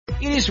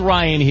It is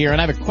Ryan here, and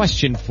I have a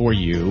question for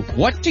you.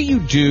 What do you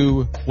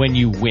do when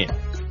you win?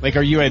 Like,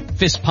 are you a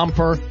fist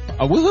pumper,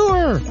 a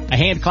woohooer, a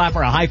hand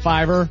clapper, a high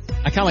fiver?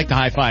 I kind of like the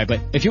high five, but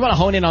if you want to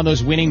hone in on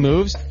those winning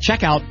moves,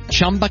 check out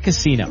Chumba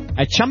Casino.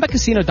 At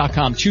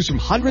ChumbaCasino.com, choose from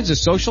hundreds of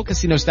social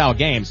casino-style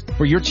games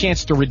for your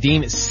chance to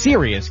redeem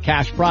serious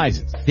cash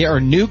prizes. There are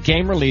new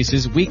game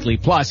releases weekly,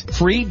 plus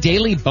free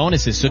daily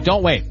bonuses, so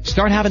don't wait.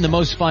 Start having the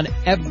most fun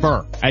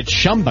ever at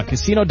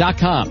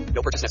ChumbaCasino.com.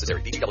 No purchase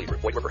necessary. VGW Group.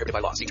 Void where prohibited by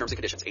law. See terms and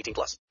conditions.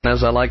 18+.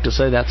 As I like to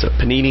say, that's a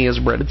panini is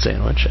breaded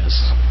sandwich,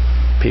 as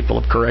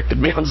people have corrected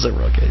me on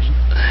several occasions.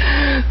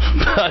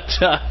 But,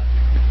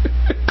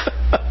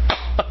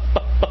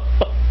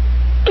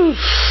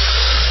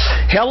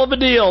 hell of a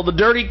deal. The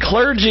Dirty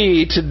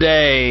Clergy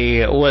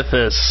today with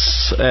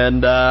us.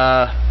 And,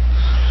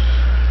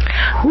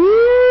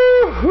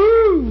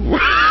 woo-hoo.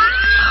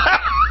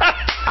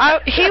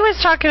 He was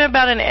talking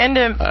about an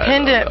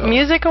independent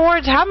music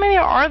awards. How many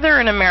are there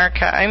in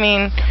America? I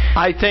mean,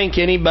 I think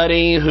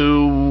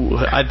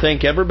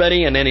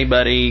everybody and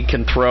anybody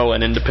can throw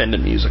an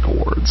independent music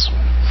awards.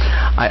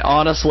 I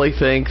honestly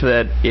think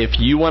that if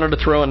you wanted to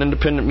throw an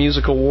independent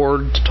music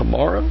award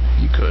tomorrow,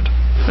 you could.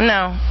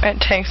 No,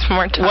 it takes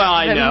more time. Well,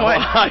 I know.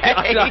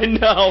 I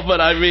know, but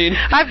I mean,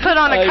 I put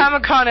on a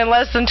Comic-Con in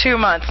less than 2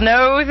 months.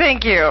 No,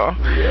 thank you.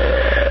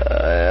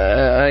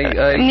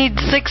 I need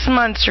 6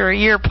 months or a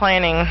year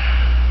planning.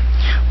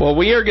 Well,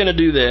 we are going to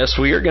do this.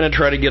 We are going to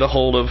try to get a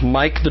hold of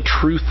Mike the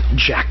Truth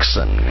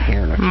Jackson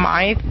here in a few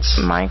minutes.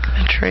 Mike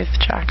the Truth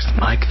Jackson.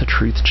 Mike the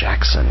Truth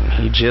Jackson.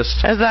 He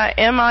just... Is that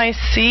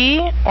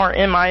M-I-C or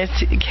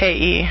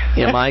M-I-C-K-E?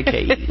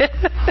 M-I-K-E.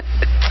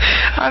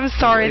 I'm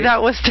sorry,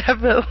 that was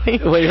definitely...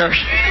 We are...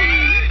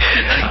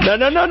 No.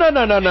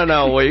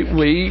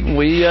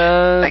 We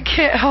I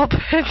can't help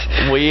it.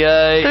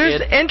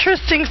 There's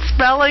interesting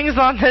spellings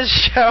on this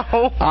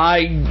show.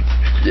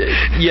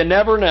 You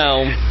never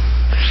know.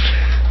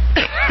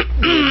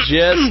 You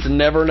just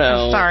never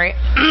know. I'm sorry.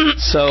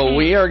 So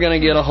we are going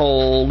to get a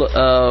hold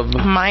of...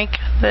 Mike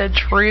the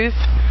Truth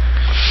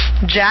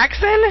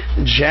Jackson?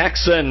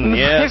 Jackson,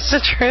 yes.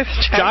 Mike the Truth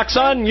Jackson.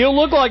 Jackson, you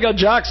look like a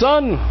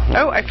Jackson.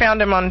 Oh, I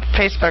found him on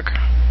Facebook.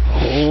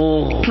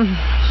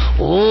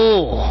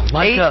 Oh,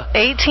 Micah.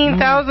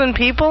 18,000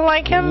 people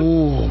like him?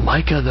 Oh,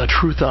 Micah the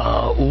Truth.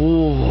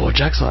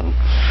 Jackson.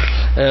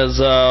 As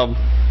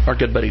our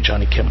good buddy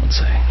Johnny Kim would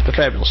say. The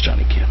fabulous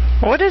Johnny Kim.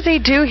 What does he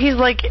do? He's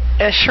like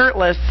a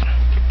shirtless.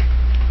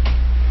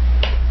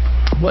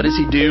 What does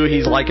he do?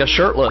 He's like a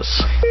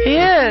shirtless. He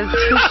is.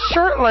 He's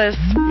shirtless.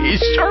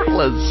 He's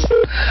shirtless.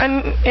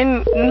 And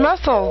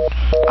muscles.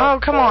 Oh,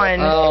 come on.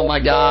 Oh, my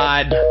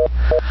God.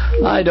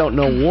 I don't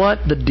know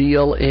what the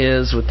deal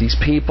is with these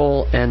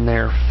people and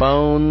their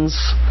phones.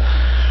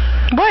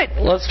 What?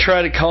 Let's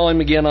try to call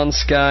him again on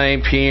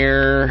Skype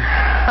here.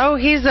 Oh,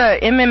 he's a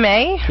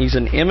MMA? He's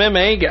an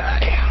MMA guy.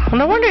 Well,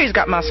 no wonder he's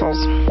got muscles.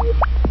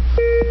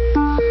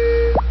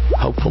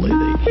 Hopefully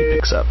he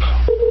picks up.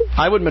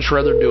 I would much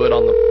rather do it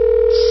on the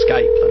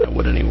Skype than I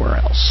would anywhere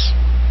else.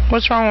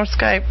 What's wrong with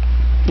Skype?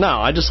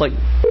 No, I just like...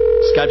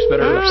 Skype's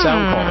better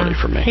sound quality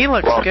for me. He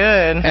looks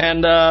good.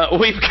 And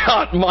we've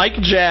got Mike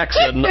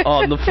Jackson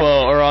on the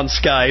phone or on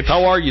Skype.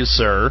 How are you,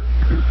 sir?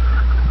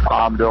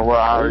 I'm doing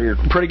well. How are you?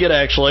 Pretty good,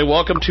 actually.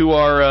 Welcome to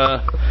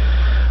our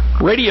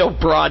radio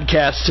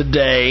broadcast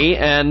today,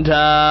 and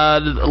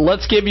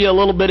let's give you a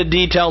little bit of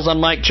details on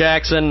Mike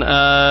Jackson.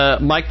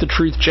 Mike the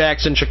Truth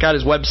Jackson. Check out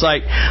his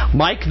website,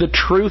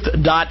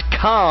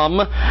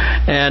 MikeTheTruth.com,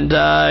 and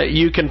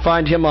you can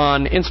find him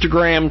on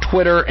Instagram,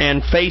 Twitter,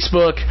 and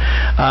Facebook.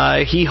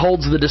 He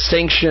holds the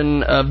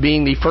distinction of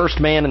being the first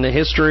man in the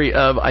history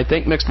of, I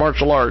think, mixed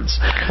martial arts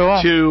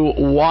to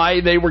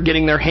why they were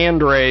getting their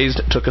hand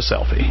raised, took a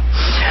selfie.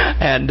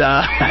 And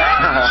I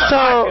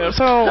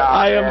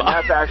am.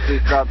 That's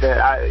actually something.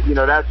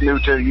 That's new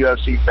to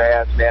UFC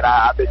fans, man.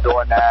 I've been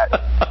doing that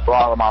for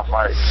all of my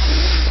fights.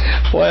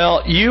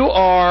 Well, you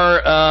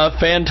are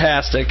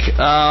fantastic.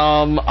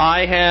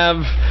 I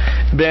have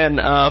been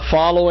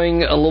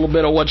following a little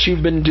bit of what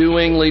you've been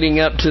doing leading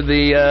up to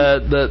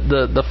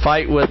the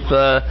fight with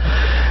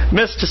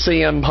Mr.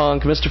 CM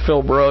Punk, Mr.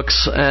 Phil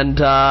Brooks, and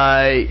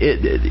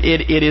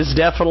it is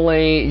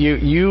definitely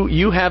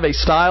you have a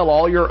style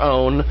all your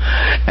own,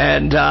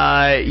 and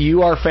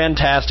you are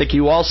fantastic.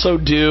 You also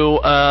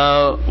do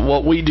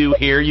what we do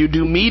here. You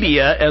do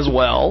media as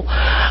well.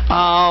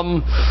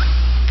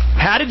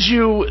 How did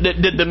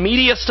the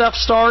media stuff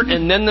start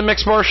and then the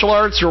mixed martial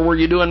arts, or were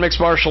you doing mixed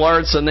martial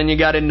arts and then you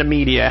got into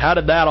media? How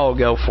did that all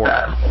go for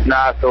you?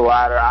 Not the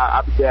latter.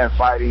 I began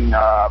fighting,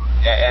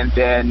 and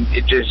then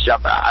it just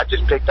jumped. I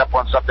just picked up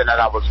on something that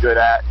I was good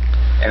at,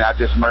 and I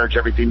just merged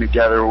everything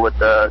together with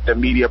the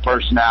media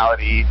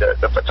personality,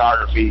 the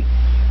photography.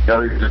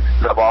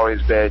 I've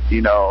always been,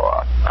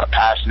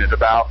 passionate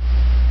about,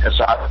 and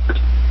so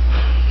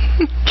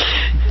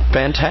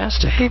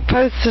Fantastic. He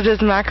posted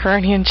his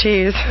macaroni and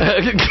cheese.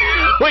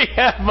 We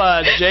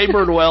have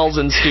Jaybird Wells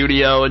in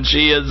studio, and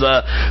she is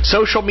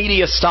social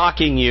media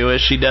stalking you, as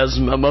she does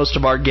most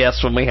of our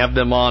guests when we have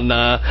them on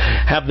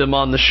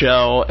the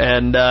show.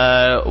 And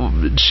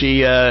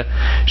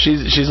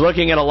she's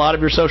looking at a lot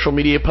of your social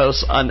media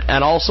posts,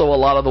 and also a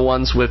lot of the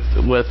ones with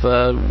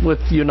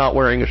you not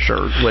wearing a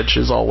shirt, which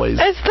is always.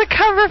 It's the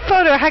cover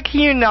photo. How can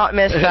you not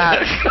miss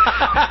that?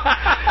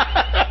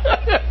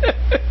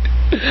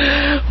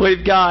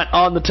 We've got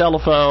on the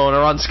telephone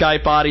or on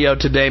Skype audio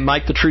today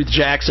Mike the Truth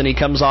Jackson. He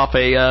comes off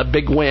a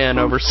big win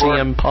over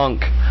CM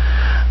Punk.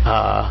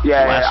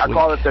 I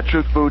call it the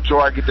Truth Food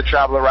Tour. I get to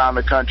travel around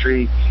the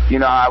country,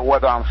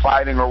 whether I'm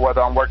fighting or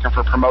whether I'm working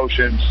for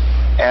promotions.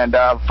 And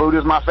food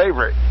is my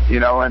favorite,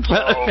 and so...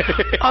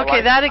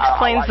 Okay, that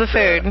explains the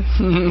food.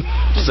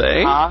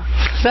 Say?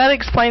 That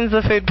explains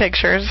the food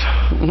pictures.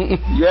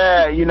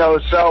 Yeah,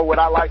 so what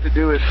I like to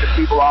do is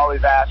people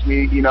always ask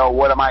me,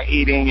 what am I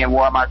eating and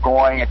where am I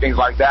going and things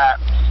like that.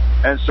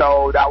 And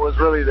so that was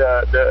really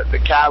the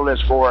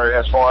catalyst for it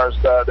as far as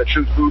the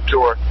Truth Food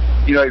Tour.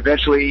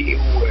 Eventually,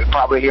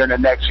 probably here in the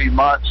next few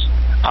months,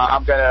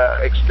 I'm going to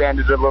expand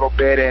it a little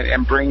bit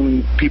and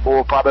bring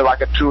people probably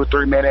like a 2 or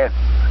 3 minute,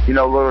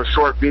 little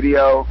short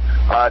video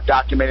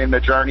documenting the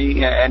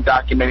journey and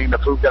documenting the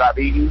food that I've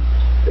eaten.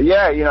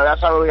 Yeah,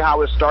 that's not really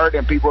how it started,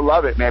 and people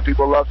love it, man.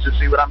 People love to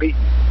see what I'm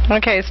eating.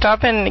 Okay,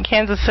 stop in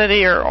Kansas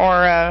City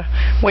or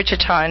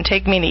Wichita and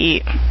take me to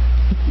eat.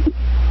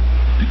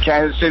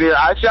 Kansas City.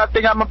 Actually, I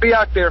think I'm gonna be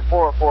out there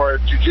for a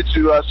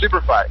jiu-jitsu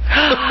super fight.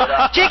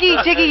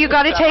 Jiggy, you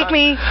got to take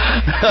me.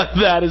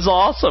 That is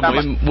awesome.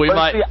 We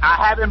might. See,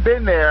 I haven't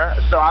been there,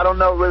 so I don't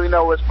really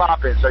know what's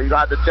popping. So you're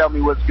gonna have to tell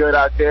me what's good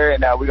out there,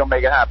 and we're gonna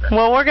make it happen.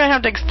 Well, we're gonna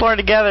have to explore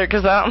together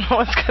because I don't know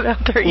what's good out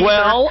there either.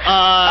 Well,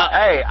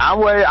 hey,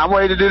 I'm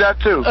ready to do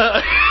that too.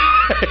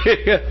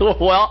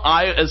 Well,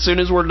 as soon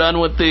as we're done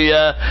with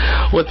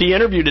the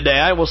interview today,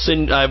 I will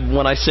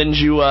when I send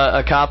you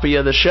a copy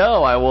of the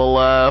show, I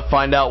will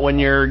find out when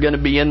you're going to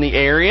be in the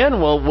area, and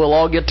we'll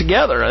all get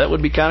together. That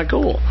would be kind of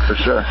cool. For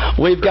sure.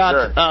 We've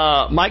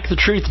got Mike the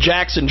Truth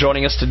Jackson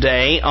joining us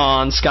today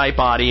on Skype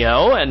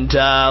audio, and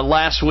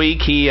last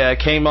week he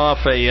came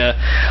off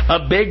a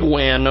big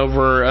win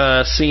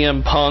over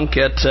CM Punk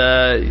at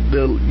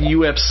the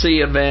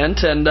UFC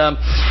event, and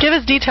give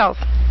us details.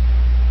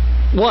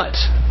 What?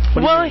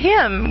 Well,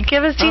 him.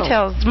 Give us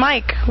details,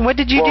 Mike. What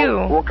did you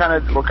do? What kind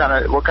of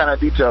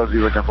details are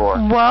you looking for?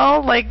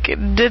 Well,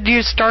 did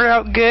you start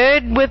out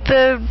good with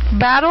the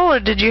battle, or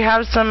did you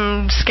have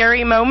some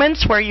scary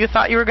moments where you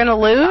thought you were going to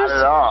lose? Not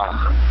at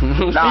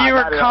all. You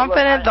were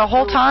confident the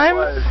whole time?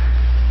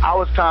 I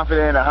was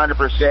confident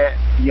 100%.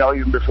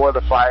 Even before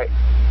the fight.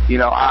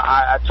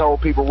 I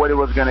told people what it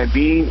was going to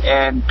be,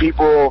 and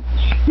people,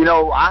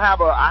 I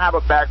have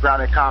a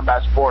background in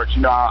combat sports.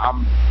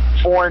 I'm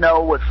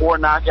 4-0 with 4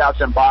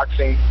 knockouts in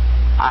boxing.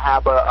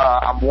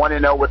 I'm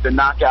 1-0 with the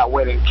knockout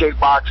win in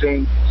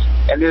kickboxing.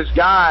 And this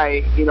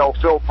guy,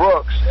 Phil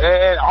Brooks,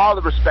 and all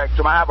the respect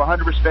to him, I have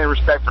 100%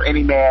 respect for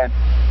any man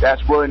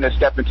that's willing to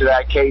step into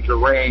that cage or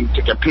ring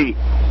to compete.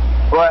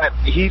 But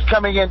he's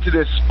coming into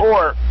this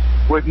sport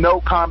with no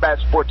combat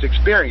sports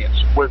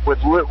experience, with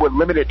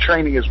limited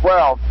training as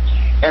well.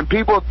 And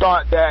people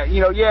thought that,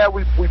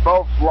 we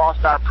both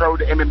lost our pro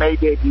to MMA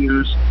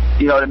debuts,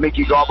 to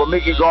Mickey Gall. But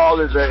Mickey Gall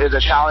is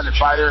a talented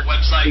fighter.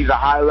 He's a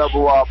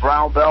high-level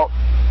brown belt,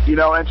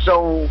 and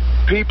so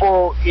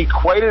people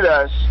equated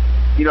us,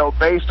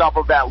 based off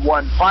of that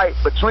one fight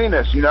between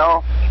us, And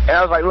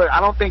I was like, look,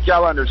 I don't think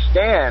y'all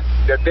understand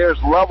that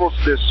there's levels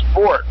to this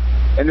sport.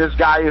 And this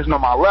guy isn't on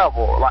my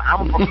level. Like,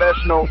 I'm a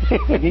professional,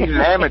 and he's an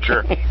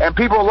amateur. And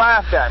people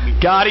laughed at me.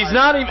 God, he's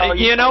not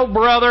even.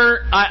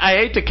 Brother, I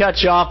hate to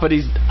cut you off, but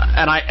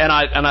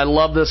I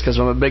love this because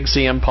I'm a big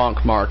CM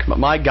Punk mark. But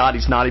my God,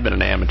 he's not even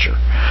an amateur.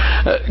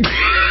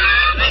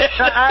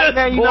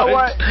 Now, you know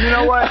what?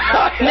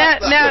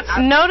 Now,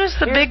 notice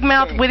the big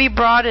mouth witty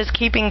broad is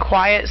keeping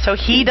quiet, so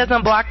he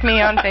doesn't block me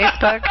on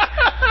Facebook.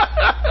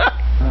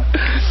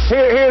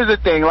 Here's the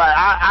thing. Like,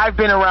 I've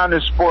been around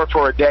this sport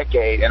for a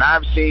decade, and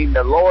I've seen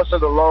the lowest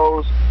of the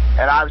lows,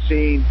 and I've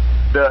seen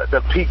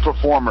the peak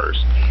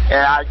performers.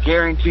 And I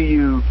guarantee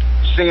you,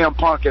 CM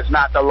Punk is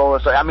not the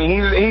lowest. I mean,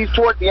 he's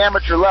toward the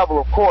amateur level,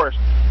 of course,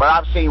 but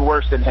I've seen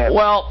worse than him.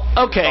 Well,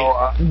 okay,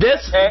 so,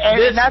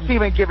 and that's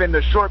even given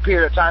the short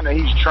period of time that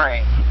he's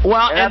trained.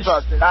 Well, and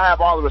I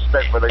have all the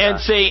respect for the guy.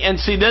 And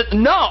see that.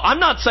 No, I'm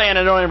not saying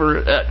I don't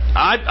ever.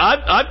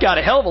 I've got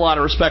a hell of a lot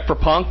of respect for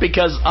Punk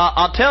because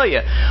I'll tell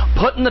you,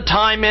 putting the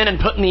time in and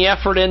putting the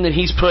effort in that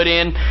he's put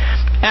in,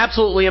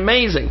 absolutely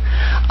amazing.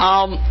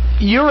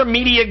 You're a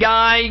media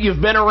guy.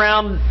 You've been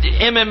around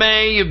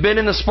MMA. You've been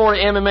in the sport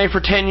of MMA for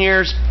 10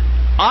 years.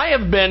 I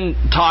have been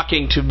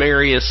talking to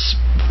various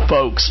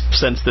folks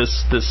since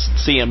this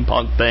CM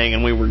Punk thing,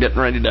 and we were getting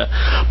ready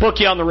to book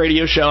you on the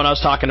radio show, and I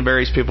was talking to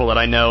various people that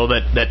I know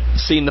that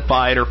seen the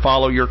fight or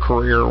follow your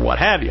career or what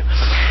have you.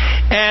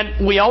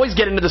 And we always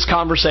get into this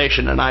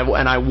conversation, and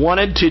I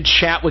wanted to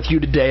chat with you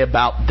today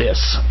about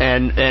this.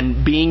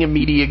 And being a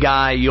media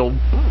guy,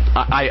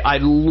 I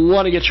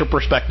want to get your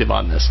perspective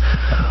on this.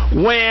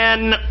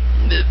 When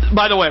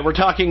by the way, we're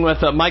talking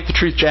with Mike the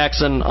Truth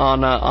Jackson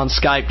on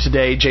Skype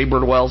today. Jay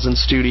Birdwell's in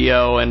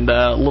studio, and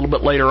a little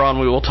bit later on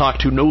we will talk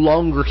to No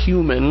Longer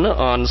Human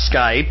on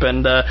Skype,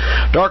 and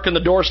Darken the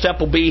Doorstep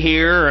will be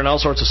here, and all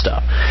sorts of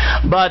stuff.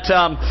 But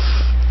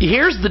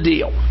here's the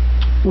deal.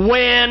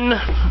 When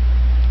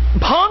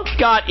Punk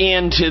got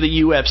into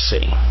the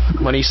UFC,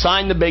 when he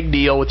signed the big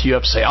deal with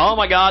UFC, oh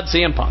my God,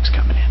 CM Punk's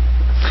coming in.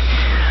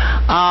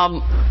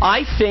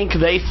 I think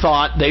they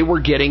thought they were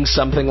getting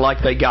something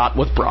like they got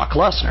with Brock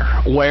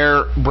Lesnar,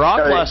 where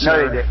Brock Lesnar... No,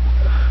 they didn't.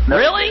 No,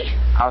 really? They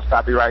didn't. I'll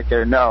stop you right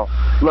there. No.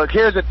 Look,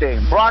 here's the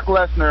thing. Brock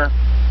Lesnar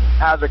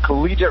has a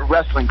collegiate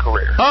wrestling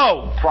career.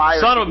 Oh,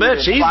 son of a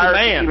bitch, he's the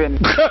man.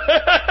 He's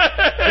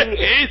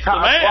the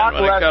man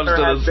when it comes to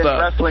this stuff. Brock Lesnar has been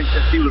wrestling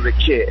since he was a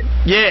kid.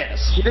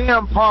 Yes.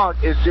 CM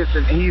Punk is just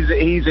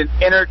he's an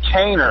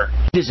entertainer.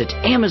 Visit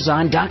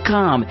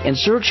Amazon.com and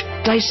search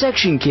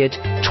Dissection Kit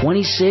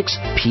 26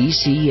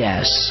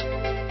 PCS.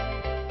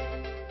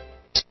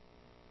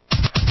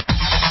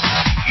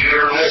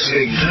 You're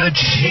listening to the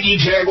Jiggy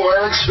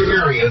Jaguar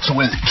Experience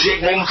with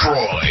Jigman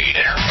Freud.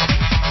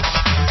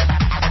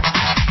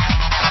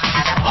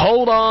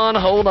 Hold on.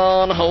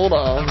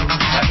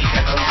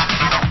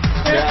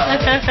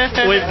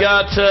 Yeah. We've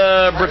got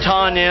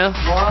Britannia.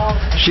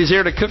 She's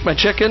here to cook my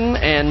chicken,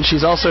 and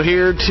she's also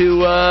here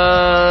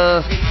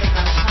to...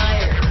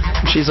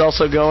 She's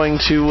also going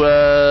to,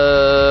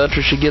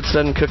 after she gets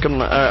done cooking,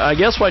 I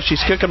guess while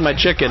she's cooking my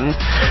chicken,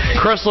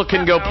 Crystal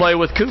can go play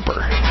with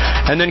Cooper.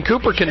 And then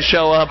Cooper can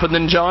show up, and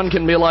then John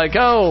can be like,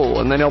 oh,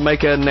 and then he'll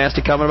make a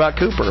nasty comment about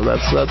Cooper.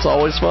 That's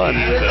always fun.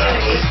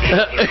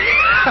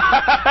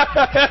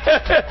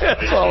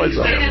 It's always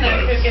fun.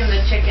 I'm cooking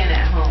the chicken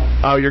at home.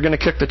 Oh, you're going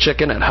to cook the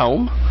chicken at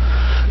home?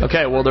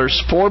 Okay, well, there's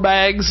 4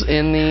 bags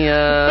in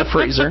the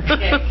freezer.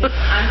 Yeah,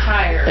 I'm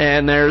tired.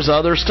 And there's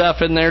other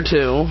stuff in there,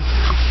 too.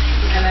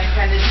 And I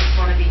kind of just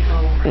want to be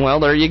home. Well,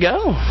 there you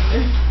go.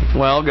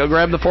 Well, go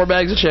grab the 4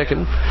 bags of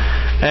chicken.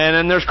 And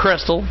then there's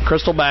Crystal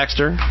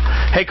Baxter.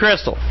 Hey,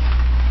 Crystal.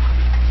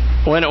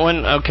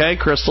 Okay,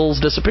 Crystal's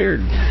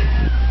disappeared.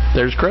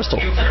 There's Crystal.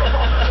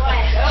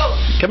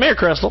 Come here,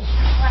 Crystal.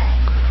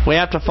 We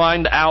have to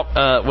find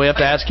out, we have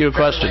to ask you a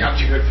question. I'm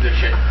too good for this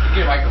shit.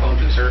 Get a microphone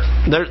too, sir.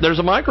 There's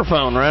a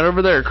microphone right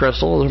over there,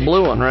 Crystal. There's a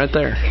blue one right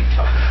there.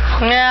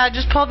 Yeah, I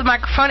just pulled the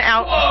microphone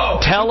out. Whoa.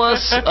 Tell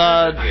us,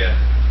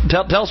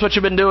 tell us what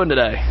you've been doing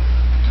today.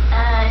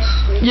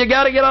 You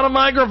got to get on a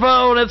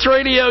microphone. It's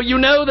radio. You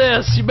know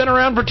this. You've been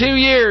around for 2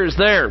 years.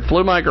 There,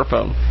 blue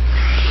microphone.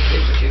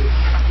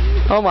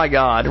 Oh, my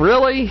God.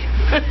 Really?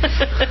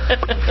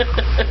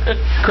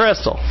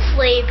 Crystal.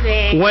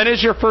 Sleeping. When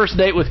is your first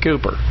date with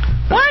Cooper?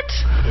 What?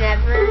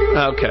 Never.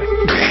 Okay.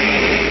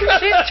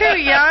 She's too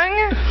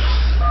young.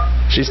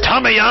 She's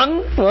Tommy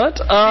Young? What?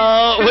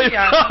 We've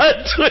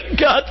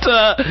got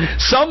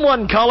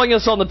someone calling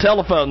us on the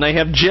telephone. They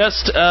have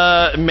just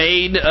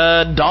made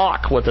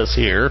Doc with us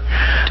here.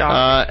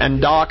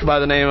 And Doc by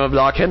the name of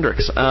Doc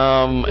Hendricks.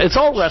 It's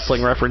all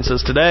wrestling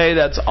references today.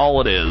 That's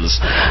all it is.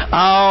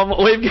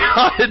 We've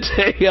got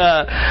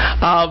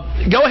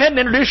go ahead and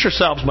introduce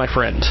yourselves, my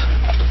friend,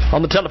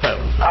 on the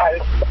telephone.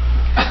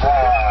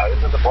 Hi,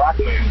 this is the Black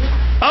Moon.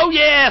 Oh,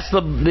 yes, the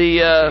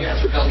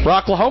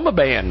Rocklahoma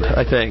band,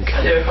 I think,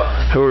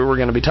 who we're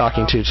going to be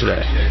talking to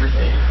today.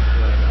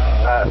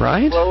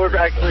 Right? Well, we're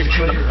actually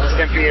from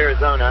Tempe,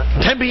 Arizona.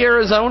 Tempe,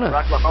 Arizona.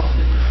 Rocklahoma.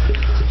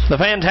 The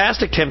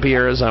fantastic Tempe,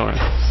 Arizona.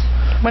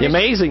 The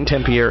amazing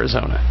Tempe,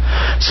 Arizona.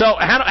 So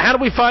how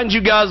do we find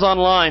you guys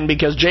online?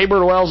 Because Jay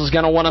Birdwells is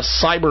going to want to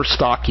cyber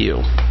stalk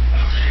you.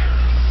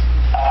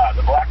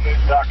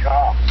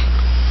 Theblackmood.com.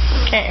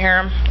 Can't hear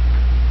him.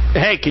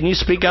 Hey, can you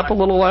speak up a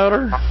little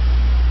louder?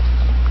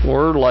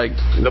 We're like...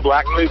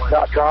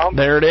 Theblackmood.com.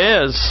 There it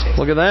is.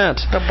 Look at that.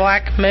 The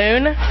Black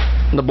Moon?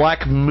 The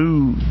Black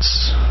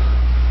Moods,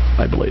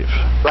 I believe.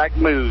 Black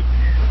Mood.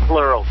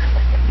 Plural.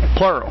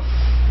 Plural.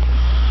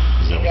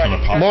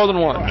 More than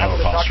one. No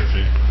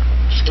apostrophe.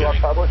 Do I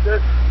publish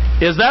it?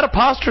 Is that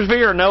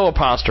apostrophe or no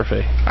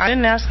apostrophe? I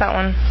didn't ask that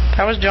one.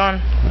 That was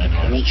John.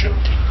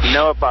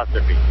 No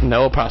apostrophe.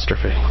 No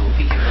apostrophe.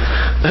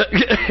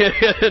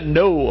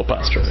 No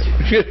apostrophe.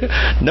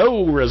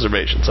 No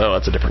reservations. Oh,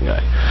 that's a different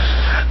guy.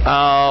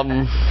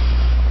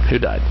 Who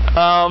died?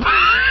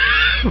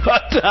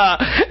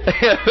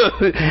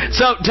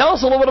 So tell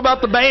us a little bit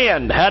about the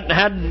band. How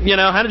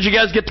did you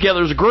guys get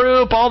together as a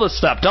group? All this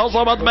stuff. Tell us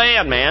all about the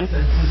band, man.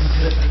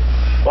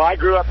 Well, I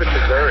grew up in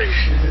Missouri.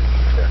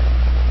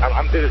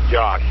 This is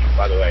Josh,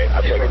 by the way. I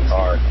play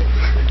guitar.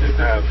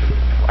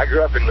 I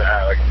grew up in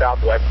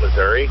Southwest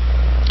Missouri.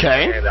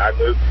 Okay. And I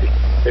moved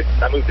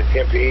to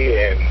Tempe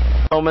and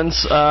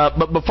moments.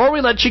 But before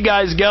we let you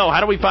guys go, how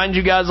do we find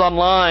you guys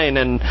online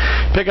and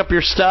pick up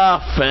your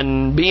stuff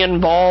and be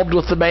involved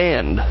with the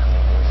band?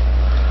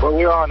 Well,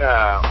 we're on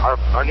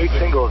our new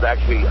single is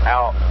actually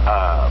out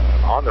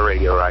on the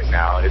radio right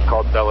now. It's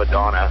called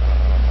Belladonna,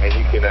 and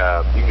you can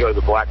go to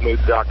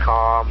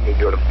theblackmoods.com. You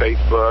can go to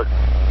Facebook,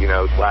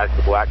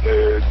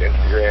 /theblackmoods,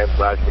 Instagram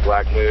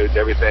 /theblackmoods,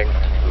 everything.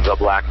 The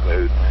Black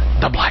Mood.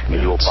 The Black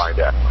Moods. You will find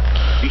that.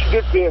 You should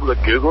just be able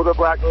to Google the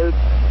Black Moods,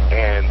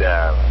 and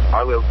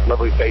our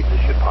lovely faces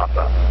should pop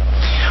up.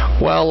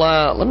 Well,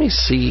 let me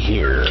see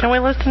here. Can we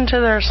listen to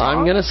their song?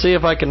 I'm going to see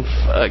if I can...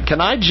 Can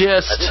I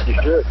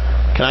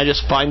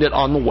just find it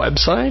on the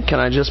website? Can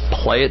I just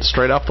play it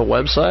straight off the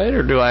website?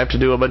 Or do I have to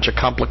do a bunch of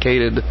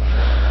complicated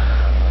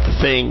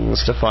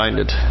things to find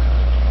it?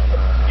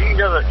 You can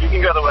go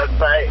to the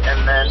website,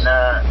 and then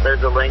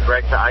there's a link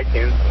right to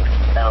iTunes.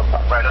 That'll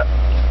pop right up.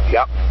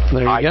 Yep.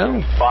 There you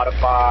iTunes, go.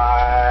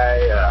 Spotify,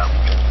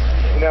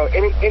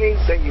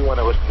 anything you want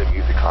to listen to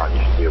music on,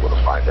 you should be able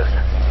to find us.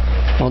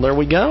 Well, there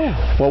we go.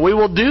 Well, we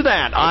will do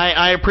that.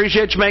 I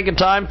appreciate you making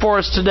time for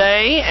us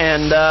today,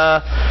 and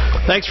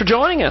thanks for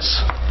joining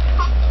us.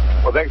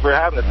 Well, thanks for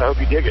having us. I hope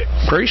you dig it.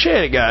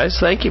 Appreciate it, guys.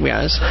 Thank you,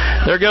 guys.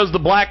 There goes the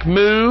Black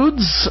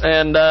Moods,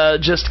 and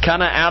just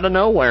kind of out of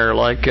nowhere,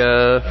 like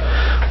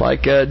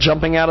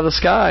jumping out of the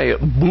sky.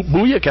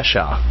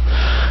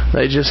 Booyakasha.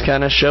 They just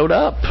kind of showed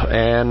up,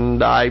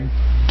 and I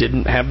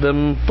didn't have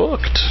them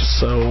booked,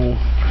 so...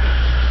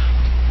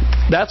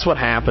 That's what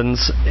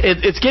happens.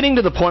 It's getting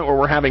to the point where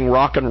we're having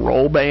rock and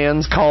roll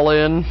bands call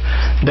in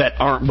that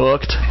aren't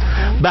booked.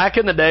 Back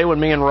in the day when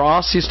me and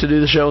Ross used to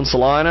do the show in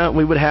Salina,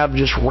 we would have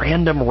just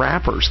random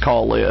rappers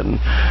call in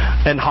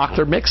and hawk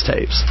their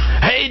mixtapes.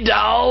 Hey,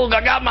 dog,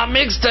 I got my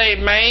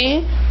mixtape,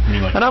 man.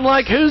 And I'm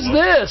like, who's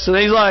this? And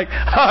he's like,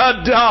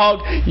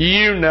 dog,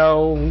 you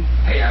know.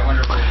 Hey, I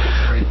wonder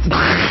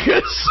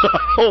if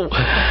So...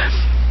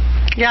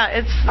 Yeah,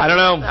 it's... I don't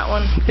know. That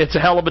one. It's a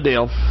hell of a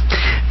deal.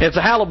 It's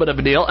a halibut of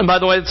a deal. And by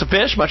the way, it's a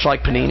fish, much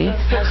like panini.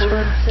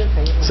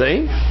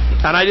 See?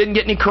 And I didn't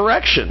get any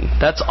correction.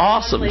 That's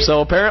awesome.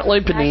 So apparently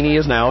panini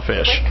is now a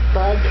fish.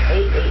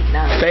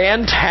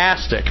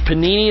 Fantastic.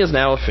 Panini is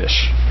now a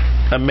fish.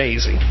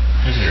 Amazing.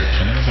 Here,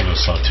 can I have a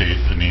sauteed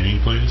panini,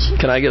 please?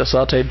 Can I get a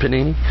sauteed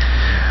panini?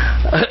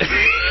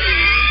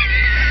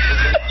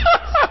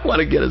 I want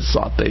to get a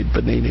sauteed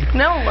panini.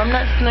 No, I'm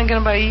not going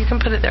to buy it. You can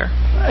put it there.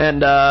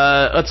 And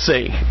let's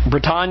see.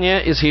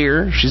 Britannia is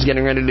here. She's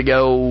getting ready to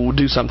go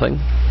do something.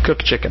 Cook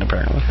chicken,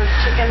 apparently. Cook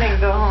chicken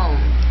and go home.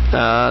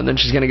 Then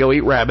she's going to go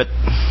eat rabbit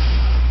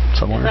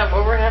somewhere. Is that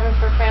what we're having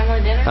for family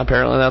dinner?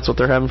 Apparently that's what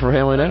they're having for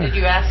family dinner. Did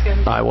you ask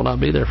him? I will not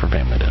be there for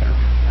family dinner.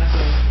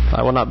 Okay.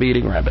 I will not be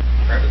eating rabbit.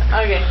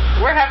 Okay,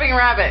 we're having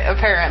rabbit,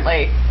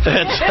 apparently.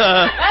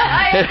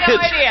 I had no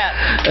idea.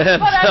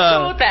 But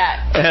I'm cool with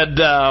that. And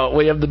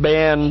we have the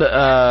band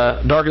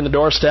Darken the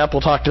Doorstep.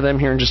 We'll talk to them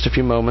here in just a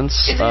few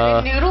moments. Is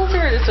it noodles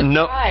or is it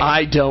no? fries?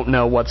 I don't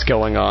know what's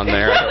going on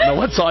there. I don't know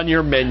what's on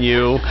your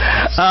menu.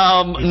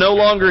 No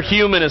Longer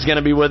Human is going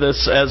to be with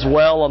us as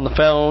well on the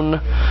phone.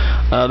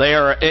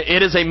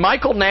 It is a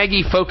Michael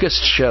Nagy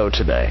focused show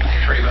today.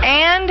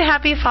 And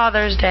happy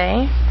Father's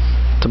Day.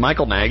 To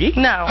Michael Nagy?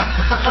 No.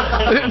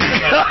 I'm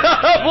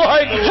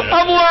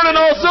learning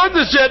all sorts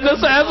of shit, and this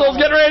asshole's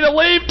getting ready to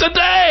leave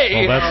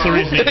today. Well, that's the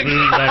reason he's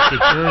moving back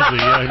to Jersey.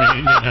 I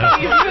mean,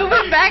 He's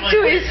moving back to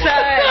his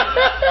son.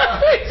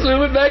 He's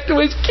moving back to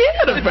his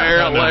kid,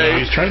 apparently. No,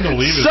 he's trying to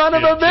leave his Son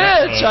of a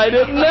bitch, I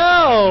didn't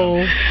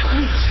know.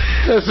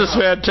 This is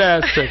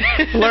fantastic.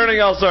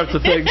 Learning all sorts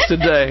of things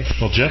today.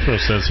 Well, Jeffro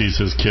says he's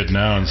his kid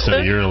now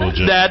instead of your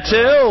legitimate. That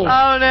too.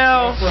 Oh,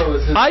 no.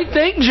 I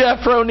think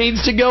Jeffro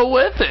needs to go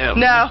with him.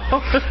 No.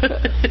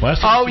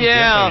 Last time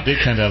Jeffro did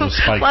kind of have a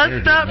spike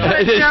there. Let's not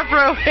put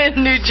Jeffro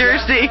in New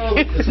Jersey.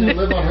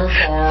 Live on her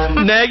farm.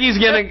 Nagy's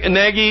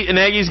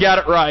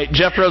got it right.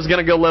 Jeffro's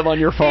gonna go live on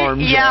your farm.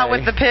 Yeah, Jay.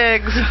 with the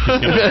pigs. He's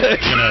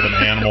gonna have an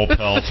animal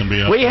pelt and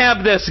be. We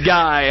have this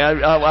guy.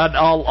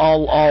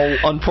 I'll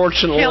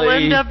unfortunately. He'll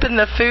end up in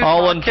the food.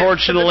 I'll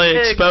unfortunately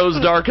expose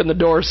Darken the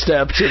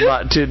Doorstep to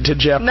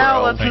Jeffro.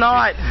 No, let's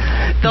not.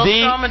 They'll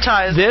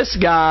traumatize. This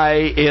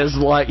guy is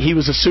like, he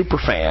was a super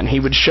fan. He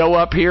would show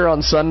up here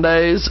on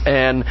Sundays,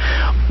 and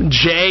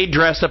Jay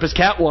dressed up as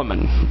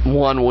Catwoman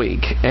one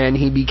week, and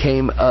he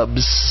became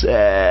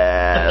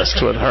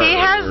obsessed with her. He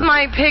has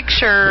my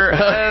picture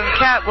of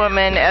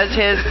Catwoman as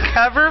his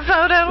cover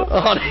photo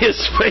on his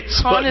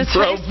Facebook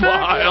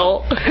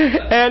profile,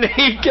 and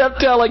he kept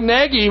telling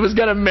Nagy he was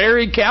going to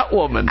marry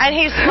Catwoman. And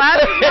he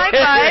slapped my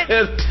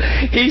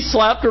butt. He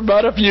slapped her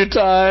butt a few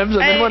times,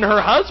 and then when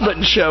her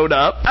husband showed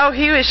up,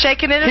 he was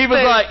shaking in his He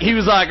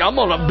was like, I'm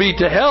gonna beat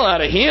the hell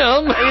out of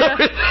him. Yeah.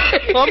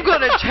 I'm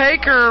gonna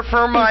take her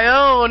for my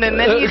own, and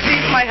then he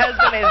sees my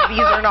husband and his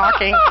knees are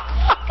knocking.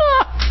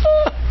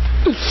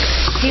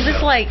 He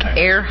was like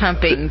air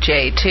humping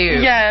Jay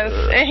too. Yes,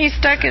 and he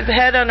stuck his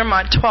head under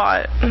my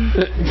twat.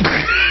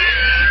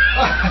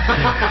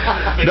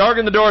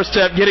 Darken the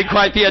Doorstep, getting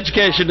quite the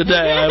education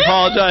today. I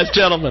apologize,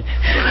 gentlemen.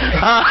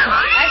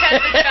 I had to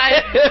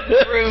try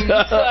the room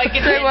so I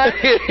could say what?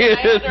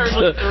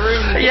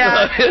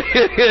 Yeah.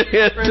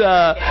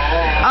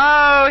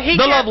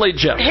 Lovely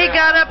Jeff. He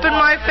got up in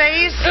my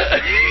face,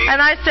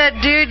 and I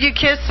said, "Dude, you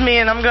kissed me,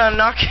 and I'm gonna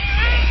knock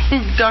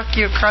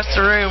you across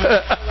the room."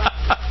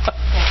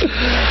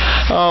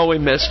 Oh, we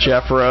miss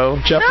Jeffro.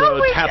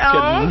 Jeffro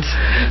Tapkins.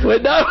 We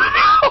don't.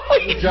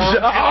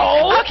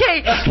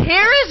 Okay,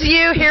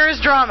 here is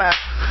drama.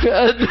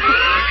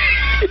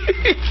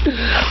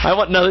 I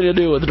want nothing to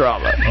do with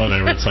drama.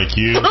 Whatever, it's like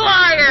you.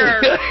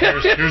 Liar!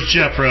 Here's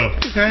Jeffro.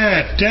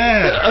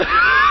 Dad.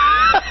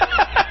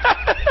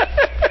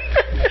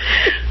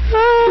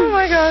 Oh,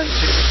 my God.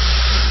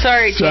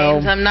 Sorry,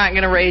 James, I'm not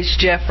going to raise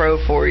Jeffro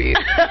for you.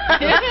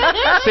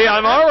 See,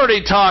 I'm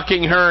already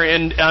talking her,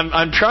 and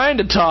I'm trying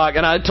to talk,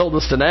 and I told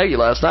this to Nagy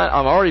last night,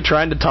 I'm already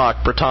trying to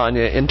talk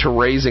Britannia into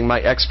raising my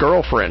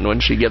ex-girlfriend when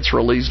she gets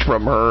released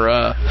from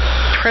her...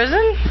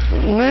 Prison?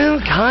 Well,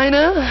 kind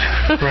of.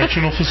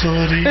 Correctional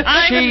facility? No.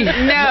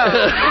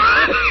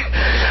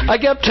 I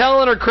kept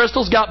telling her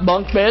Crystal's got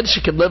bunk beds.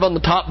 She could live on the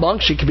top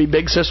bunk. She could be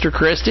Big Sister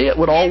Christy. It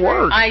would all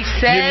work. I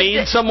said you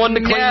need someone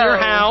to clean your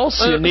house.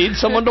 You need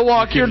someone to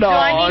walk your dog.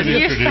 Do I need to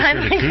use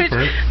sign language?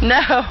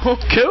 No.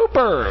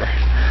 Cooper.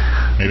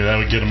 Maybe that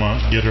would get him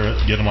off.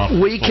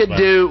 We could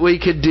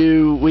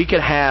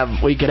have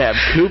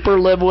Cooper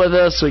live with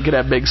us. We could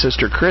have Big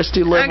Sister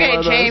Christy live with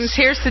us. Okay, James,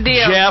 here's the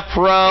deal.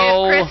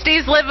 Jeffro. If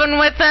Christy's living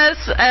with us,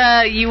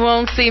 you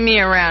won't see me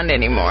around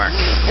anymore.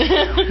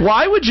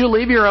 Why would you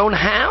leave your own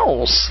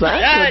house?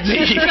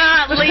 She's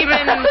not leaving.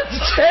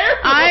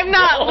 I'm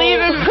not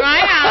leaving my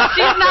house.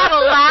 She's not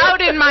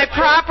allowed in my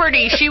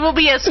property. She will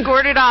be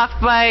escorted off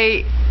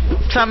by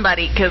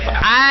somebody, because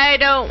I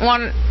don't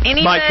want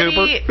anybody to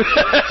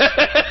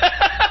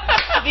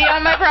be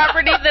on my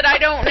property that I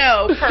don't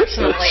know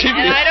personally.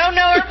 And I don't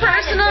know her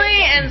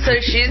personally, and so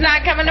she's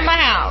not coming to my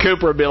house.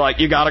 Cooper would be like,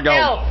 you gotta go.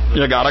 No.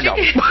 You gotta go.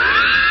 We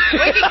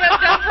can go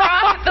dump her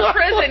off at the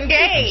prison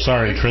gate. I'm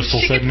sorry,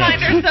 Crystal said no. She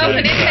can find herself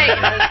in a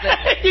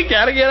cage. You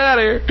gotta get out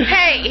of here.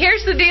 Hey,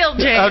 here's the deal,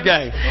 James.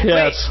 Okay,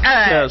 yes.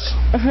 Yes.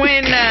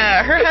 When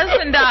her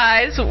husband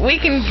dies, we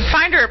can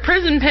find her a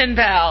prison pen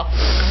pal.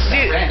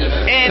 And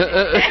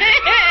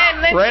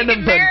then Random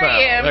she can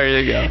marry him. There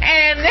you go.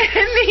 And then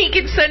he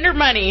can send her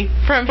money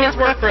from his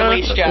work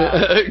release job.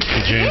 Hey,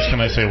 James, can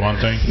I say one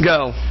thing?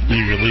 Go.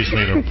 You at least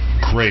made a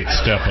great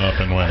step up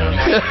and went in.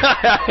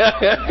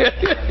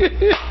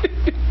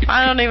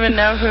 I don't even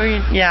know who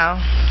you... Yeah.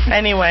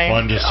 Anyway.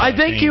 I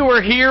think you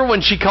were here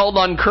when she called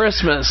on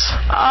Christmas.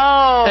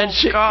 Oh, and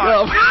she,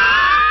 God.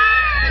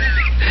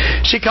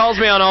 She calls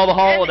me on all the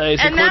holidays,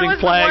 including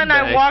Flag Day. And that was the one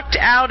I walked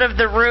out of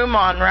the room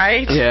on,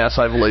 right? Yes,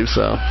 I believe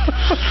so.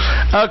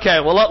 Okay,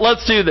 well,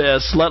 let's do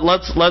this.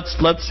 Let's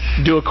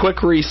do a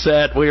quick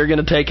reset. We are going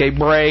to take a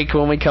break.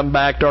 When we come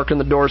back, Darken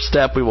the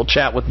Doorstep, we will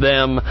chat with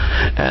them,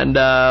 and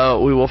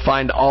we will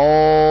find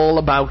all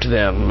about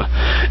them.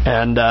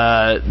 And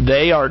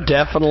they are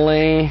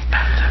definitely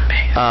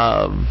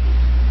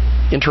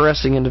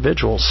interesting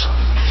individuals.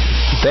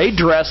 They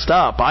dressed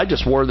up. I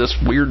just wore this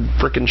weird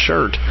frickin'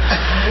 shirt.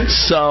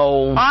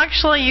 So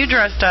actually, you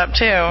dressed up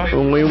too.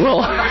 We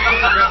will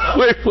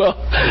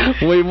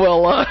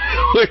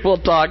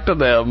talk to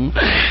them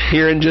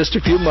here in just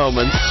a few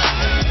moments.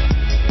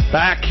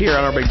 Back here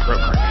on our big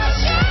program.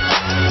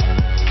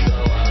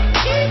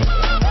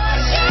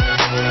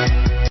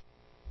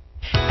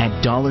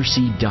 At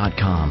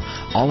dollarseed.com,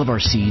 all of our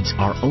seeds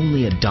are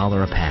only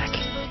 $1 a pack.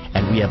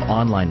 And we have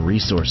online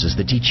resources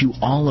that teach you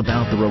all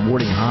about the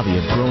rewarding hobby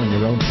of growing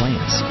your own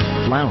plants,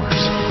 flowers,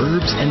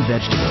 herbs, and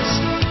vegetables.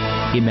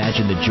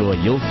 Imagine the joy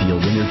you'll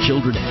feel when your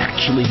children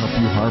actually help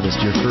you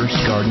harvest your first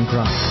garden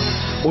crop,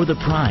 or the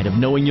pride of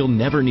knowing you'll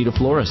never need a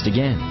florist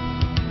again.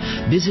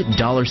 Visit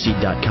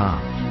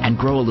dollarseed.com and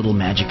grow a little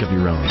magic of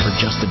your own for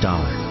just $1.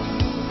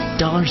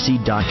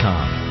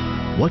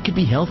 Dollarseed.com. What could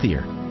be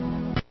healthier?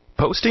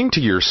 Posting to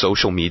your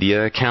social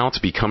media accounts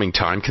becoming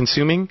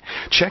time-consuming?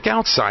 Check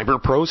out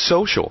CyberPro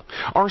Social.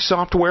 Our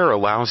software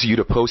allows you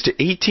to post to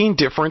 18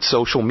 different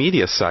social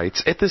media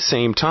sites at the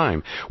same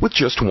time with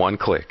just one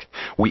click.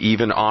 We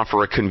even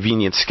offer a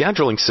convenient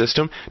scheduling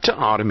system to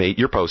automate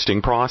your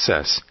posting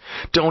process.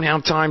 Don't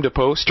have time to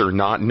post or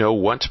not know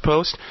what to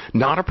post?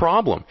 Not a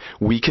problem.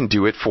 We can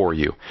do it for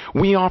you.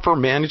 We offer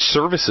managed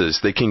services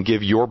that can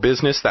give your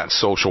business that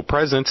social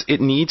presence it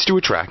needs to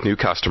attract new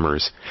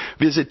customers.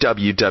 Visit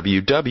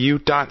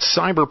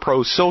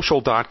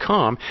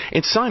www.cyberprosocial.com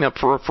and sign up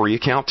for a free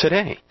account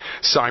today.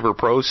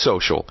 CyberPro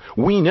Social.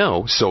 We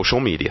know social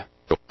media.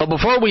 Well,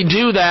 before we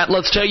do that,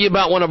 let's tell you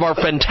about one of our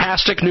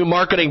fantastic new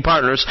marketing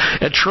partners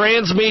at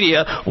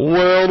Transmedia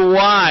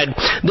Worldwide.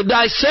 The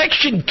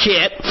Dissection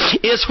Kit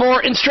is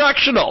for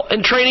instructional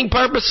and training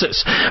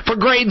purposes for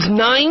grades 9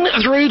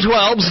 through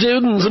 12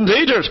 students and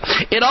teachers.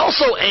 It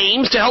also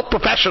aims to help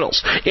professionals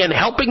in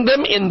helping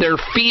them in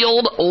their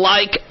field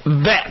like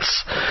vets.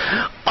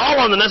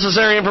 All of the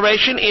necessary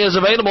information is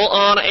available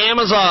on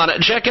Amazon.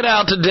 Check it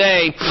out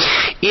today.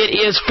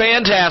 It is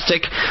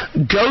fantastic.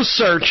 Go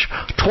search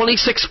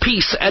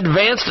 26-piece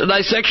advanced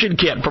dissection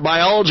kit for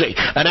biology,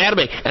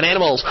 anatomy, and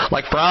animals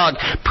like frog.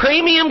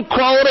 Premium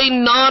quality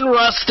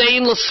non-rust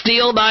stainless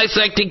steel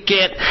dissecting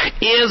kit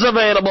is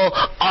available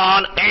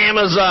on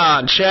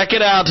Amazon. Check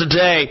it out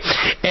today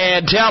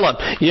and tell them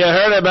you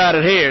heard about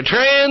it here.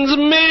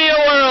 Transmedia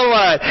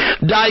Worldwide.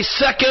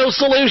 Disseco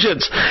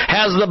Solutions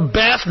has the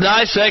best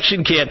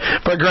dissection kit kit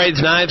for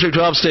grades 9 through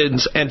 12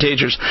 students and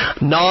teachers.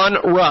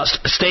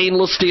 Non-rust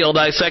stainless steel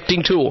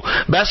dissecting tool.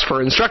 Best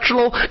for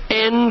instructional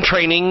and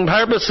training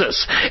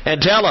purposes. And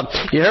tell them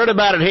you heard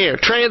about it here.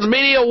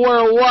 Transmedia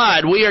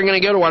Worldwide. We are going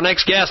to go to our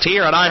next guest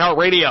here on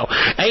iHeartRadio.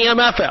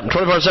 AM/FM,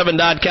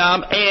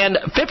 247.com, and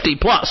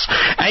 50-plus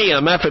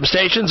AM/FM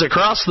stations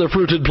across the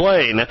fruited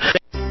plain.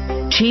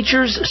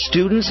 Teachers,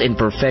 students, and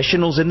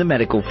professionals in the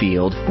medical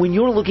field, when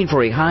you're looking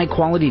for a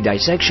high-quality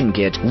dissection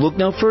kit, look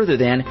no further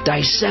than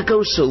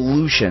Diseco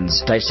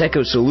Solutions.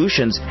 Diseco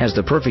Solutions has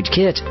the perfect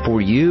kit for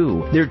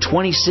you. Their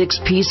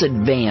 26-piece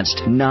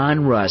advanced,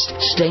 non-rust,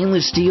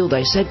 stainless steel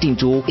dissecting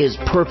tool is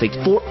perfect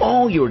for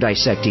all your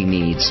dissecting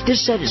needs.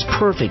 This set is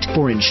perfect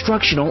for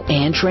instructional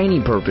and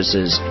training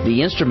purposes.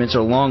 The instruments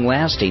are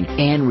long-lasting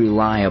and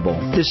reliable.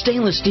 The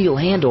stainless steel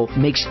handle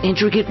makes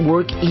intricate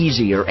work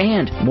easier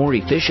and more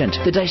efficient.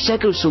 The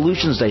Diseco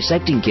Solutions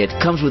dissecting kit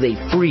comes with a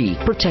free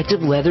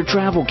protective leather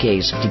travel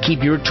case to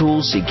keep your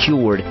tools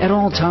secured at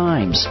all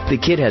times. The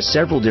kit has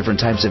several different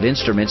types of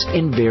instruments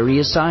in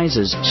various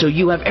sizes, so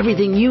you have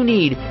everything you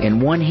need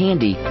in one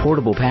handy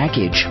portable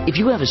package. If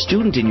you have a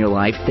student in your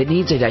life that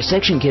needs a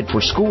dissection kit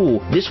for school,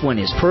 this one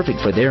is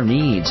perfect for their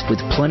needs, with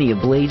plenty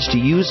of blades to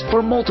use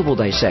for multiple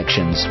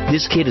dissections.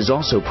 This kit is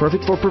also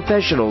perfect for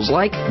professionals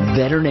like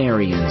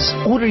veterinarians.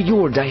 Order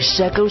your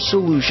Diseco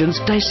Solutions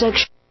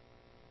dissection.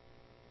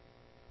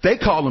 They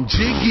call him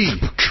Jiggy.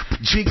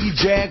 Jiggy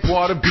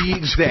Jaguar to be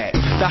exact.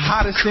 The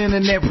hottest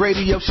internet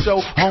radio show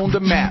on the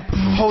map.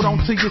 Hold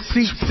on to your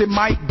seats, it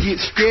might get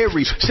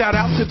scary. Shout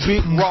out to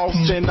Big Ross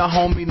and the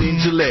homie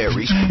Ninja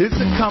Larry. It's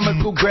a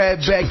comical grab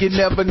bag, you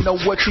never know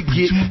what you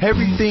get.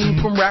 Everything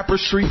from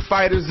rappers, street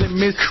fighters, and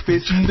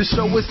misfits. The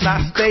show is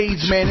not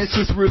staged, man, it's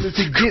as real as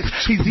it gets.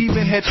 He's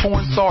even had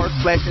porn stars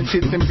flashing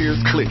tits and beers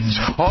clips.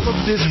 All of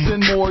this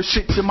and more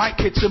shit, you might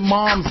catch your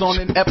moms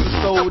on an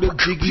episode of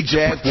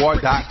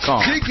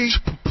JiggyJaguar.com. Jiggy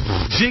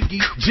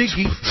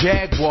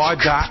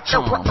Jaguar.com.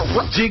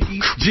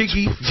 Jiggy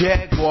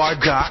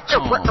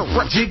Jaguar.com.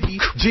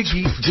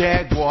 Jiggy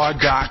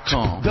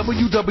Jaguar.com.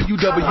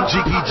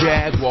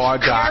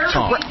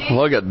 www.jiggyjaguar.com.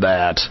 Look at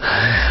that.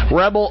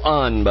 Rebel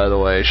Un, by the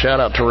way. Shout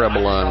out to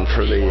Rebel Un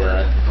for the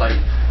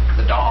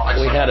the dog.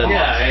 We had it.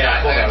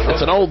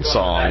 It's an old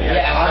song.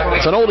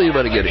 It's an oldie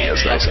but a goodie,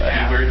 as they say.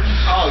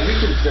 Oh, you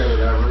can say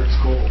whatever. It's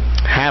cool.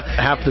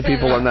 Half the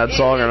people in that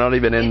song are not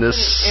even in this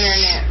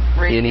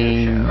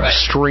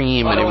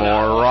stream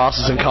anymore. Ross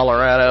is in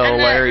Colorado.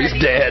 Larry's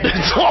dead.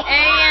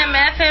 AM,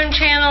 FM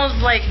channels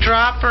like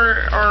drop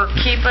or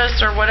keep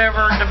us or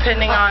whatever,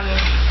 depending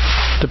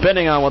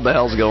on what the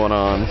hell's going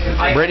on.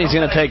 Brittany's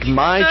going to take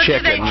my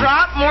chicken. Do they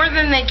drop more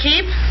than they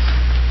keep?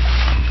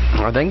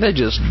 I think they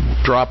just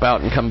drop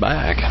out and come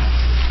back.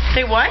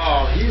 They what?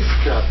 Oh, he's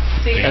got...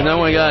 And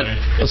then we got...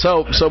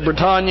 So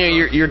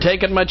Britannia, you're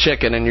taking my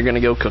chicken and you're going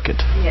to go cook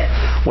it. Yes.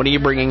 When are you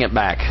bringing it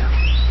back?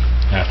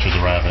 After the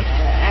rabbit.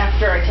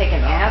 After I take a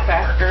nap,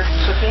 after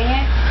cooking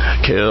it.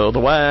 Kill the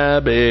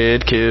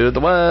wabbit, kill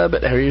the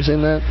wabbit. Have you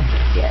seen that?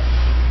 Yes.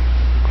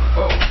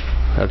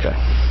 Okay.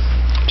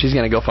 She's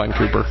going to go find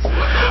Cooper.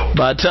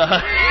 But,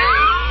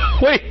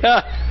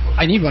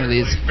 I need one of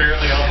these.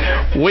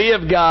 We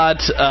have got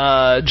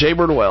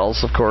Jaybird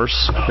Wells, of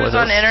course. Who's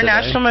on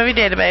International Movie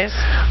Database.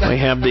 We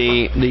have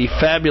the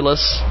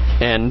fabulous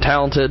and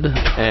talented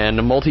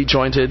and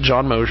multi-jointed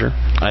John Mosier.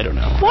 I don't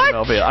know. What?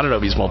 I don't know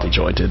if he's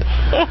multi-jointed.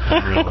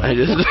 I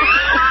just...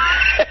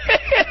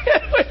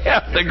 We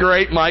have the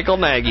great Michael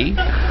Nagy,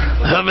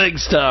 a big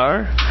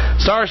star.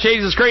 Star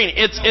shades the screen.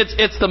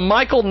 It's the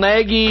Michael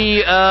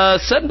Nagy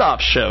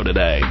send-off show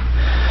today.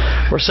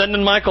 We're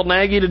sending Michael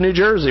Nagy to New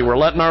Jersey. We're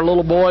letting our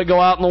little boy go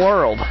out in the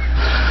world.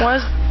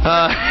 What?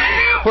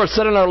 We're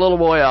sending our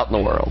little boy out in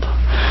the world.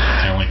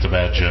 Kind of like the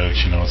bad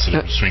jokes, you know, it's the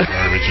difference between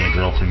garbage and a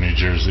girl from New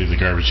Jersey. The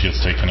garbage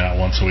gets taken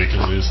out once a week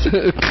at least.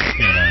 You know what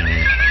I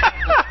mean?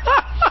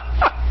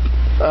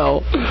 Oh.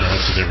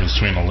 What's the difference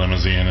between a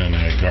limousine and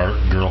a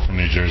girl from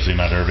New Jersey?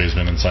 Not everybody's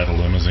been inside a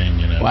limousine,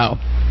 you know.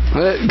 Wow.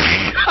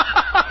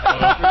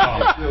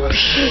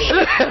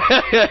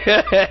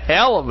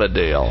 Hell of a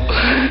deal.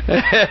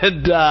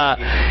 And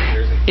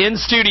in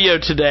studio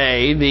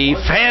today, the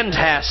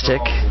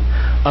fantastic,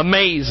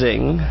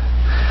 amazing,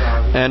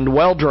 and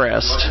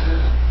well-dressed,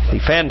 the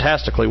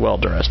fantastically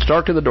well-dressed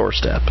Darken the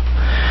Doorstep.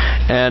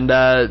 And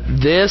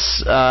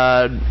this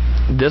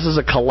is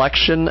a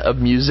collection of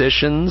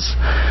musicians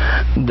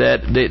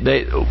that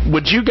they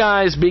would you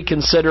guys be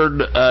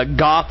considered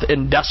goth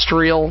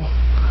industrial?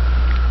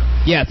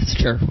 Yes,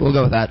 sure. We'll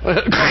go with that.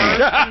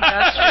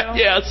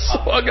 Yes,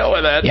 we'll go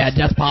with that. Yeah,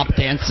 death pop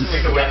dance. I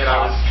think the way that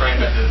I was trying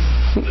to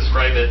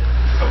describe it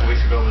a couple weeks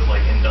ago was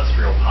like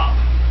industrial pop.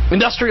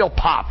 Industrial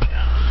pop.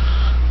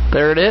 Yeah.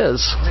 There it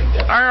is.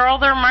 Are all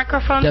their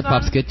microphones Death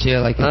pop's good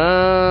too. I like it.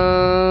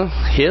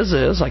 His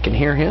is. I can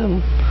hear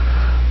him.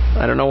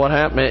 I don't know what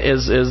happened.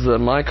 Is the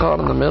mic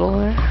on in the middle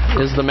there?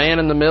 Is the man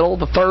in the middle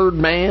the third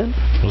man?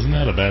 Wasn't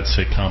that a bad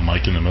sitcom,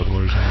 Mike in the Middle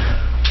or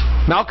something?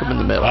 Malcolm in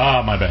the Middle.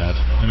 Ah, my bad.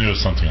 I knew it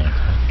was something like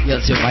that. Yeah,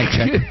 let's do a mic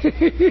check.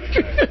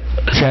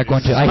 Check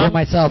 1, 2. I hear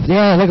myself.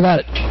 Yeah, look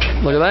at that.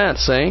 Look at that.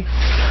 See.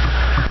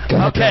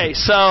 Okay,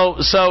 so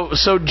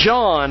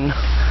John,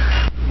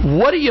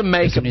 what do you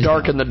make of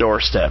Darken the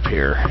Doorstep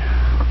here?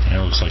 It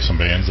looks like some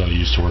bands that I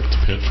used to work at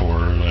the pit for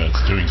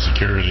that's doing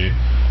security.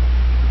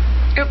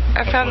 Yep,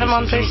 I found them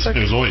on Facebook.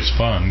 It was always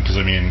fun because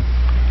I mean,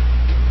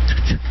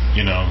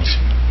 you know,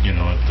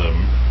 at the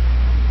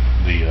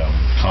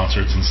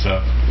concerts and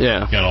stuff.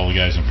 Yeah. Got all the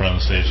guys in front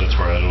of the stage. That's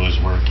where I'd always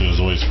work. It was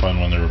always fun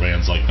when there were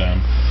bands like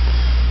them.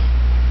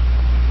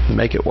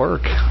 Make it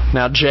work.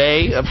 Now,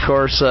 Jay, of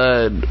course.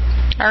 I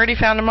already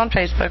found him on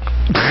Facebook.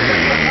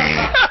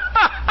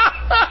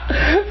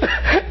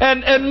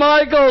 and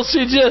Michael,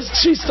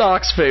 she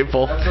stalks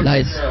people.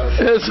 Nice.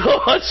 That's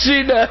what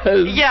she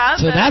does. Yeah.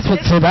 So that's what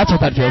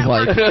that feels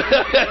like.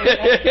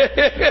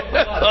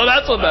 Oh,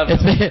 that's what that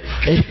feels like.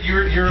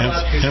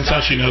 Hence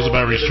how she knows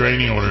about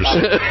restraining orders.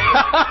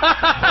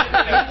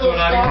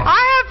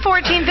 I have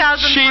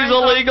 14,000. She's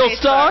a legal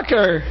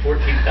stalker.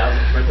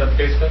 14,000 friends on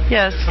Facebook?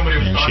 Yes.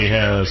 And she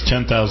has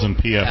 10,000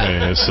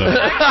 PFAs. So.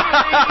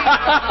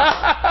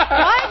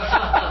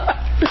 What?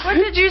 What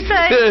did you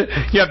say?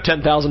 You have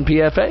 10,000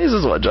 PFAs,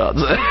 is what John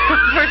said.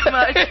 Pretty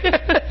much.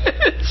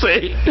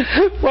 See,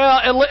 well,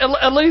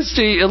 at least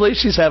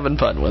she's having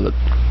fun with it.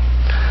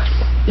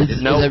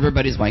 Is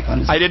everybody's mic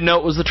on? I didn't know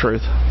it was the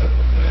truth.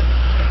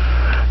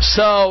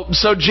 So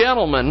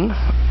gentlemen,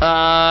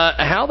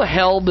 how the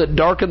hell did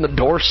Darken the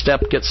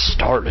Doorstep get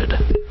started?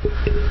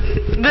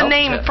 The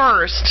name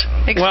first.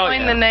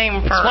 Explain the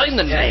name first. Explain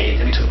the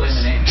name.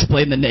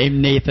 Explain the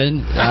name,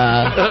 Nathan.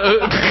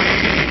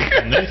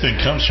 Nathan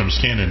comes from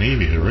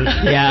Scandinavia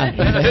originally. Yeah.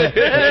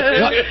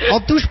 All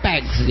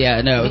douchebags.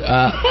 Yeah, no.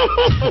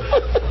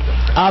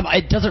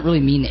 It doesn't really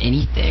mean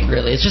anything,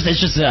 really. It's just.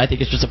 I think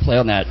it's just a play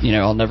on that. You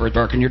know, I'll never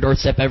darken your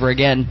doorstep ever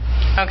again.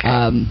 Okay.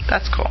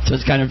 That's cool. So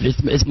it's kind of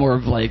it's more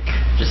of like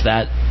just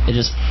that.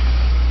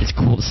 It's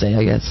cool to say,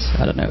 I guess.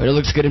 I don't know. It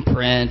looks good in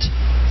print.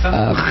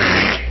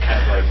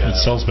 It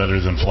sells better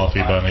than Fluffy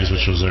Bunnies,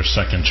 which was their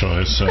second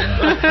choice. So.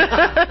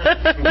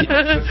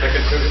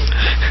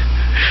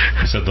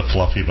 I said the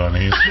Fluffy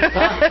Bunnies.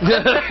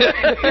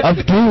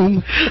 Of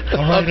doom.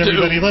 All right,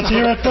 everybody, let's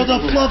hear it for the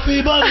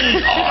Fluffy Bunnies.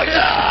 Oh,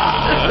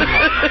 yeah.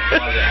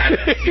 I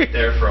had to sit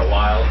there for a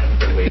while and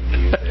been waiting to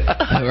use it.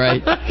 All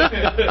right.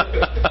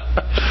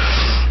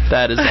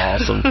 That is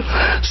awesome.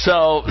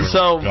 So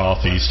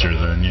Goth Easter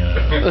then, yeah.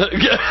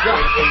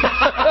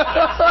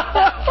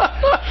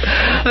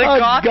 The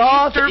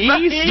Goth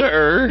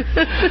Easter.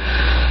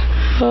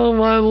 Oh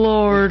my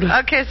Lord.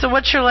 Okay, so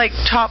what's your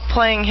top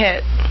playing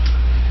hit?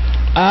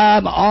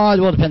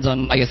 Well, it depends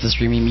on, I guess, the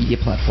streaming media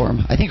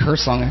platform. I think her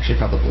song actually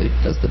probably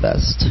does the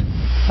best.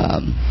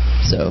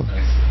 So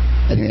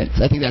I think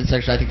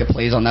the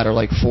plays on that are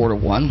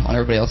 4-1 on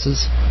everybody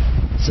else's.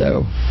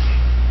 So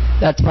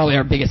that's probably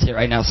our biggest hit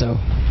right now. So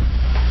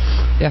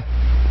yeah,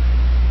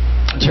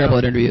 I'm terrible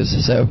at interviews.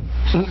 So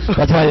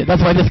that's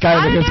why this guy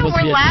over here is supposed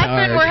to be we're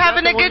laughing. We're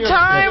having a good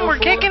time. We're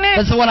kicking it.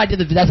 That's the one I did.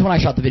 That's the one I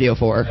shot the video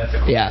for.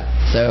 Yeah.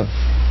 So.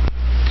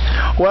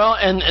 Well,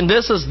 and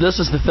this is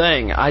the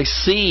thing. I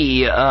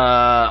see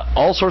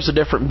all sorts of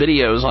different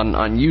videos on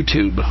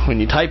YouTube. When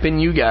you type in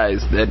 "you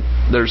guys," that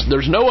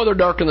there's no other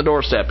Darken the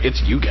Doorstep.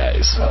 It's you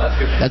guys. Oh,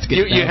 that's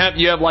good. You have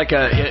nobody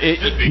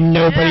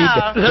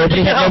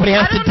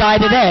has to die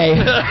today.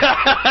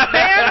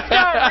 Bands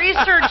don't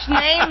research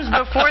names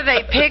before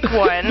they pick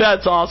one.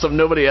 That's awesome.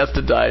 Nobody has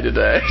to die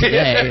today.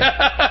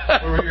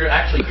 We're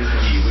actually using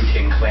the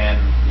Wu-Tang Clan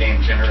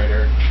name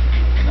generator.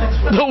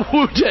 The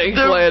Wu-Tang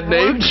Clan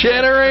name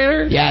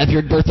generator? Yeah, if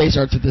your birthday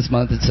starts with this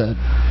month, it's a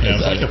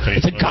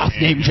goth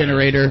name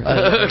generator.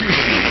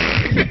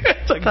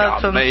 It's a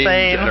goth name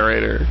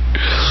generator.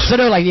 So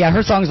no,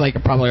 her songs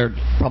probably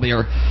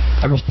our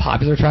most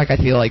popular track. I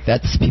feel like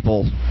that's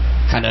people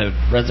kind of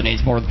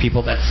resonates more with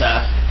people. That's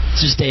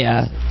it's just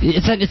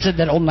it's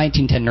that old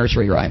 1910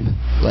 nursery rhyme.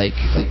 The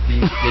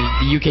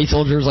UK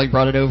soldiers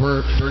brought it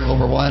over during World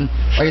War I.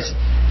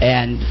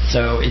 And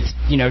so it's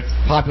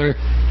popular.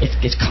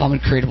 It's common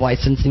creative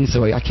licensing,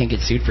 so I can't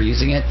get sued for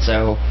using it.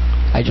 So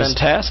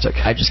fantastic.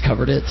 I just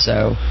covered it.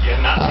 So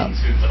not being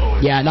sued's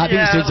always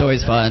being sued's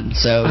always fun.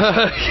 So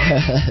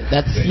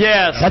that's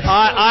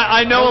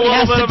I know a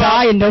little bit about. Nobody has to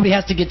die and nobody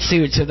has to get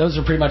sued. So those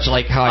are pretty much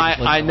how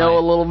I know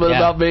a little bit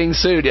about being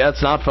sued. Yeah,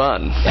 it's not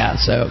fun. Yeah.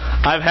 So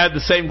I've had the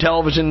same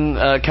television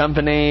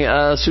company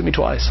sue me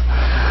twice.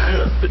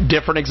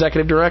 Different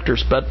executive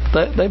directors, but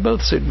they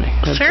both sued me.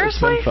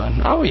 Seriously? It's been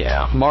fun. Oh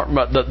yeah.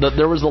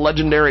 There was the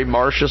legendary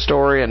Marcia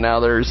story, and now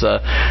there's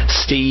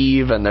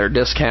Steve and their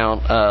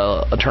discount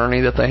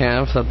attorney that they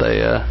have. That they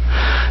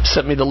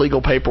sent me the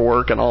legal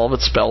paperwork, and all of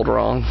it's spelled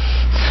wrong.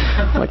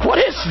 I'm like, what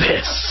is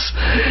this?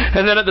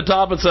 And then at the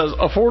top it says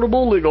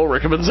affordable legal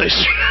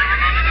recommendation.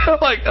 I'm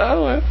like,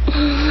 oh well.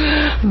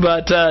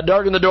 But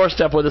Darken the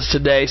Doorstep with us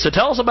today. So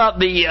tell us about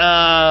the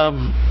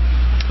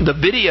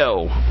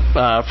video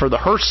for the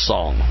Hearst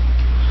song.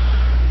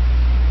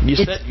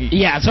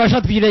 So I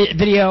shot the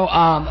video.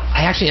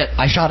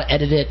 I shot,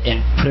 edited it,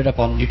 and put it up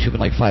on YouTube in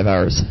like 5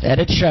 hours.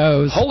 Edit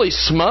shows. Holy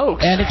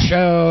smokes! Edit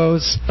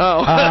shows.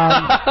 Oh.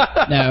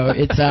 No,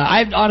 it's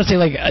I'm honestly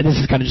like this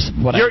is kind of just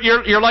what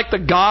you're like the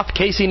goth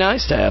Casey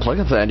Neistat. Look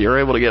at that. You're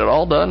able to get it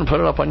all done and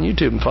put it up on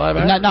YouTube in 5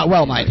 hours. Not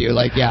well, mind you.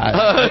 Like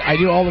I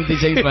do all of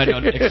these things, but I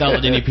don't excel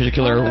at any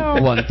particular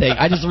one thing.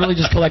 I just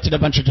collected a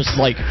bunch of just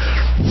like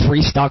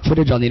free stock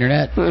footage on the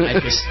internet. I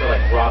just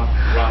like Ron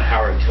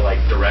Howard to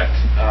like direct.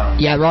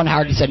 Ron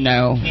Howard said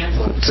no.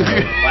 So,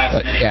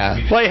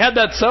 Well, he had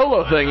that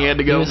solo thing he had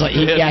to go.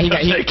 He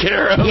take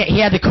care of.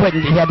 He had to quit.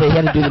 He had to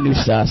do the new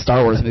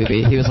Star Wars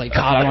movie. He was like,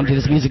 God, I want to do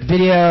this music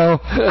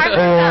video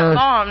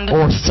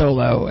or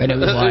solo, and it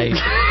was like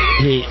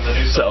it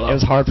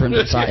was hard for him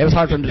to decide. It was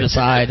hard for him to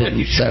decide, and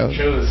so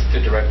chose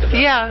to direct the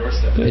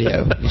Doorstep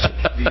video.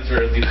 These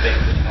are these things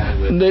in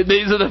Hollywood.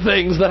 These are the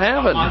things that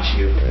happen.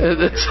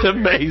 It's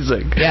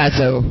amazing. Yeah,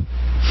 so.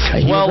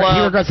 He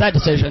regrets that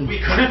decision.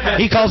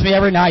 He calls me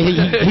every night.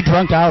 He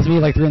drunk dials me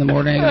like 3 in the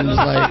morning and was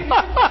like,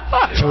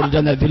 "I would have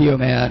done that video,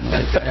 man.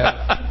 Like,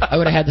 I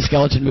would have had the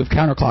skeleton move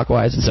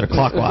counterclockwise instead of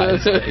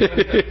clockwise."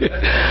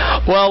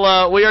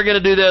 Well, we are going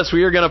to do this.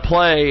 We are going to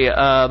play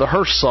the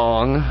Hearst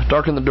song,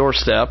 "Darken the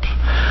Doorstep."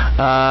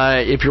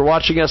 If you're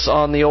watching us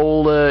on the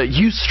old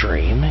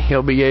Ustream,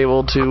 you'll be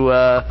able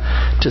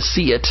to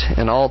see it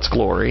in all its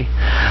glory,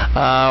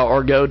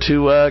 or go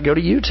to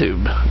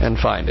YouTube and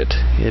find it.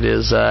 It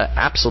is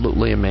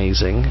absolutely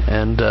amazing,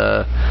 and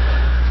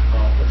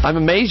I'm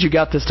amazed you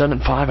got this done in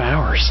 5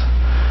 hours.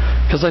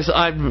 Because That's it's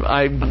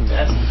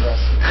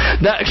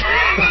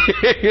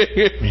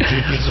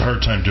a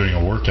hard time doing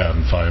a workout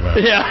in 5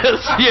 hours.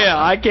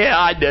 I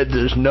can't.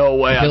 There's no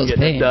way I'm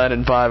getting it done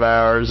in 5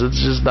 hours. It's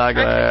just not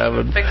going to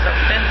happen. Fix a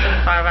fence in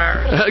 5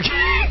 hours.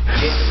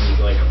 Jason's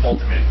like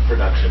ultimate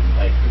production.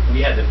 Like we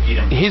had to feed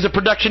him. He's a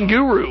production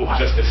guru.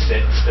 Just to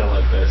sit still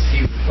like this.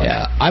 He's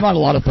like, I'm on a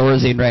lot of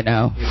Thorazine right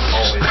now. He's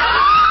always.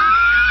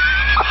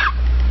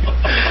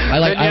 I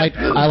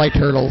like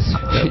turtles.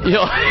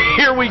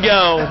 Here we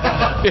go.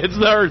 It's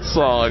the Earth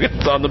song.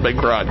 It's on the big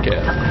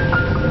broadcast.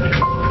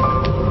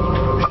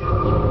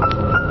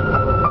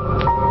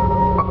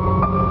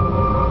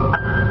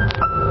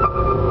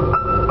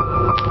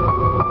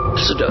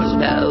 So don't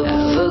know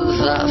for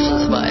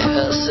laughs my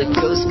hearse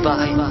goes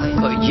by,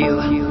 or you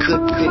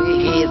could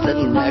be the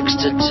next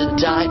to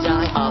die.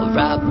 I'll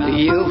wrap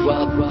you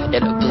up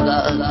in a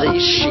bloody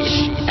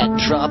sheet and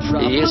drop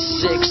you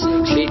 6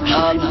 feet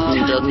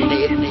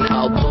underneath.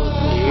 I'll put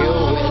you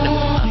in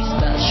a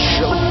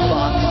special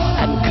box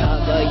and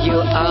cover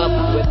you up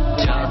with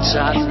dirt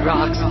and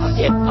rocks.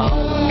 It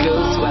all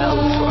goes well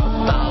for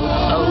about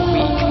a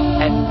week,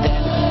 and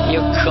then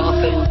your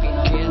coffin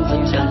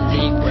begins to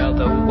leak. Well,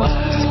 the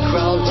worms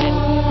crawl in,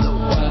 the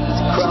worms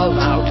crawl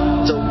out,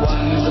 the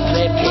worms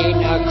play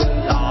pina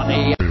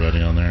colada.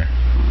 Everybody on there.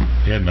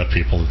 You had enough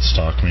people that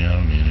stalk me. I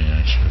don't need any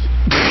extras.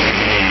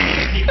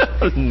 I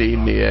don't need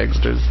any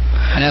extras.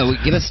 I know.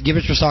 Give us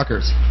your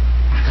stalkers.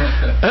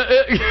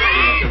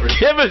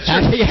 Give us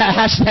your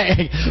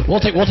hashtag.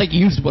 We'll take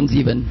used ones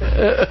even.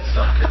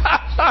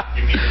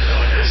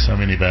 So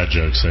many bad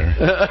jokes there.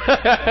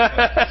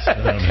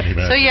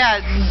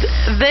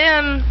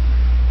 Then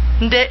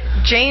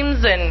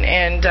James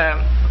and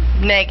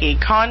Nagy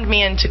conned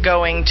me into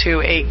going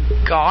to a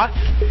goth.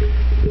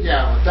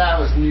 Yeah, but that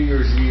was New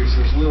Year's Eve, so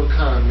it's a little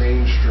kind of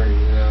mainstream,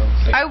 you know.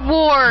 I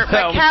wore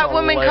my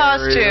Catwoman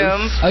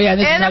costume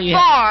in a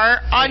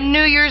bar on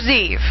New Year's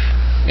Eve.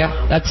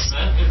 Yeah, that's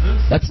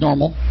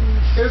normal.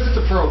 It's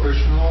a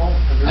prohibition hall.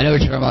 I know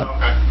what you're talking about.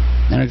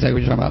 I know exactly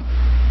what you're talking about.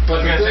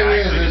 But the thing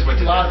is,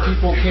 a lot of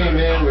people came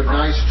in with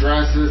nice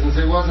dresses, and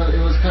it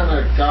was kind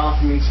of goth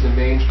meets the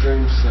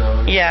mainstream,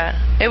 so. Yeah,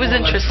 it was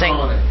interesting.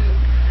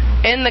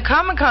 In the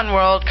Comic-Con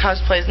world,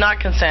 cosplay is not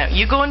consent.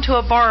 You go into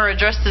a bar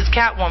dressed as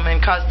Catwoman,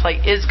 cosplay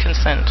is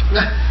consent.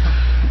 You're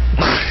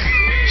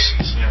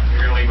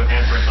going to leave with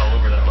handprints all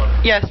over that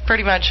leather. Yes,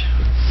 pretty much.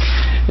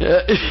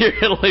 You're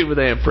going to leave with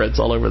handprints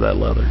all over that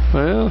leather.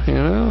 Well,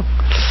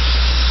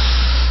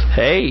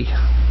 hey,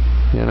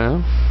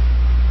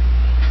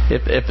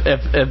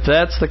 If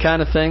that's the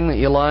kind of thing that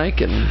you like,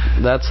 and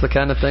that's the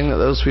kind of thing that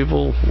those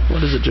people,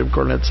 what is it Jim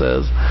Cornette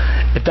says?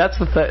 If that's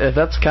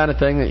the kind of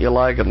thing that you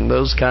like, and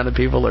those kind of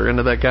people are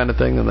into that kind of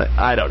thing, then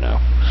I don't know.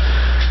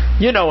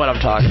 You know what I'm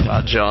talking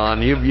about,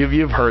 John.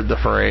 You've heard the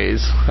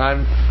phrase.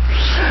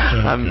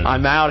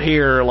 I'm out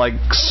here like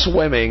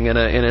swimming in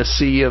a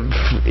sea of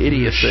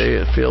idiocy.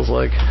 It feels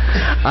like.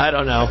 I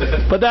don't know,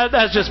 but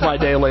that's just my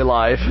daily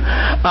life.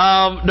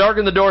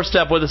 Darken the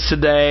Doorstep with us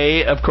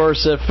today. Of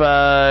course, if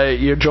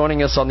you're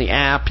joining us on the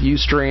app,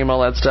 Ustream,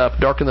 all that stuff.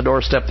 Darken the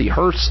Doorstep, the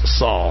Hearst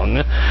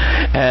song,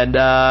 and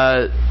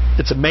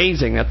it's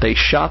amazing that they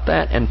shot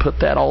that and put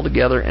that all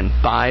together in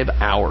 5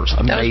 hours.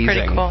 Amazing. That was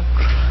pretty cool.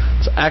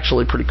 It's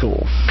actually pretty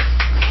cool.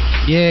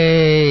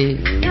 Yay!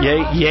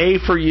 Yay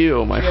for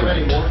you, my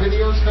friend. You have any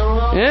more videos coming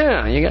up?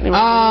 Yeah, you got any more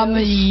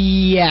videos?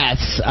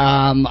 Yes.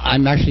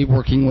 I'm actually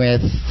working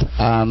with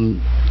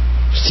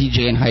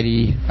CJ and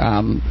Heidi,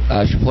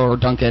 Flora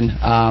Duncan.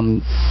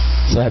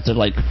 So I have to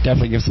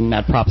definitely give some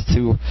mad props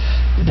to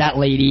that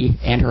lady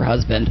and her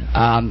husband.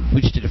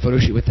 We just did a photo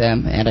shoot with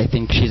them, and I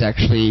think she's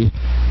actually,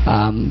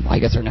 I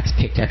guess, our next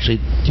pick to actually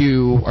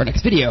do our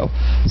next video.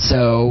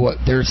 So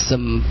there's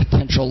some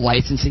potential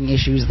licensing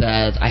issues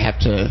that I have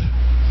to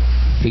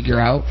figure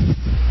out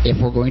if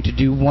we're going to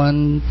do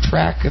one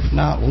track. If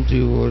not, we'll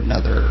do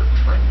another.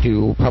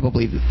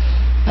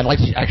 I'd like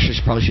to actually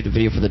probably shoot a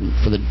video for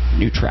the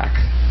new track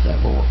that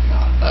we're working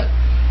on. But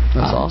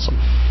that's awesome.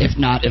 If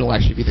not, it'll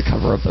actually be the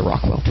cover of the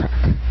Rockwell track.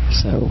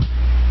 So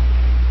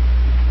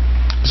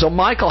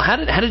Michael, how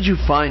did you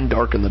find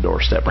Darken the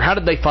Doorstep, or how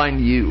did they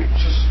find you?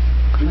 Just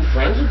been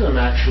friends with them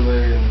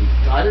actually, and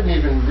I didn't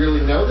even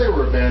really know they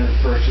were a band at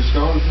first. Just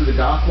going through the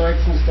goth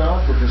nights and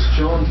stuff, we're just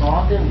chilling,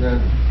 talking, and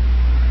then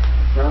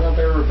found out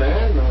they were a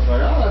band, and I was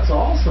like, oh, that's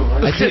awesome.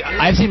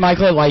 I've seen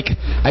Michael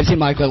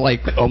at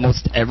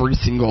almost every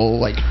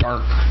single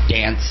dark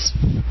dance,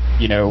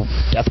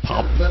 death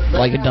pop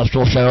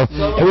industrial show.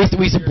 And we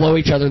used to blow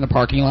each other in the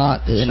parking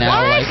lot, and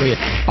now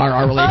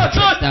our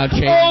relationships now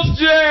changed. Oh,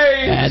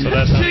 Jay! And so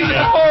she's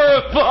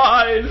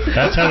horrified.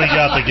 That's how we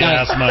got the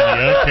gas money.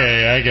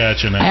 Okay, I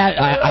got you now.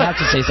 I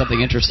have to say something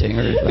interesting,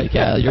 or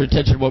your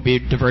attention won't be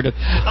diverted.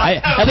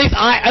 At least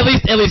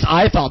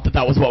I thought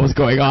that was what was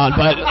going on,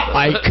 but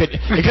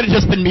it could have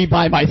just been me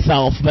by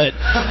myself, but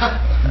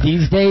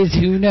these days,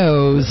 who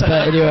knows?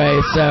 But anyway,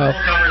 so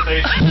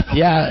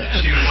yeah.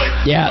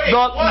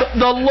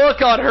 The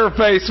look on her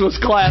face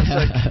was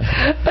classic.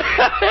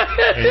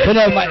 But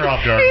no, he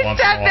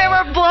said they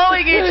were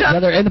blowing each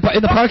other in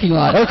the parking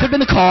lot. Or it could have been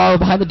the car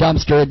behind the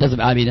dumpster. It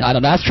doesn't. I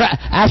don't know. Ask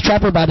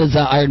Trapper about his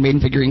Iron Maiden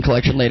figurine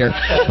collection later.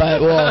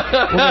 But we'll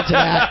get to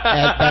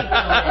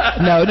that.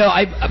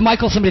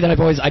 Michael's somebody that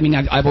I've always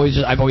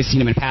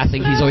seen him in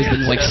passing. He's always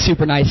been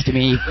super nice to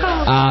me.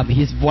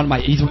 He's one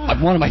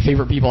of my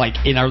favorite people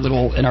in our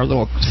little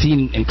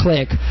scene and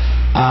clique.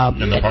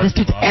 This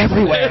dude's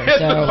everywhere.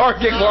 In the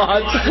parking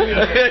lot.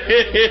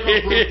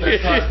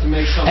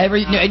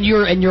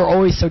 And you're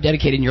always so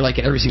dedicated. And you're at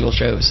every single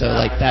show. So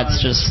that's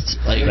just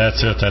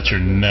that's it. That's your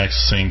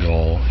next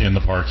single, In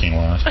the Parking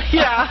Lot.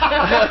 Yeah.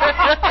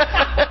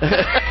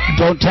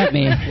 Don't tempt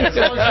me.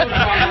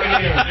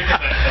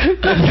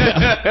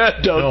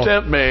 Don't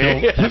tempt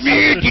me.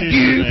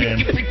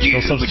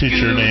 Don't substitute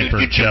your name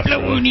for Jeff.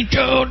 Blowing each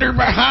other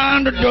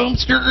behind the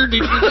dumpster.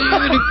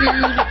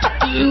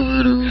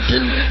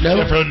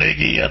 Jeffro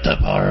Niggy at the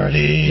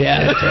party.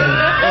 Yeah.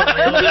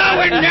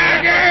 Blowing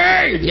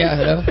Niggy.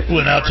 Yeah.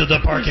 Went out to the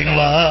parking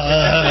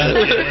lot.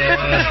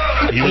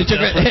 Yeah. He was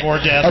there for 4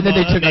 gas and then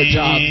they took our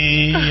job.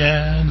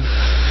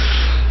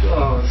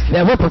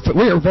 Yeah,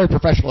 we're very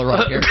professional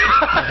around here.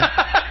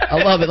 I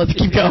love it. Let's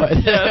keep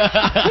going.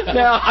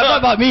 Now, I'm talking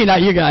about me,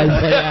 not you guys.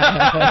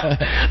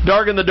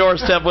 Darken the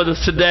Doorstep with us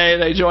today.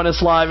 They join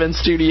us live in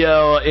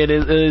studio. It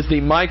is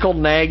the Michael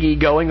Nagy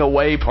going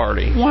away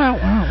party.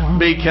 Wow.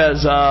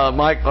 Because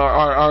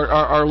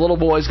our little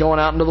boy's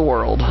going out into the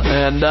world,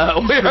 and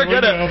we are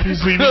gonna.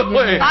 He's leaving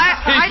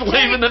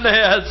the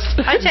nest.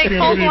 I take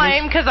full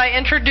blame because I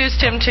introduced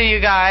him to you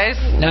guys.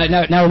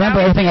 Now remember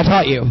everything I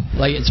taught you.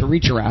 It's a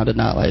reach around and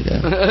not like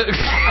that.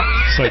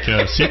 It's like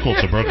a sequel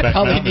to Brokeback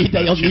Mountain.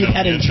 You'll need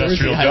that in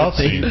Jersey, I would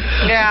think.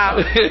 Yeah.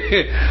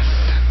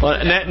 Well,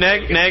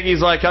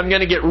 Nagy's like, I'm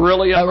going to get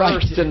really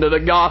immersed into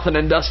the goth and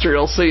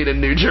industrial scene in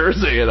New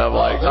Jersey, and I'm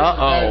like,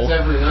 uh-oh.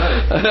 Every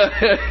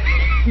night.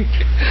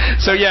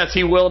 So yes,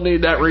 he will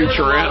need that reach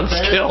around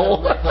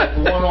skill.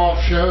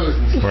 One-off shows.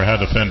 Or how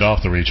to fend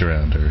off the reach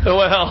around.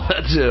 Well,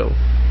 that too.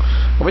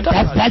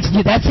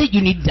 That's it. You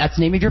need. That's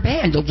the name of your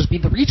band. You'll just be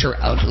the reach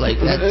around.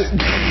 That's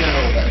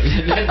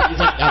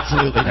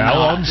absolutely. Now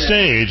on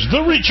stage,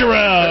 the reach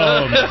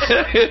around.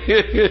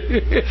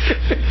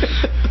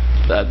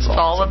 That's awesome.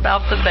 All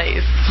about the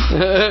bass.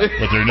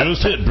 With their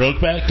nose hit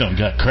Brokeback, don't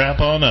got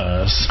crap on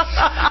us.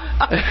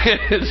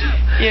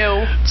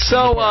 You.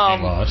 So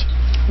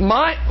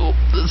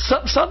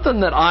something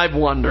that I've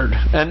wondered,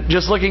 and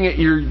just looking at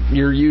your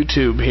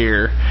YouTube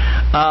here,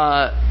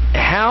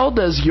 how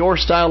does your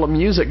style of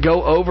music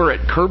go over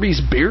at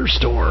Kirby's Beer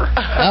Store?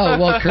 Oh,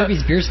 well,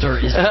 Kirby's Beer Store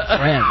is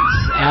friends.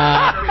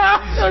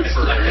 How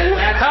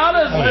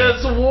does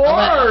this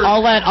work?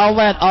 I'll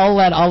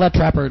let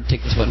Trapper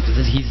take this one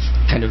because he's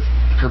kind of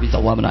Kirby's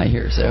alumni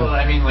here. So. Well,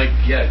 I mean,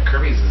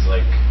 Kirby's is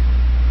I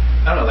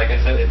don't know. Like I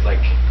said, it's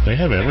they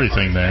have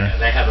everything there.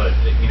 They have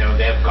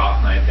they have goth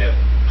night, they have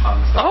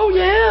punk stuff. Oh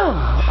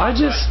yeah,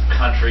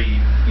 country,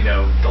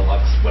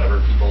 deluxe, whatever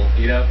people,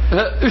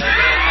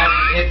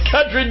 it's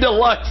country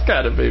deluxe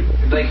kind of people.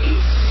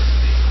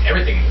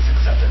 Everything is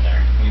accepted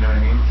there. You know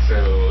what I mean?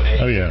 So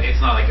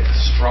it's not like it's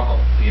a struggle.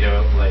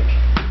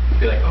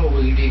 Be like, oh, will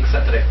you be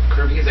accepted at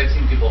Kirby's? I've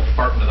seen people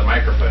fart into the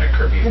microphone at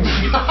Kirby's.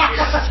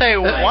 Say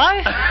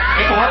what?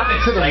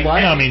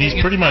 I mean, he's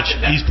pretty much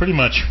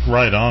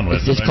right on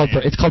with it.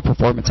 It's called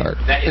performance art.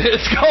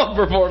 It's called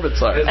performance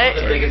art. It's one of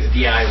the biggest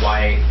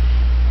DIY,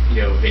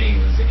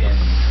 venues in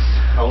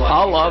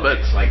I love it.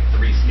 It's like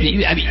 3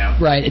 states. I mean,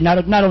 right? And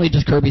not only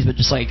just Kirby's, but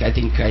just like I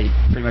think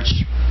pretty much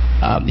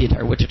the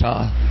entire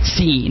Wichita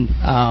scene.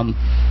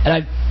 And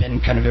I've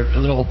been kind of a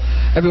little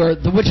everywhere.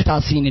 The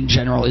Wichita scene in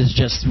general is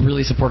just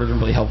really supportive and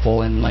really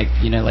helpful. And like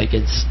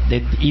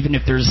even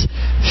if there's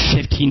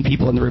 15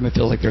 people in the room, it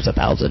feels like there's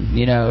 1,000.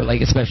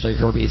 Like especially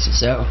Kirby's.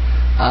 So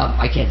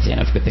I can't say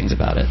enough good things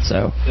about it.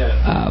 So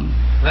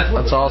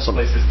that's awesome.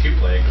 Places to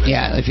play.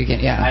 Yeah, if you can,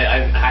 yeah.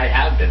 I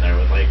have been there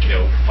with 5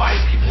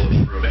 people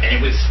in the room, and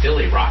it was still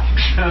a rocking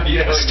show.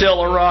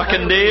 Still a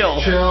rocking deal.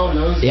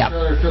 Yeah.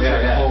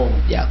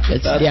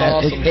 It's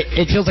awesome.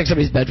 It feels like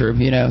somebody's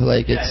bedroom.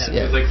 Like it's it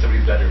feels like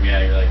somebody's bedroom.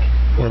 Yeah, you're like.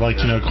 Or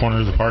corner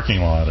of the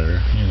parking lot,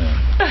 or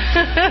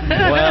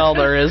Well,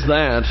 there is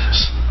that.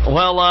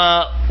 Well,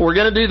 we're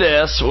going to do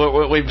this.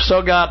 We've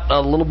still got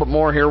a little bit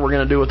more here we're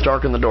going to do with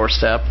Darken the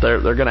Doorstep. They're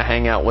going to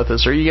hang out with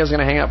us. Are you guys going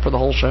to hang out for the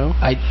whole show?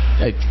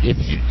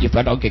 If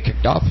I don't get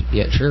kicked off,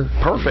 yeah, sure.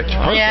 Perfect.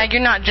 Yeah, you're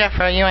not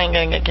Jeffro. You ain't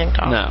going to get kicked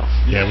off. No.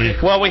 Yeah, we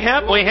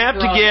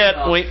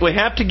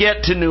have to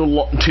get to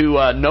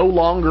No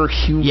Longer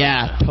Human.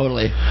 Yeah,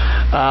 totally.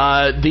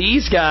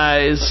 These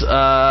guys,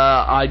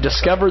 I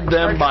discovered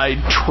them by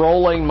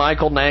trolling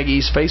Michael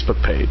Nagy's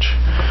Facebook page.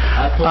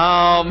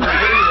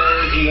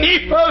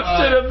 He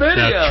posted a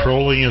video. Now,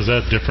 trolling, is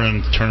that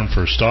different term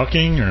for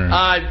stalking, or?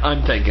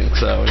 I'm thinking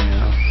so.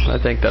 Yeah, I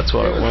think that's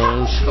what it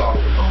was.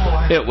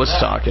 It was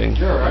stalking.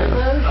 You're right,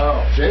 man.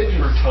 Oh, Jay, you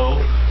were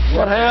told.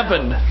 What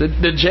happened?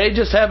 Did Jay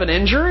just have an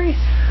injury?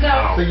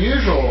 No. The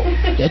usual.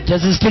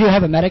 Does the studio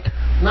have a medic?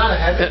 Not a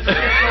head injury.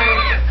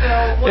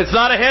 It's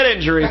not a head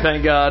injury,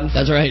 thank God.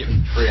 That's right.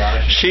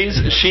 She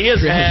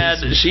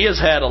has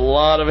had a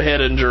lot of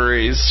head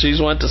injuries. She's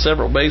went to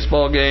several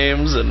baseball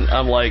games, and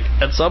I'm like,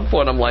 at some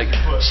point,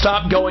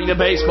 stop going to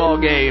baseball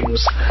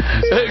games.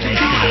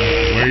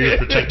 Wear your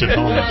protective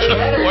helmet.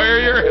 Wear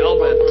your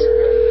helmet.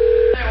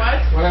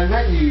 When I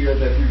met you, you had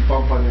that big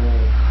bump on your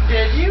head.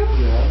 Did you?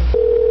 Yeah.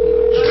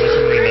 She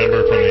doesn't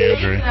remember from the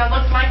injury. I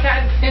looked like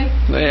I'd been.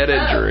 The head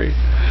injury.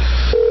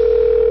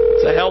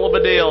 It's a hell of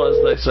a deal,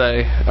 as they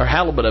say, or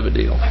halibut of a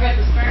deal. I got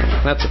the spare.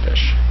 That's a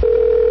fish.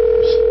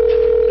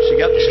 She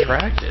got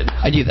distracted.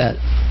 I do that.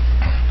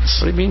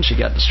 What do you mean she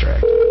got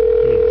distracted?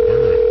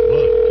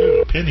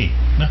 Look, penny.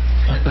 No.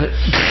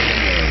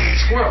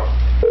 Squirrel.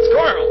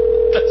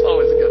 That's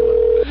always a good one.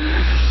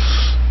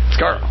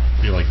 Squirrel.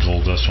 Feel like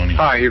gold dust when you.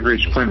 Hi, you've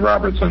reached Clint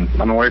Robertson.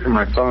 I'm away from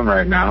my phone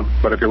right now,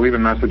 but if you leave a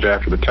message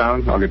after the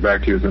tone, I'll get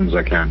back to you as soon as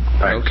I can.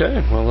 Thanks.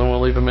 Okay, well then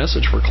we'll leave a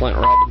message for Clint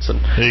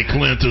Robinson. Hey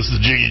Clint, this is the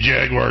Jiggy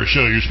Jaguar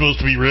show. You're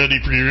supposed to be ready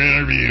for your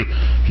interview.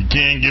 If you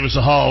can, give us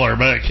a holler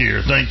back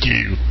here. Thank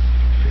you.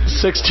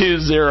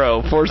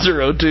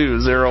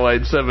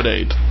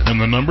 620-402-0878. And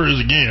the number is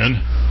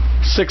again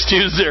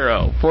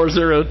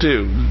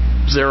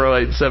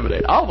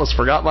 620-402-0878. I almost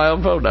forgot my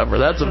own phone number.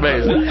 That's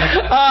amazing.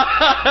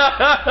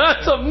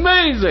 That's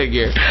amazing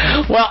here.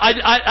 Well,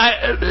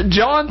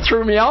 John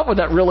threw me off with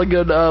that really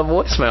good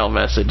voicemail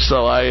message.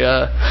 So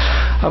I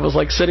was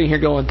like sitting here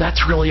going,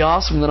 "That's really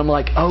awesome." And then I'm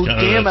like, "Oh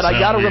damn it! I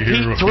got to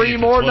repeat 3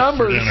 more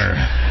numbers."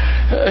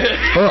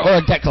 or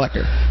a debt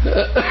collector.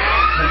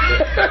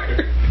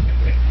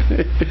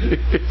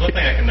 One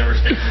thing I can never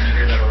stick when you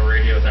hear that on the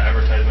radio is the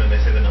advertisement. They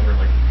say the number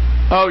like.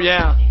 Oh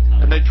yeah,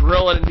 and they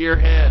drill it into your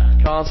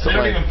head constantly.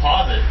 They don't even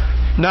pause it.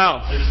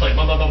 No. They're just like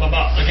blah blah blah blah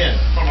blah again.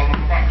 Blah, blah,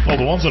 blah, blah. Well,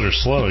 the ones that are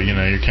slow, you're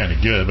kind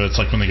of good, but it's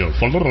like when they go,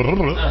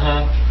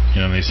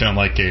 they sound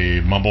like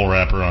a mumble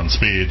rapper on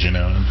speed,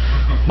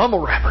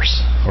 Mumble rappers.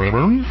 We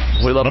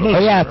love them.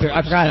 Oh yeah,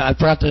 I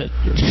forgot to.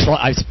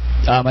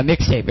 My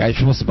mixtape. I was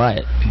supposed to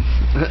buy it.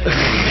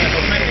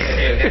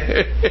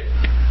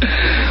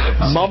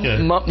 Mumble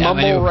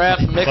rap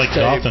mixtape. Like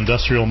goth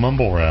industrial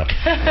mumble rap.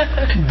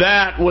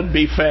 That would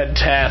be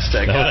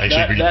fantastic. That would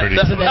actually be pretty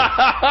cool.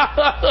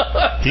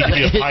 He could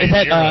be a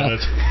pioneer of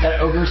it.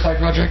 That Ogre side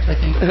project, I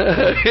think.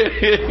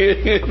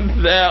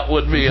 That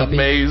would be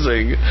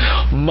amazing.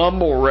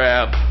 Mumble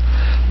rap.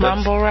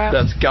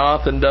 That's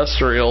goth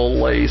industrial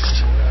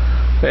laced.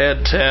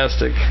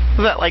 Fantastic.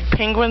 Is that like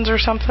penguins or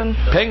something?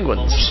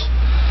 Penguins.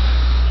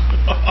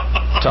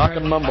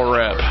 Talking mumble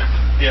rap.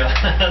 Yeah,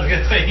 I was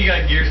going to say, you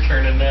got gears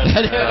turning now.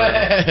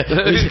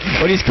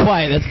 When he's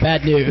quiet, that's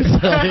bad news.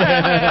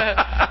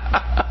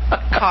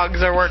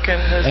 Cogs are working.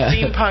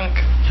 Steampunk.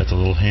 Got the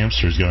little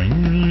hamsters going.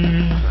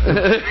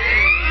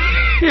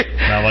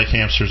 Not like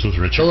hamsters with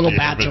Richard Gere,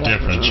 but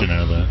different,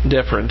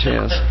 Different,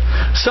 yes.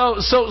 So,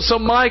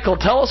 Michael,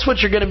 tell us what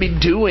you're going to be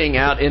doing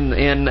out in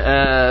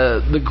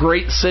the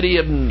great city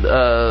of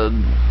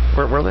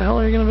where the hell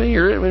are you going to be?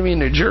 You're going to be in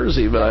New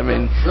Jersey, but I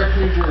mean Brick,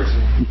 New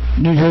Jersey.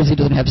 New Jersey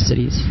doesn't have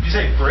cities. Did you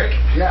say Brick?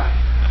 Yeah.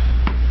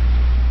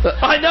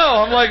 I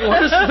know. I'm like,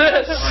 what is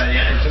this?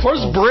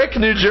 Where's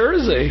Brick, New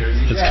Jersey?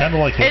 It's kind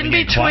of like in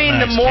between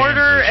the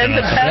mortar and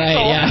the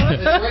pestle.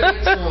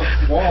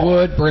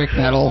 Wood, brick,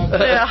 metal.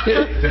 Yeah.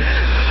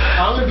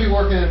 I'm going to be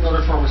working at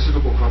another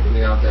pharmaceutical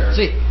company out there.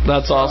 See,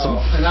 that's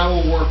awesome. And I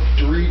will work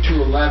 3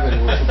 to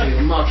 11, which will be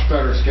a much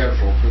better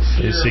schedule.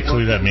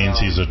 Basically, that means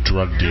he's a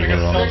drug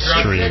dealer on the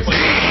street.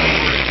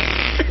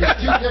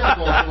 it's too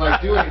difficult to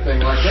like do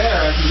anything. Like there,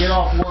 I can get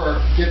off work,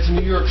 get to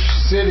New York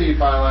City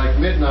by like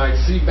midnight,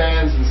 see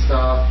bands and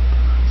stuff,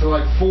 till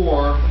like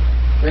 4,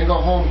 then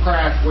go home,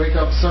 crash, wake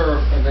up, surf,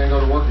 and then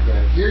go to work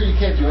again. Here you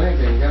can't do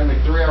anything. You got to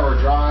make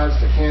 3-hour drives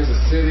to Kansas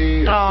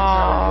City, or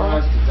 6-hour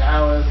drives to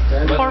Dallas.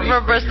 Poor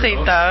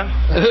Robertita.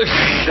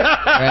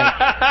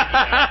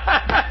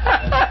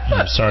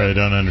 I'm sorry, I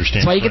don't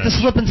understand. That's why you get the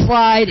slip and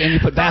slide, and you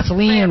put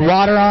Vaseline and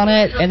water on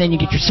it, and then you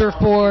get your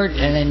surfboard,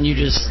 and then you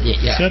just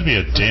It's got to be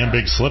a damn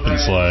big slip and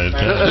slide.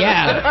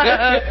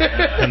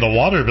 Yeah. And the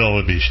water bill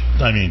would be,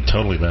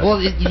 totally bad. Well,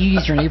 you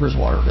use your neighbor's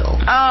water bill.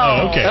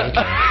 Oh, okay.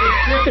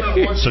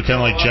 So kind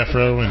of like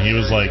Jeffro when he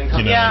was like,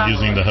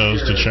 using the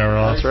hose to shower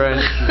off. That's right.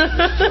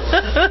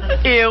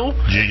 Ew.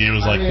 Jiggy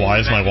was like,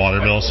 why is my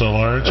water bill so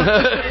large?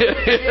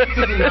 It's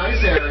a nice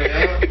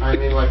area. I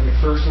mean, like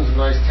McPherson's a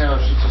nice town.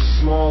 It's just a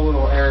small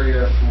little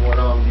area from what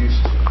I'm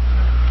used to.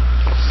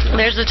 So.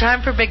 There's a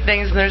time for big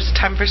things and there's a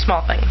time for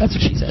small things. That's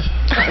what she said.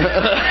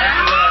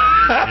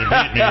 You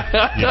beat me.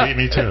 You beat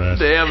me to it.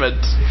 Damn it.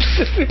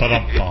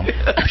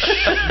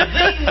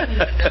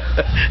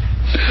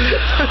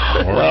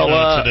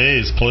 Or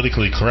today's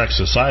politically correct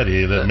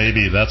society, that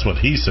maybe that's what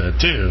he said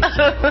too.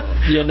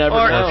 You never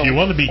know. Or if you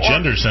want to be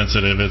gender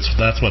sensitive,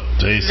 that's what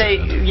they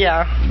said.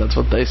 That's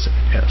what they said.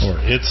 Yes. Or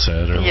it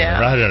said, or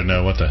whatever. I don't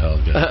know what the hell.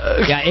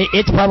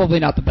 It's probably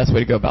not the best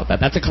way to go about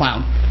that. That's a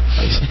clown.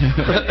 Sex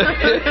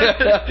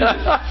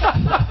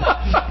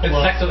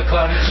of the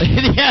clown.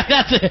 Yeah,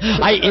 that's it.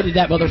 I edited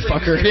that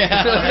motherfucker.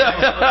 Yeah.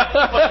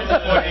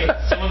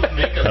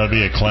 That would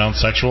be a clown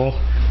sexual.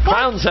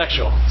 Clown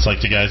sexual. It's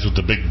like the guys with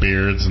the big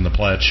beards and the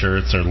plaid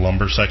shirts. They're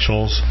lumber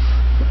sexuals.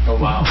 Oh,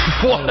 wow.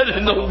 What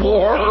in the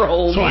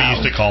world? That's what we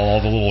used to call all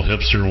the little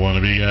hipster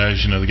wannabe guys.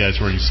 The guys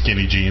wearing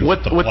skinny jeans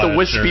with the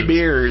wispy shirts,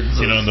 beards.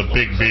 And the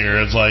big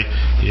beards. Like,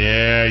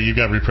 yeah, you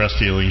got repressed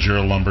feelings. You're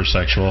a lumber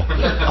sexual.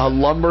 A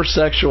lumber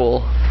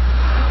sexual.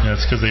 Yeah,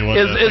 it's because they want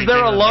to. Is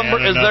there a lumber?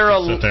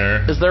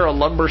 Is there a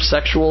lumber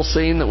sexual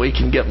scene that we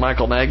can get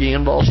Michael Nagy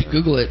involved? You should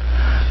Google it.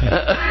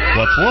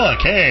 Let's look.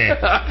 Hey,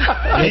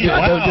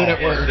 don't do it at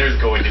work. There's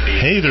going to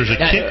be. Hey, there's a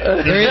kid.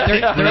 There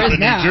is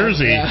now. New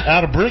Jersey,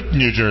 out of Brick,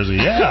 New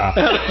Jersey. Yeah.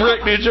 Out of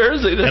Brick, New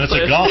Jersey. And it's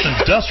a golf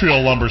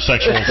industrial lumber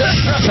sexual.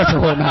 Shut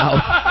your mouth.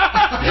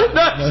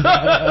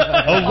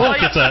 Oh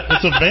look, it's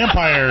a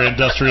vampire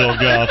industrial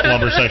golf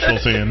lumber sexual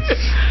scene.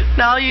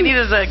 Now all you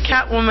need is a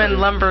Catwoman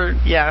lumber.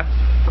 Yeah.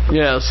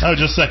 Yes. Oh,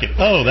 just a second.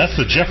 Oh, that's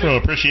the Jeffro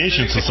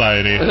Appreciation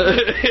Society.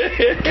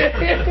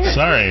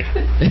 Sorry.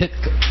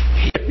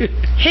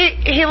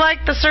 He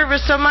liked the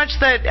service so much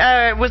that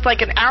it was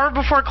like an hour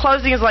before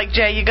closing. He's like,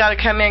 Jay, you got to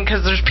come in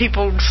because there's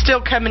people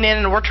still coming in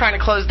and we're trying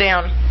to close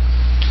down.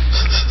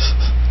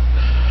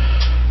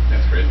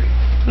 That's crazy.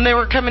 And they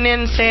were coming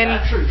in saying... It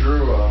actually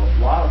drew a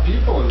lot of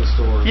people in the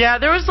store. Yeah,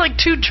 there was like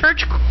 2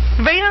 church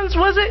vans,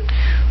 was it,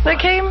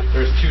 that came?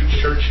 There's 2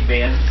 church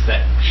vans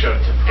that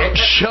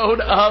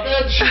showed up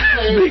because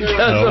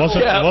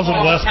it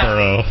wasn't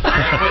Westboro.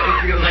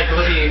 I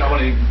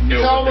want to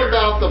know. Tell them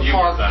about the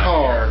parked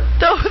car.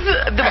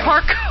 The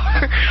parked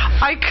car.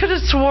 I could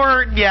have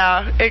sworn,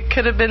 it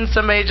could have been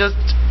somebody just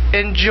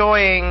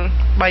enjoying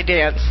my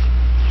dance.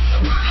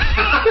 This is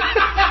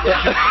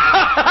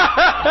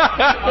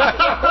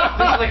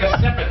like a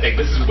separate thing.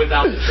 This is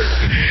without the church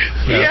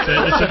people.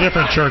 It's a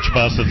different church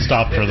bus that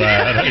stopped for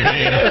that.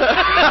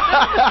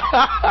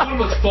 One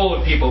was full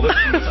of people. This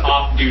one was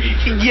off-duty.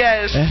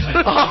 Yes. This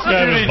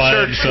guy was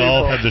by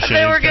himself, had the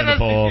shades kind of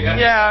pulled.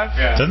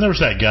 Yeah. Then there was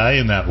that guy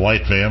in that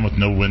white van with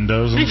no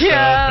windows and stuff.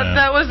 Yeah,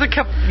 that was the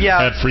couple. Yeah.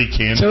 Had free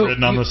candy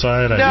written on the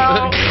side.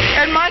 No.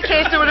 In my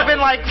case, it would have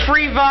been like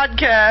free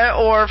vodka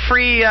or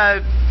free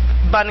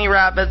bunny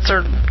rabbits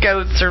or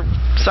goats or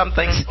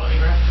something.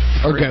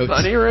 Or goats.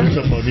 Bunny rabbit? He's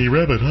a bunny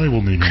rabbit. I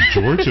will name him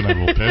George and I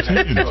will pet him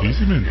and tease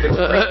him. Take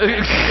your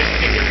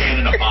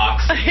hand in a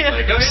box.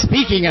 Like, okay.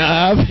 Speaking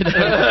of,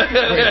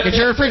 get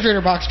your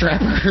refrigerator box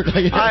trapper.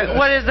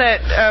 What is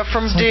it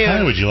from Dune?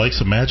 Hi, would you like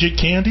some magic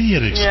candy?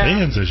 It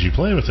expands as you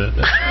play with it.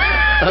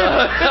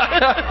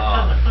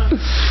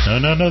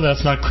 No,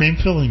 that's not cream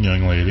filling,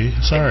 young lady.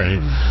 Sorry.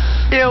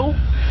 Ew.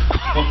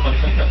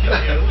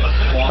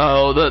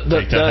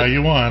 Take that how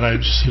you want. I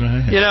just,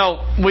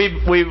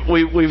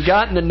 we've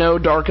gotten to know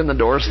Darken the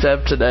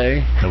Doorstep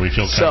today. And we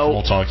feel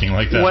comfortable talking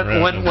like that.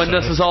 When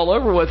this is all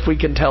over with, we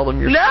can tell them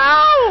you're. No.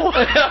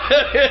 We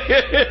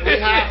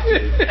have to.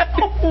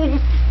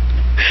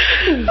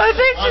 I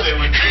think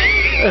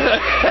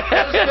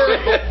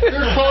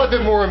there's probably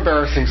been more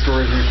embarrassing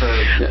stories we've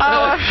heard.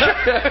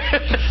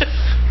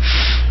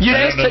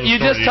 You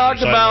just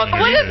talked about.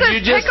 What is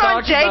this? Pick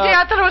on JJ?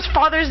 I thought it was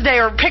Father's Day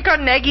or pick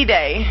on Nagy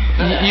Day.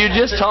 You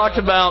just talked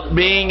about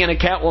being in a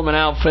Catwoman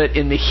outfit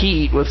in the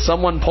heat with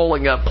someone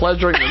pulling up,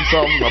 pleasuring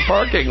themselves in the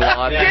parking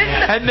lot.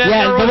 And then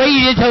the way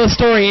you did tell the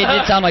story, it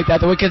did sound like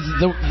that. Because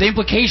the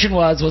implication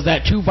was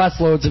that 2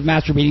 busloads of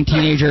masturbating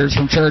teenagers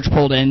from church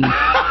pulled in.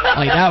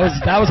 Like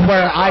that was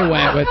where I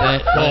went with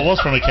it. Well, it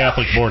was from a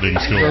Catholic boarding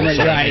school, right?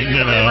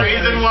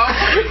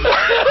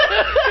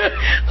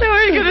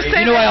 gonna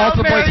say You know why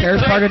Ultra Boy's hair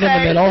is parted in the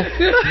middle?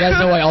 You guys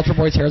know why Ultra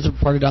Boy's hair is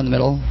parted down the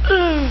middle?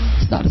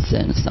 It's not a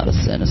sin. It's not a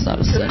sin. It's not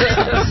a sin. It's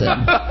not a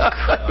sin.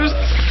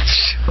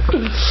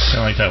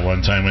 Kind of like that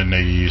one time when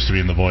Nate used to be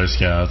in the Boy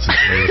Scouts and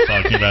he was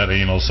talking about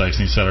anal sex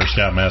and he said our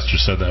Scoutmaster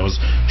said that was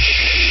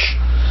shh.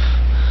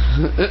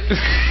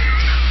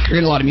 You're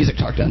getting a lot of music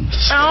talk done.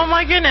 Oh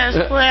my goodness!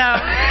 Yeah,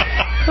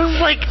 this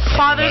is like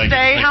Father's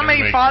Day. How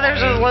many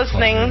fathers are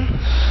listening?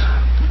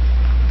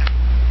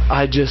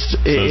 So does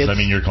that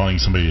mean you're calling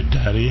somebody a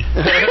daddy?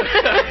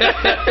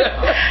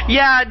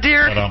 Yeah,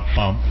 dear.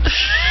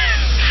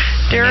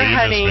 Dear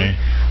honey.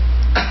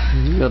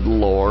 Good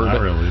Lord. Not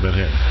really, but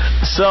hey.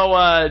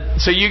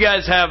 So you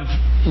guys have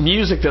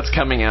music that's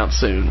coming out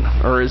soon,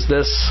 or is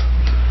this?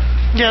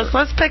 Yes,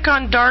 let's pick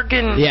on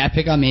Darken. Yeah,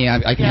 pick on me.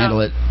 I can handle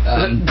it.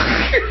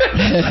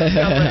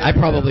 I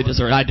probably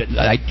deserve it.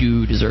 I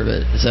do deserve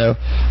it. So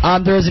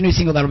there is a new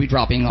single that will be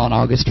dropping on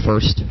August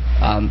 1st.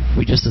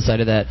 We just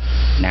decided that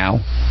now.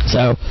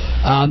 So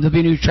there'll be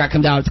a new track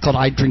comes out. It's called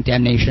I Drink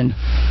Damnation.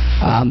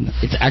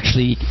 It's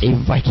actually a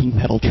Viking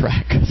metal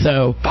track.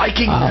 So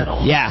Viking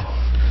metal. Yeah.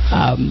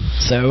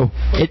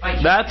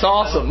 That's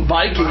awesome.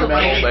 Viking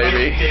metal,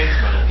 baby.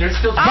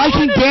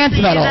 Viking dance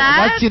metal.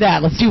 Let's do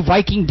that. Let's do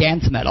Viking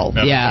dance metal.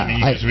 Now, yeah.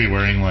 You used to be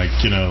wearing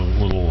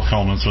little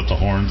helmets with the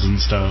horns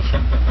and stuff.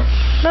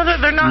 No,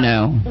 they're not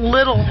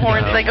little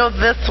horns. They go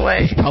this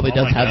way. It probably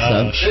does have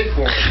some.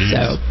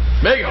 So.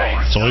 Big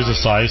horns. It's always a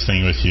size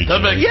thing with you.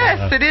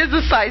 Yes, it is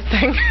a size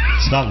thing.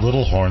 It's not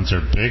little horns;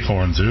 they're big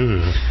horns.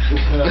 Ooh,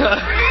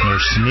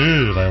 they're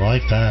smooth. I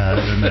like that.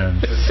 And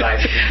then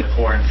size of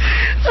horns.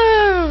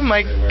 Oh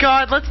my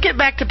God! Let's get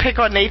back to pick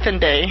on Nathan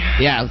Day.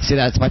 Yeah, let's see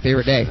that. It's my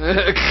favorite day.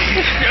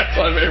 That's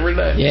my favorite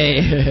day.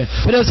 Yay!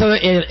 But also,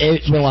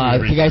 it will.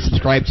 If you guys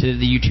subscribe to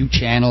the YouTube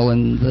channel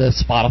and the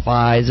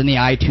Spotify's and the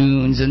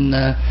iTunes and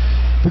the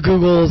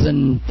Googles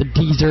and the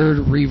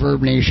Deezer,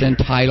 Reverb Nation,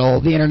 Tidal,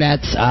 the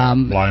internet's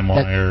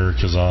LimeWire,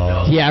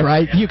 Kazaa. Yeah,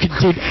 right. You could,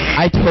 dude.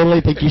 I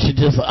totally think you should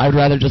I'd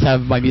rather just have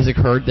my music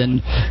heard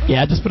than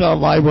just put it on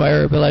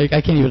LimeWire. But I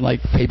can't even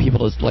pay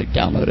people to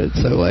download it.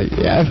 So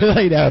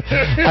no,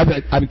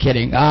 I'm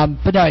kidding.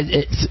 But no,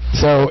 it's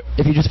so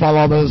if you just follow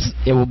all those,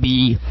 it will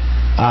be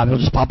it'll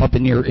just pop up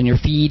in your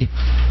feed.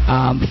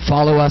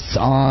 Follow us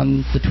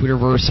on the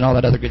Twitterverse and all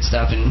that other good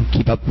stuff, and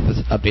keep up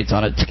with updates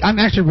on it. I'm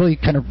actually really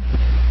kind of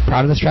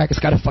proud of this track. It's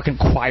got a fucking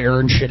choir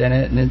and shit in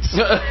it, and it's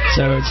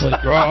so it's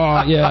like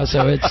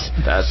so it's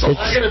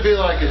going to be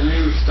like a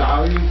new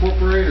style you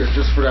incorporate, or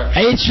just for that?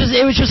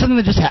 It was just something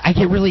that I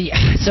get really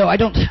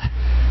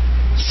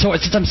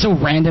since I'm so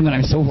random and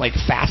I'm so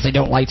fast, I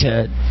don't like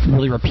to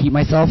really repeat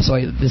myself. So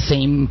I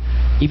don't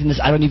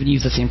even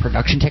use the same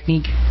production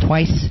technique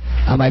twice.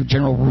 I have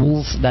general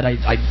rules that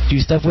I do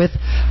stuff with.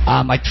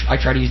 I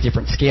try to use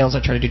different scales. I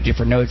try to do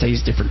different notes. I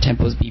use different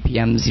tempos,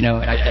 BPMs,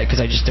 because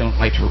I just don't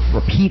like to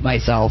repeat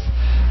myself.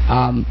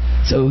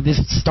 So this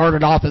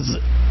started off as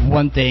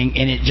one thing,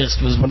 and it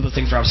just was one of those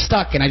things where I was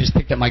stuck, and I just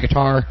picked up my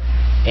guitar,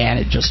 and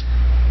it just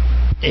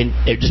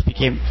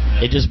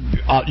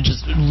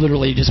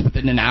literally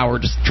within an hour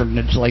just turned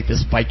into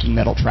this Viking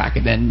metal track,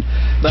 and then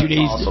That's 2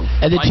 days awesome.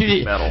 and then Viking 2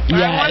 days metal.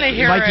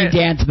 Viking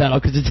dance metal,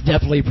 because it's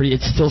definitely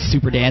it's still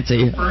super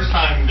dancey. The first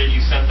time that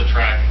you sent the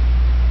track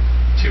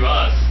to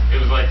us, it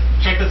was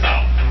check this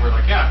out, and we're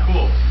yeah,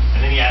 cool,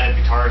 and then you added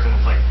guitars, and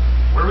it's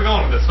where are we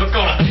going with this? What's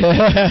going on?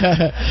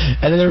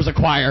 And then there was a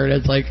choir, and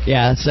it's there was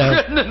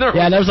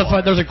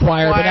a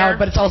choir,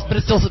 but it's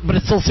still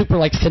super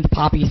synth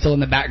poppy still in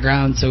the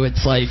background, so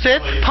it's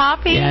synth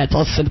poppy. Yeah, it's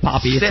all synth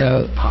poppy.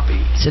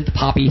 Synth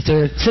poppy.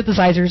 So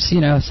synthesizers,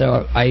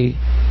 so I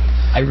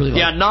really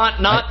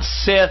not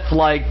Sith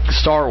like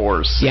Star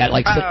Wars. Yeah,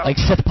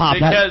 Sith pop.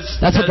 Because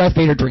that's what Darth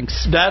Vader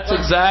drinks. That's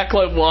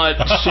exactly what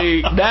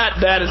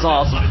that is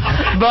awesome.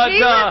 But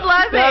he would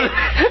love it.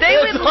 They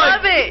would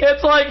love it.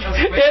 It's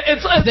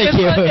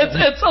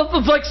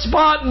like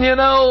spotting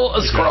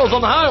squirrels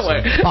on the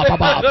highway.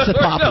 Sith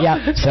pop.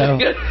 Yeah. So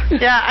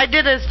yeah, I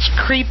did a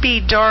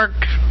creepy dark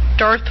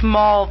Darth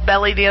Maul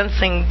belly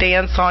dancing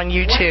dance on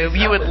YouTube.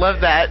 You would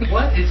love that.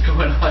 What is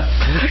going on?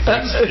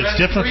 It's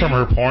different from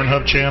her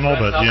Pornhub channel,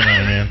 but you know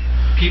what I mean.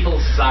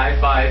 People's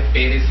sci-fi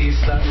fantasy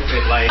stuff. Do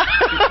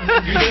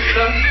this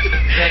stuff?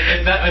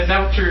 Is that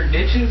what your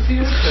niche is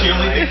here?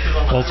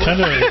 Well, it's kind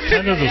of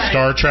the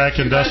Star Trek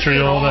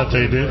industrial that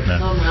they do.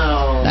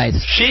 No.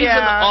 Nice. She's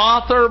an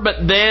author,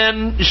 but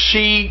then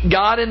she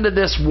got into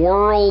this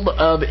world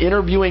of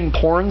interviewing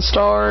porn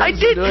stars. I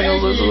did. Doing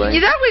all those things.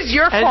 That was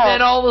your fault. And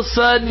then all of a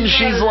sudden,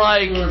 she's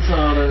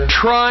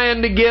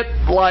trying to get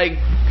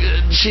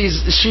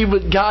she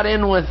got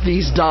in with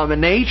these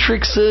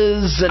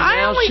dominatrixes, and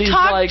now she's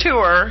to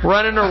her.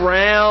 running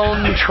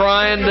around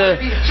trying to.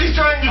 She's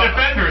trying to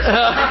defend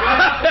herself.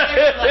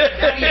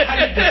 How do you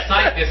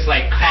decide this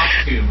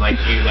costume? Take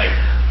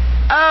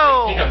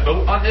a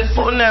vote on this?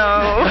 Oh,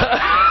 no.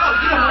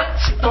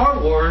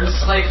 Star Wars,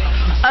 like.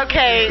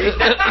 Okay.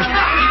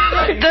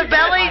 the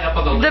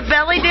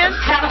belly dance.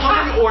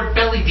 Or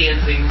belly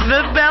dancing.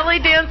 The belly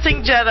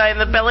dancing Jedi and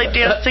the belly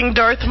dancing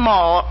Darth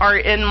Maul are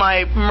in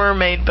my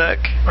mermaid book.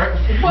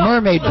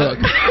 Mermaid book.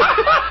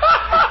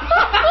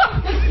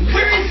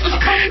 Where is this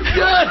coming from?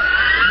 Good.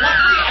 What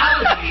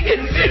reality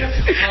is this?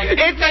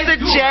 It's the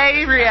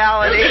J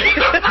reality.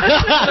 Sitting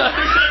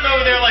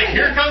over there like,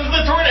 here comes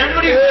the tornado.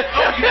 Everybody's like,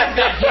 oh, you guys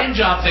got hand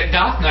jobs at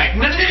Goth Night.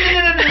 No.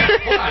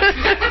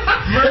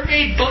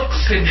 Mermaid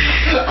books and...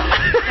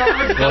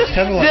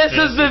 This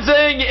is the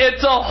thing.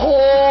 It's a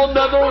whole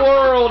nother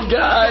world,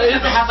 guys.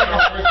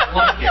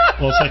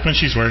 Well, it's like when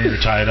she's wearing her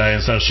tie-dye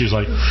and stuff, she's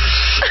like...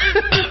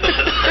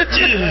 Let's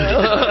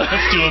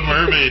do a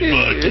mermaid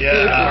book,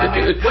 yeah.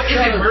 What is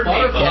a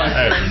mermaid book?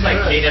 It's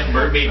like made of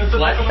mermaid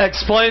flesh.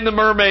 Explain the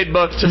mermaid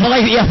book to me.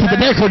 Like, yeah, the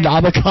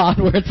Necronomicon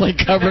where it's like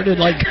covered in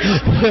like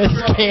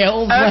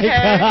scales.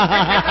 Okay.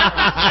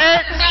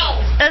 Like,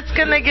 it's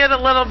gonna get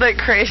a little bit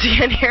crazy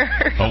in here.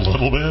 A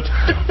little bit?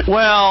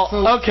 Well,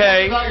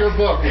 okay. About your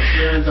book.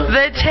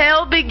 The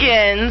Tale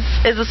Begins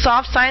is a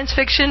soft science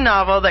fiction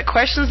novel that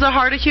questions the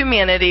heart of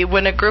humanity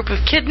when a group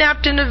of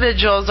kidnapped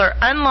individuals are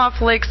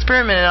unlawfully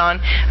experimented on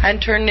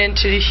and turned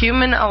into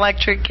human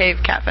electric cave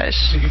catfish.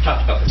 You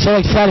talked about this. so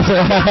like Saturday,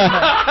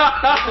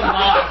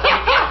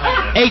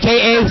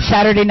 AKA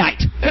Saturday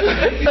night.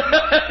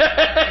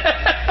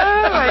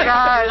 Oh my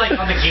God! Like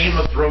on the Game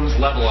of Thrones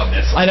level on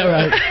this. I know,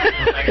 right?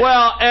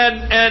 Well,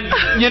 and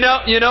you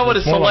know what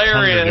is More like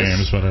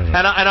hilarious, Hunger Games,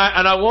 but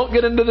and I won't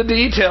get into the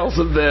details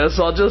of this.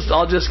 I'll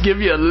just give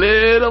you a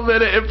little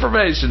bit of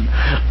information.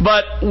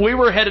 But we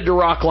were headed to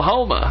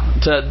Rocklahoma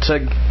to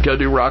go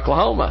do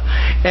Rocklahoma,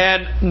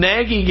 and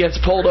Nagy gets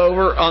pulled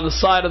over on the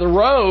side of the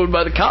road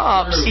by the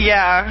cops.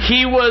 Yeah.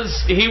 He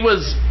was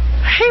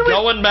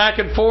going back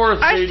and forth.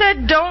 I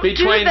said, don't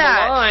between do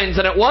that. the lines,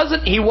 and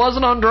he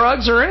wasn't on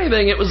drugs or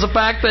anything. It was the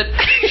fact that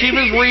she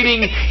was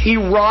reading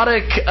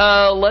erotic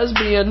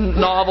lesbian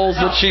novels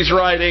that she's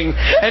writing,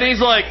 and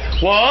he's like,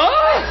 what?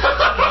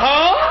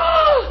 Huh?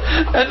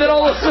 And then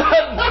all of a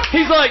sudden,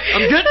 he's like,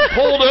 I'm getting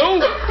pulled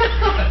over.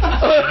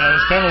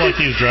 It's kind of like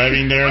he's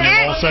driving there, and then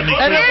all of a sudden he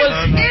can't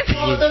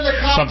turn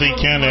something he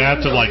can't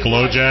add to like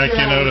LoJack, to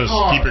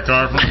keep your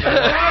car from.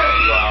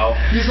 Wow.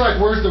 He's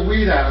like, where's the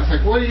weed at? I was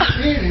like, what do you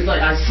mean? He's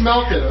like, I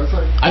smelt it. I was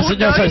like, I said,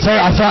 no, sorry.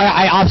 I'm sorry.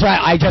 I'm sorry.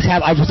 I just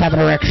have an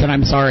erection.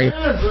 I'm sorry.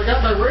 yeah, so I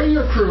got my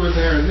radio crew in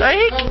there, and then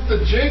he comes to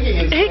Jiggy.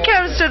 And He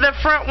comes to the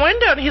front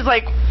window and he's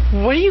like,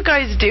 what are you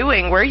guys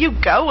doing? Where are you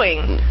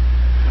going?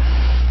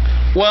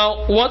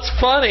 Well, what's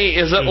funny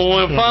is that when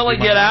we finally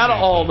get out of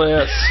all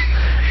this,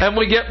 and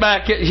we get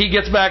back, he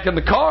gets back in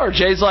the car,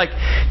 Jay's like,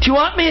 do you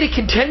want me to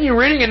continue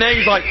reading? And then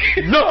he's like,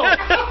 no.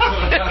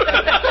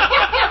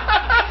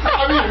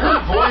 I mean, her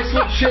voice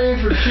would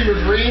change when she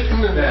was reading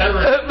and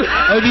everything.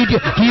 Oh, do you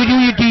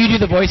do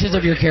the voices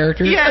of your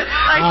characters? Yes,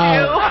 I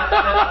do. That's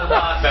a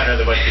lot better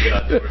than what you get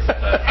on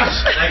Doorstep.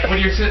 Like when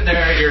you're sitting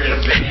there, you're in a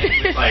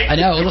big, like, I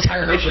know, let's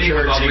hire her with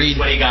all these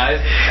sweaty guys,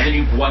 and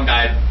then one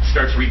guy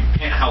starts reading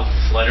Penthouse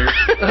letters.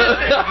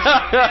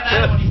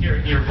 I don't want to hear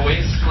it in your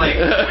voice. Like,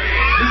 this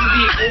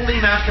is the only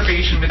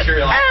masturbation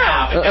material I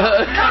have. And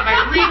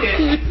I read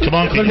it. Come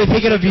on, I'm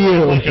thinking of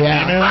you.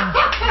 Yeah.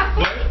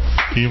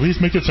 Can you at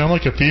least make it sound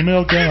like a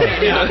female guy?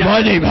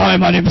 My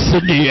name's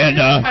Sydney, and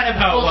kind of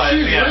how it was.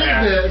 She's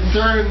reading it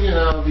during,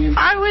 the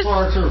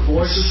parts her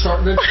voice is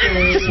starting to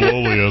change.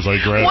 Slowly as I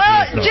grab.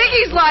 Well,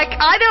 Jiggy's like,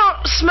 I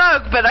don't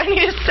smoke, but I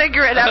need a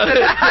cigarette after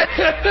that.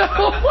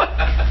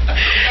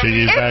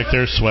 Jiggy's back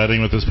there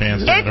sweating with his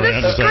pants down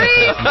around. It's a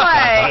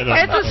screenplay.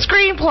 It's a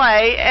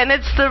screenplay, and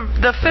it's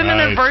the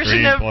feminine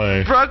version of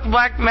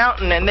Brokeback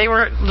Mountain, and they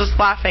were just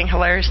laughing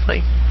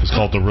hilariously. It's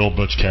called The Real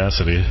Butch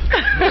Cassidy.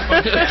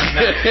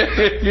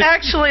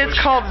 Actually, it's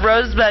called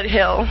Rosebud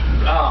Hill.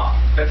 Oh,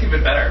 that's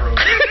even better.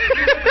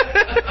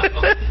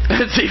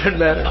 It's even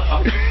better.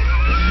 I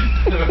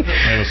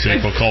have a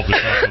sequel called The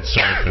Chocolate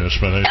Starfish,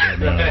 but I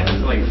don't know.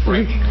 It's like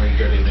frighteningly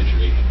good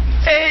imagery.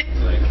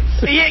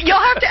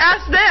 You'll have to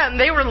ask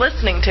them. They were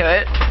listening to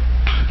it.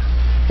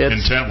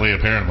 Intently,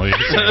 apparently.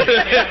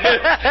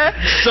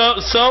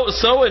 So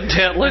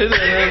intently.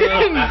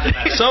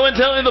 So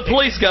intently the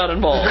police got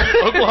involved.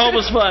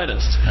 Oklahoma's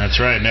finest. That's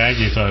right.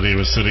 Nagy thought he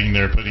was sitting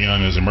there putting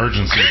on his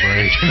emergency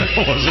brake, and that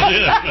wasn't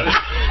it.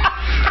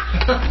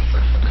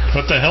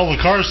 What the hell? The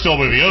car's still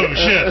moving. Oh,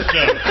 shit.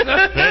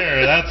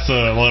 There, that's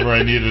the lever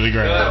I needed to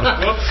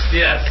grab. Whoops.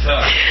 Yes.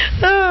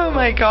 Oh,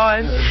 my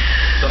God.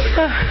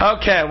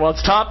 Okay, well,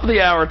 it's top of the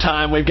hour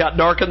time. We've got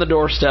Darken the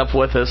Doorstep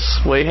with us.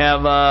 We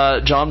have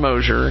John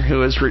Mosier,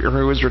 who has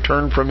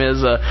returned from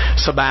his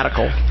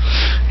sabbatical.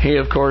 He,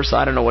 of course,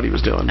 I don't know what he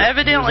was doing.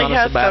 Evidently he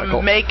has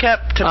some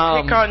makeup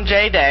to pick on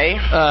J-Day.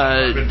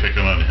 I've been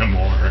picking on him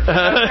more.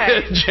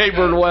 Okay. Jay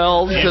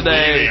Burnwell's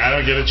today. I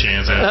don't get a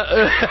chance.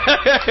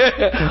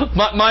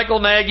 Michael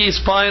Nagy's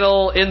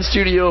final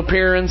in-studio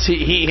appearance.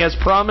 He has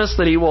promised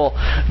that he will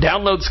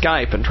download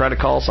Skype and try to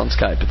call us on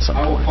Skype at some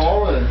point. I will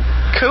call in.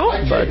 Cool.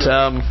 But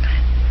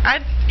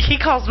he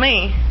calls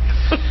me.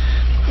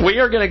 We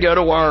are going to go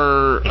to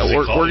our.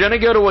 We're going to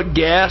go to a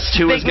guest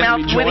who is going to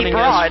be joining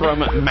us from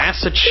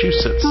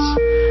Massachusetts,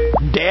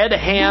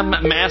 Dedham,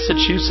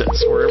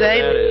 Massachusetts. Wherever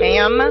that is.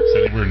 Dedham. Is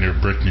that anywhere near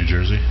Brick, New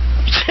Jersey?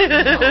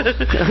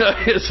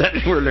 Is that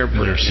anywhere near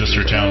Brick? Their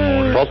sister town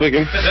border. Paul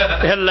speaking.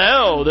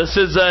 Hello, this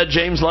is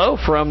James Lowe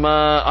from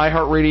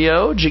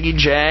iHeartRadio, Jiggy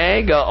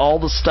Jag, all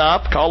the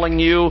stuff, calling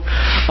you.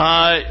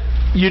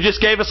 You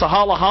just gave us a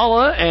holla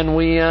holla, and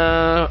we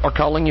are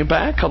calling you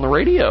back on the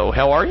radio.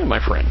 How are you, my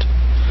friend?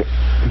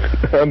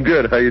 I'm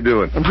good. How you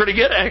doing? I'm pretty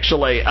good,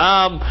 actually.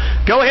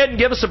 Go ahead and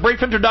give us a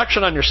brief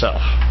introduction on yourself.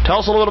 Tell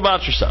us a little bit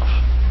about yourself.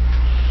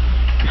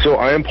 So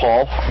I am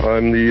Paul.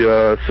 I'm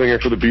the singer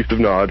for the Beast of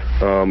Nod.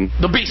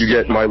 The Beast. You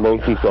get my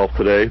lonesome self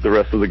today. The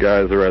rest of the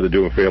guys are either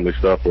doing family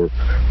stuff, or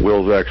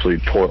Will's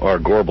actually, our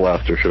Gore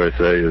Blaster, should I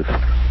say, is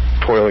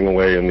toiling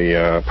away in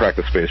the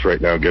practice space right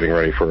now, getting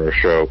ready for our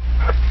show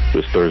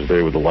this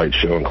Thursday with the light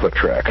show and click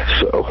track.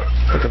 So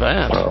look at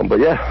that. But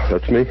yeah,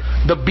 that's me.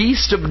 The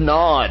Beast of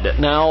Nod.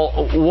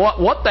 Now,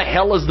 what the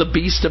hell is the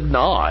Beast of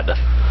Nod?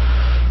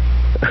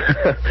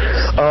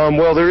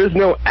 Well, there is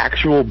no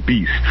actual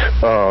beast,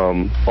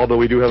 although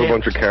we do have a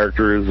bunch of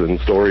characters and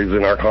stories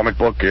in our comic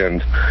book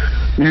and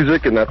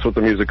music, and that's what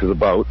the music is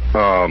about.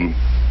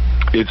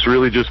 It's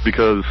really just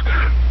because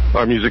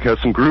our music has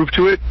some groove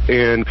to it,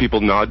 and people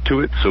nod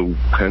to it, so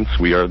hence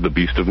we are the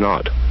Beast of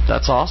Nod.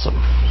 That's awesome.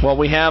 Well,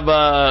 we have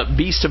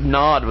Beast of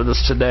Nod with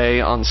us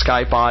today on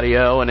Skype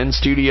audio, and in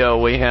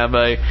studio we have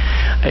a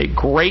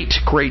great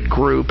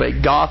group, a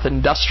goth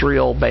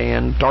industrial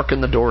band,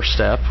 Darken the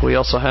Doorstep. We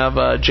also have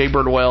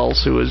Jaybird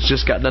Wells, who has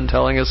just got done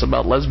telling us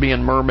about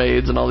lesbian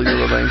mermaids and all these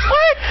other things.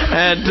 What?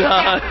 And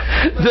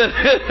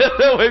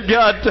we've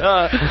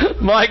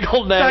got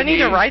Michael Nagy. Do I need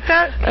to write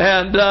that?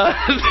 And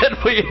then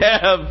we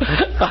have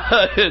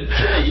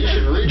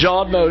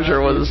John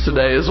Mosier with us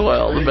today as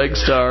well, the big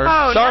star.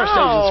 Oh, Star no.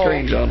 Station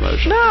Screen, John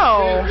Mosier.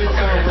 No.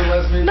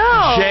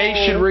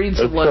 Jay should read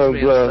some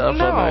lesbian stuff on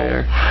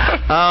there.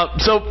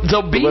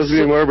 So Beast.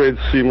 Lesbian mermaids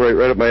seem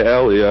right up my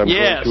alley. I'm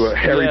Yes, going to a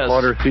Harry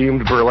Potter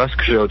themed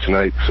burlesque show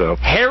tonight. So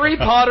Harry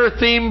Potter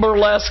themed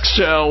burlesque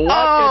show. What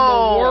in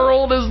the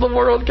world is the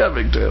world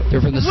coming to?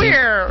 They're from the same.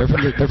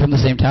 They're from the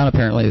same town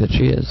apparently that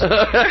she is.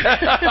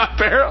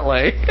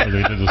 Apparently. Or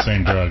they did the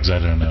same drugs. I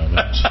don't know.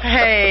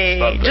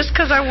 Hey, just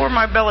because I wore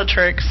my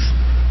Bellatrix.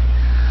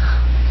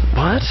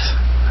 What?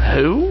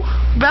 Who?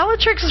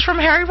 Bellatrix is from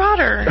Harry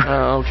Potter.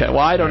 Oh, okay. Well,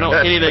 I don't know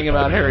anything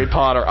about Harry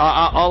Potter.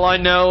 All I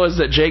know is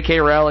that J.K.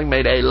 Rowling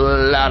made a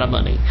lot of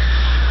money.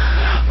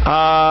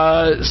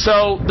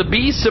 So, the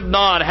Beast of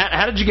Nod,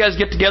 how did you guys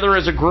get together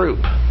as a group?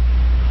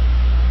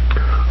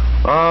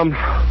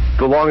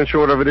 The long and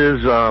short of it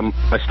is,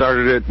 I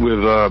started it with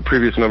a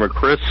previous member,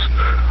 Chris,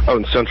 out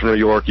in Central New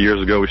York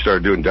years ago. We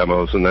started doing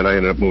demos, and then I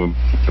ended up moving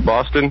to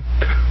Boston.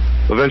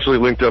 Eventually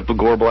linked up with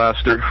Gore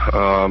Blaster,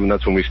 and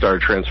that's when we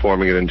started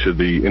transforming it into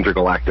the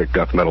intergalactic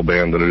death metal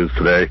band that it is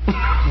today.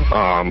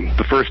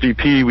 The first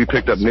EP, we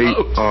picked up Nate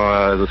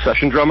as a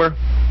session drummer,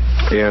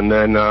 and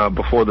then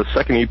before the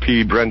second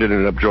EP, Brendan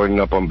ended up joining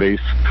up on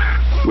bass,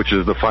 which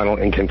is the final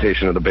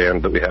incantation of the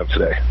band that we have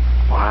today.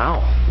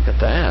 Wow, look at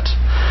that.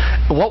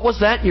 What was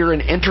that? You're an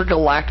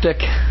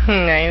intergalactic...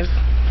 Nice.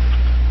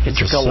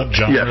 It's a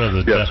subgenre of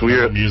the death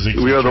metal music.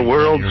 We are the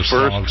world's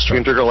first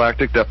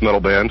intergalactic death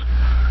metal band.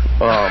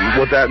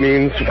 What that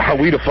means, how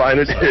we define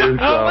it is,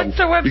 what's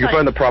their website? You can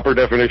find the proper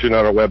definition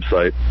on our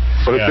website.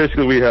 But it's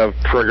basically we have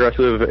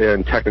progressive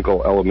and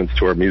technical elements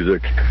to our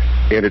music,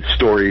 and it's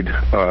storied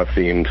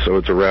themed. So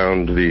it's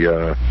around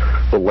the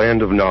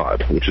land of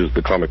Nod, which is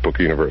the comic book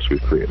universe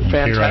we've created.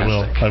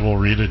 Fantastic. Here I will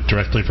read it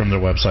directly from their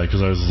website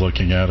because I was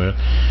looking at it.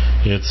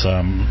 It's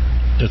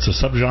a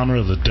subgenre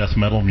of the death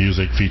metal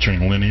music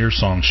featuring linear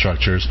song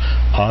structures,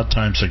 odd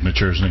time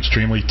signatures, and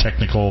extremely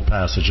technical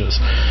passages,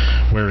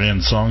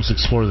 wherein songs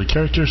explore the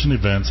characters and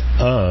events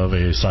of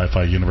a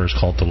sci-fi universe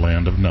called the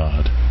Land of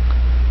Nod.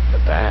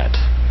 Look at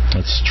that.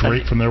 That's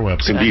straight from their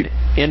website. Indeed.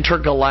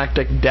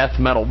 Intergalactic death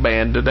metal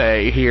band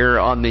today here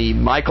on the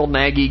Michael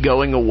Nagy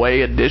Going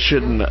Away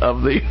edition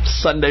of the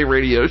Sunday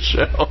radio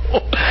show.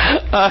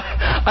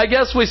 I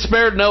guess we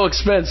spared no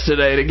expense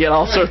today to get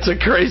all sorts of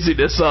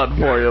craziness on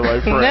for you,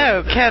 my friend.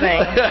 No kidding.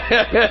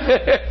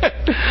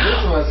 This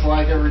is what it's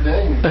like every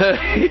day.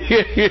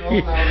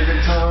 Having a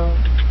good time.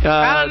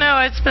 I don't know.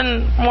 It's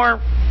been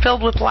more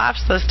filled with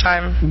laughs this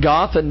time.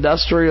 Goth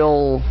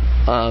industrial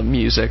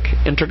music,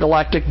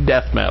 intergalactic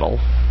death metal.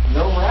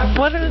 No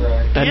rappers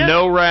today. And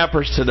no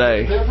rappers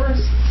today.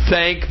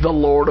 Thank the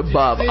Lord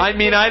above. I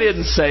mean, I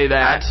didn't say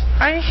that.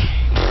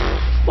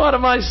 What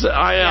am I saying?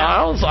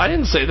 I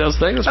didn't say those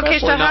things. Okay,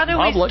 so how do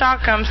we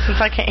stalk them since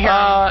I can't hear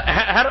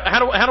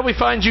them? How do we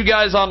find you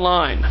guys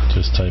online?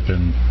 Just type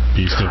in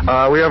Beast of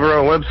Nod. We have our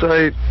own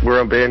website. We're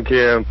on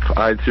Bandcamp,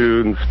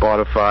 iTunes,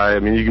 Spotify. I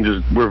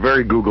mean, we're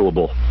very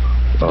Googleable.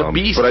 But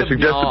I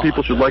suggest that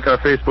people should like our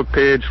Facebook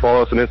page,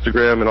 follow us on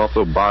Instagram, and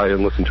also buy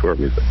and listen to our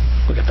music.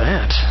 Look at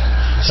that.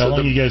 How long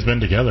have you guys been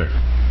together?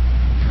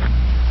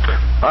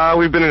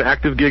 We've been an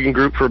active gigging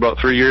group for about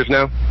 3 years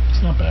now.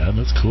 It's not bad.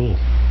 That's cool.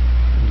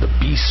 The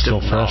Beast Still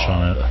of fresh Nod.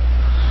 on it.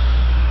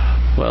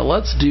 Well,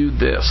 let's do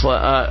this.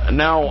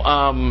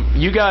 Now,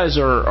 you guys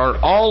are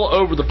all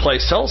over the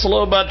place. Tell us a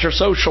little about your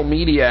social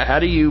media. How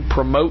do you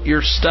promote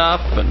your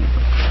stuff and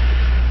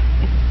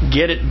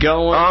get it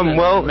going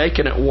and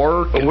making it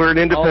work? We're an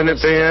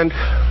independent band,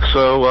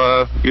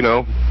 so,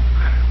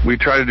 we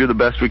try to do the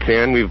best we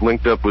can. We've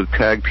linked up with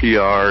Tag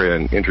PR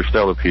and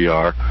Interstellar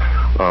PR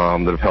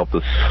that have helped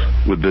us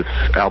with this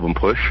album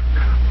push.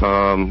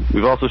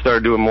 We've also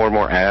started doing more and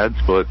more ads,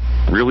 but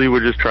really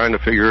we're just trying to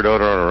figure it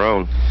out on our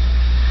own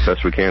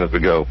best we can as we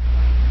go.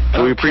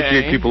 So we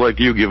appreciate people like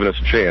you giving us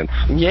a chance.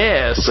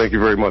 Yes. So thank you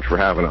very much for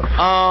having us.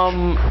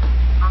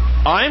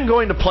 I'm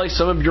going to play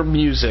some of your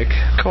music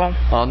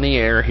on the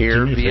air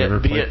here. Do me a favor,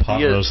 play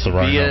Pot Roast the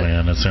Rhino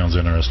Man. It sounds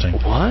interesting.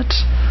 What?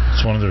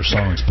 It's one of their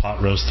songs,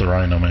 Pot Roast the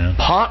Rhino Man.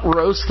 Pot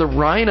Roast the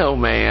Rhino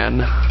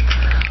Man.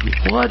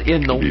 What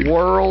in the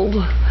world?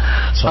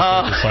 It's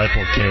like the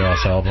Disciple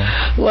Chaos album.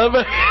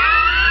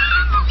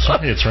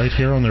 Sorry, it's right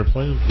here on their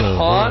play.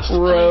 Pot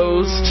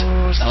Roast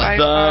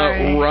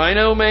the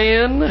Rhino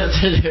Man.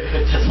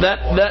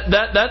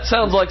 That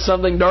sounds like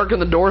something Darken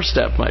the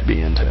Doorstep might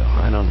be into.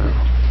 I don't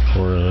know.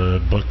 Or a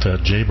book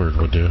that Jaybird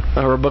would do.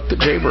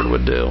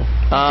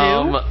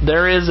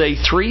 There is a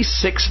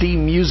 360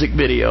 music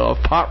video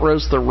of Pot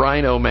Roast the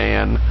Rhino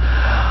Man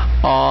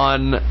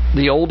on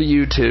the old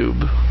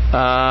YouTube.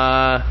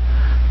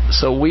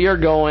 So we are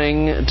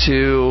going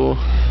to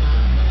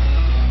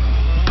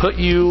put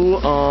you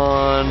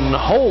on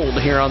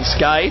hold here on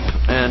Skype,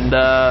 and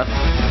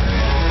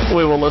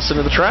we will listen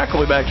to the track.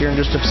 We'll be back here in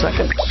just a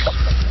second.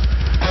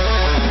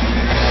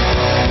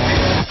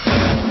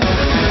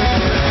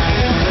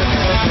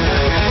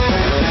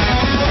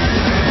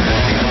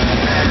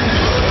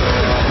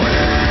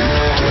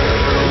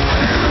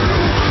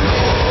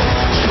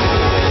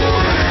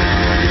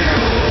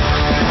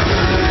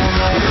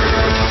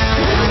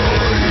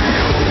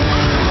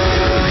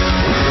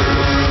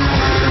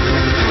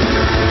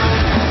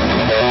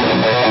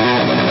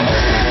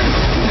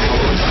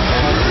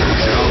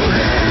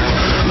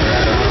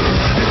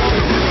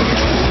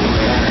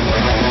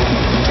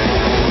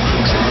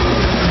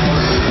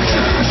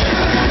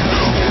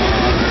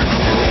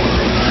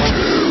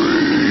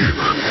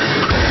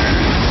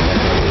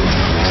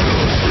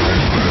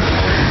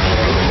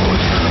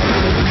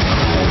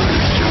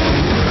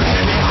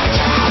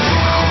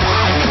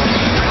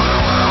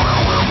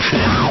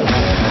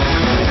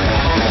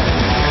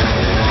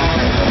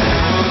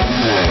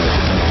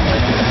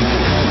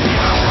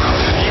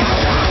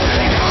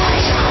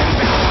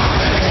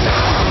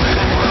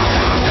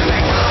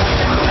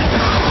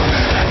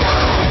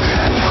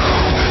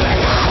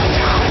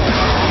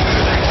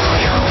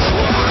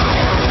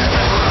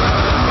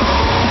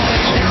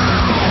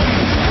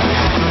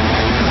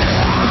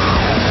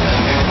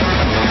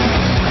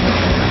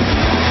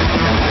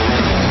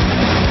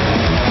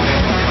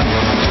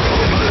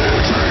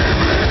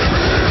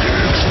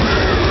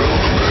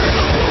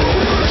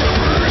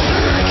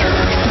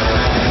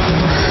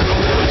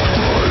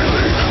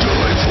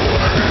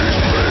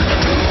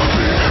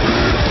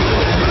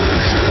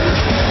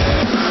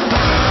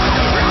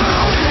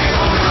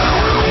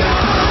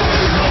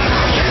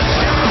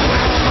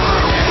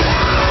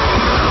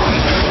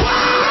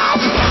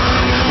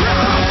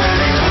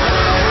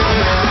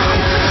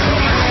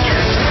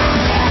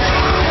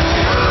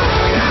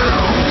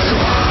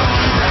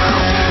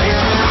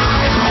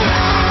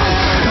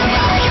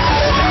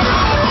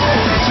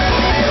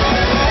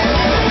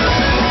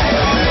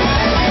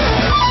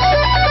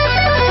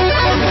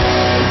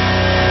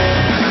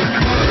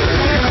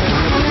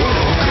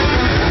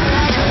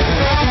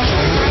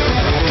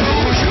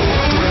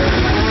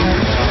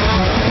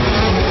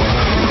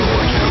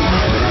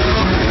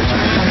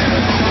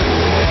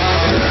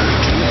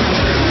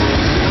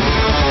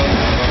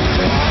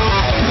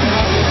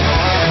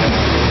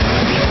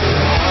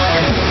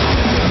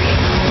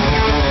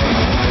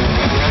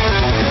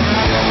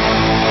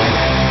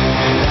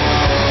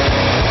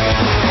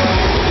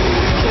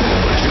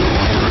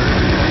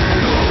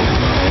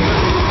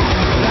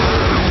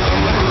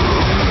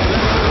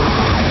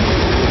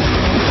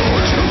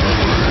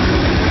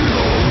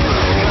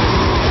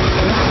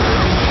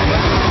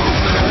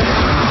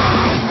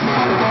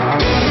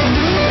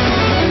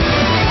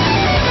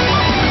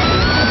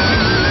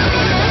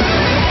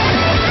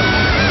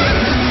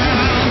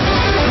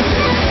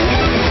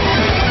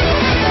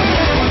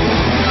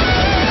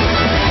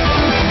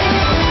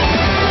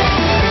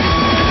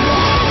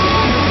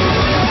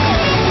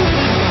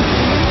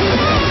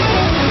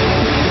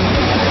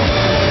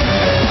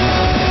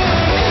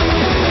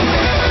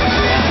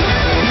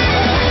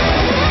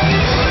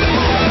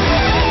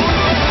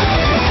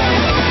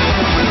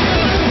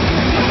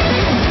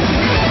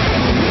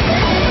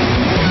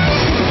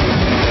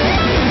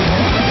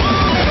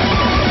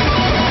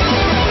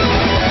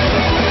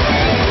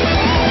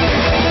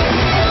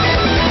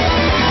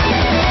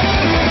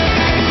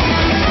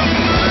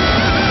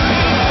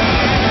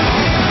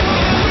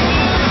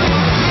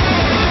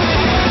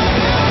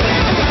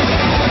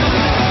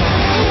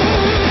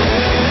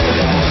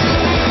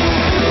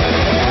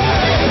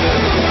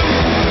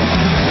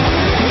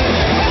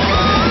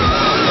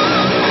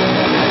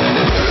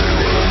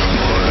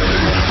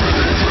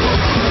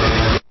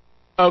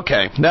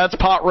 Okay, that's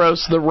Pot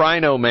Roast the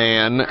Rhino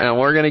Man, and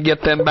we're going to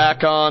get them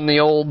back on the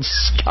old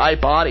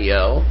Skype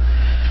audio.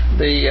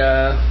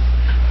 The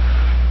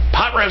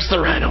Pot Roast the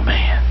Rhino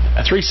Man,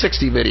 a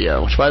 360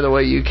 video, which, by the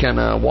way, you can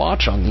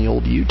watch on the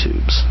old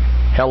YouTubes.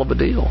 Hell of a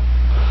deal.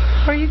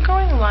 Are you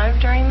going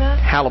live during that?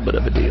 Halibut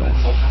of a deal.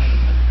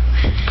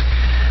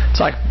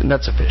 It's like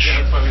nuts of fish.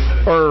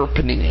 Or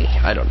panini.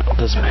 I don't know. It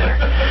doesn't matter.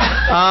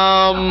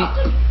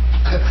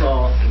 That's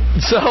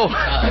awesome. So,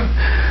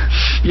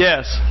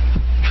 yes.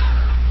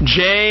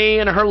 Jay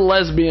and her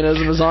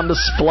lesbianism is on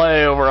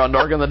display over on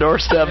Darken the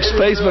Doorstep's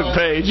Facebook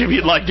page if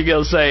you'd like to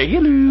go say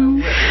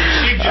hello.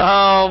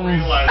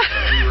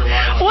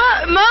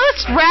 Well,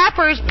 most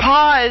rappers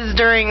pause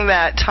during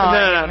that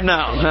time.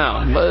 No.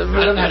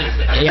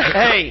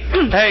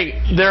 Hey,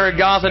 they're a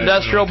goth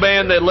industrial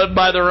band. They live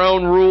by their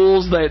own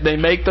rules. They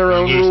make their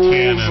own rules,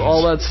 cannons.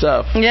 All that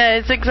stuff. Yeah,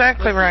 it's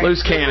exactly right.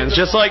 Loose cannons,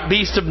 just like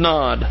Beast of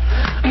Nod.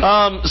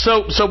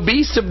 So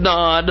Beast of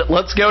Nod,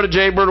 let's go to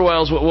Jay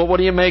Birdwells. What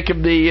do you make of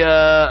the,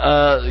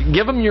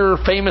 give them your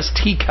famous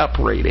teacup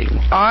rating.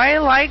 I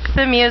like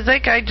the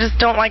music, I just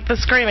don't like the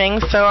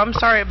screaming, so I'm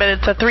sorry, but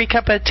it's a 3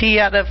 cup of tea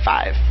out of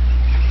 5.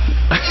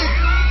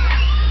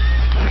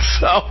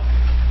 So,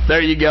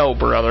 there you go,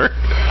 brother.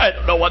 I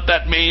don't know what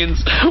that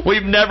means.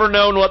 We've never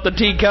known what the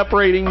teacup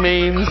rating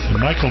means.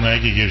 Michael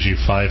Nagy gives you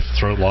 5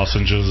 throat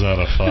lozenges out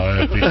of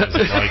 5 because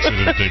he likes it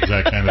and digs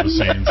that kind of a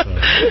scene. So.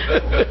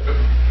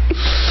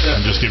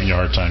 I'm just giving you a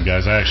hard time,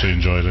 guys. I actually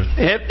enjoyed it.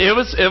 It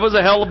was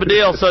a hell of a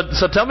deal.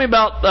 So tell me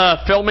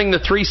about filming the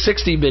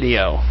 360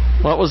 video.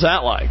 What was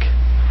that like?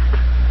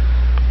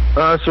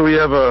 So we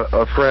have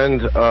a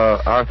friend,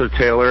 Arthur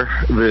Taylor,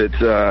 that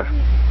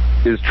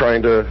is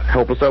trying to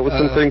help us out with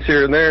some things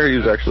here and there.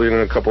 He's actually in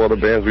a couple other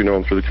bands. We know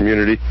him through the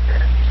community.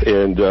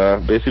 And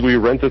basically we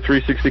rent a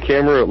 360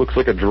 camera. It looks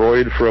like a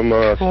droid from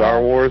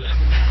Star Wars.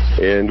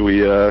 And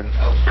we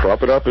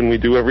prop it up and we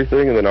do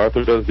everything. And then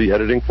Arthur does the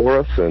editing for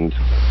us. And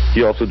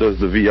he also does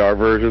the VR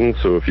version.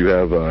 So if you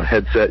have a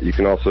headset, you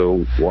can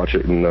also watch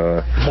it in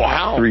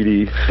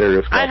 3D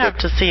stereoscopic. I have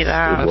to see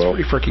that. That's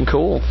pretty freaking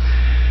cool.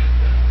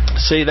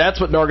 See, that's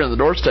what Darken the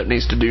Doorstep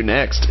needs to do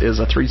next, is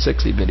a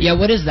 360 video. Yeah,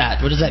 what is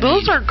that? What does that mean?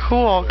 Those are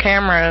cool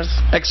cameras.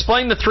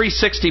 Explain the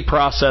 360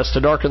 process to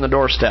Darken the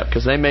Doorstep,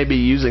 because they may be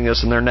using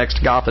this in their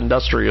next goth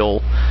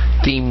industrial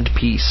themed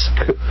piece.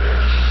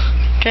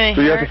 Okay.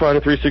 So you have to find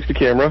a 360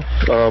 camera,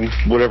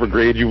 whatever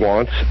grade you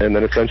want, and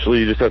then essentially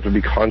you just have to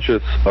be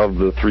conscious of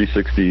the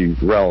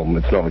 360 realm.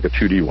 It's not like a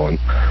 2D one.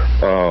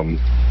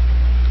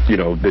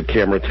 The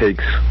camera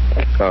takes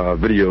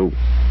video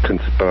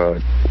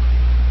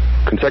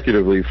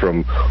consecutively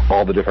from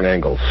all the different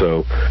angles,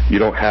 so you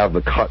don't have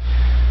the cut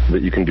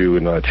that you can do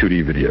in a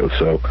 2D video.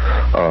 So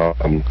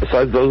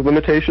besides those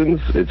limitations,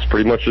 it's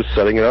pretty much just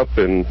setting it up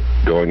and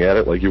going at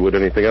it like you would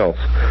anything else.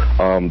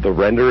 The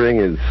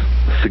rendering is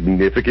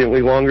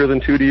significantly longer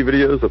than 2D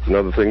videos. That's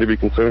another thing to be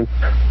concerned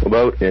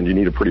about, and you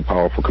need a pretty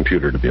powerful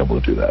computer to be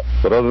able to do that.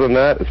 But other than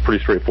that, it's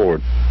pretty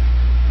straightforward.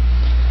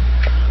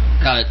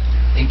 Got it.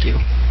 Thank you.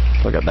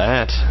 Look at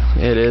that.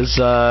 It is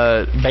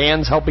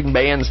bands helping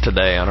bands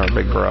today on our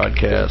big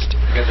broadcast. You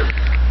guys are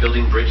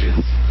building bridges.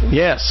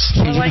 Yes.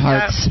 Changing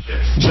hearts.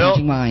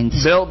 Changing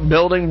minds.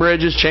 Building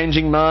bridges,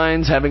 changing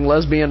minds, having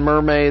lesbian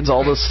mermaids,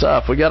 all this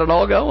stuff. We got it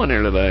all going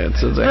here today.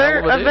 It's a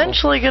They're hell of a deal.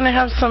 eventually going to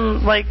have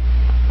some,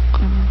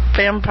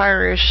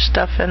 vampire-ish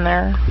stuff in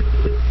there.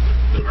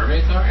 The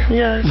mermaids are?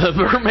 Yes. The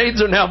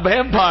mermaids are now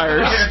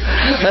vampires.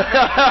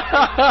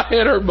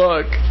 In her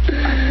book.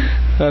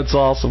 That's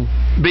awesome.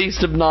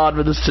 Beast of Nod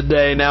with us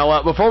today.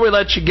 Now, before we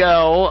let you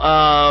go,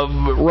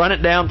 run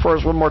it down for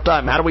us one more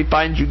time. How do we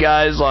find you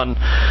guys on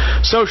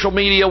social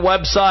media,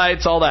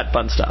 websites, all that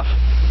fun stuff?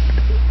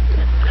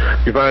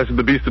 You can find us at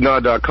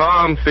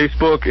thebeastofnod.com,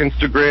 Facebook,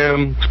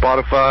 Instagram,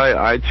 Spotify,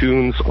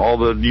 iTunes, all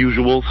the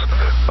usuals.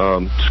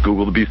 Just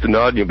Google The Beast of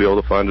Nod and you'll be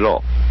able to find it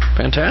all.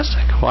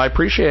 Fantastic. Well, I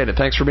appreciate it.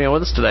 Thanks for being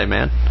with us today,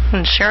 man.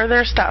 And share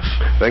their stuff.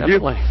 Thank you.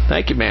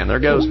 Thank you, man. There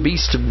goes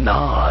Beast of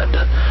Nod.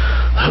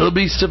 The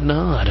Beast of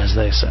Nod, as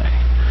they say.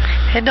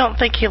 I don't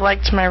think he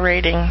liked my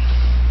rating.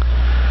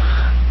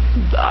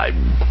 I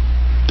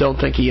don't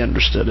think he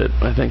understood it.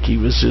 I think he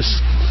was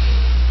just...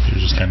 He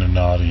was just kind of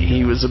nodding.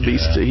 He was a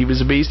beast. Yeah. He was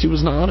a beast. He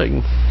was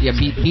nodding. Yeah,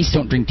 beasts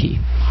don't drink tea.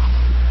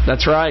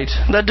 That's right.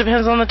 That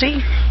depends on the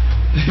tea.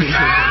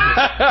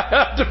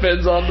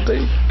 Depends on the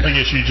tea. I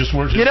guess you just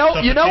worked. You know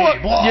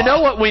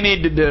what we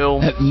need to do.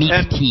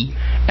 Meat tea.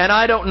 And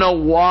I don't know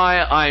why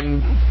I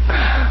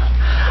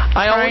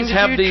always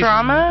have these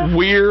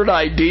weird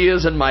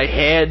ideas in my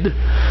head,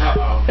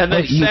 and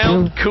they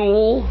sound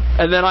cool,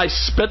 and then I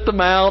spit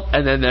them out,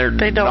 and then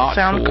they don't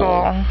sound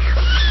cool.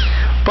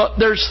 But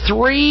there's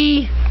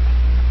 3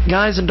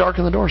 guys in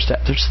Darken the Doorstep.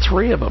 There's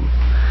 3 of them.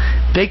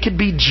 They could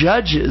be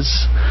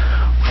judges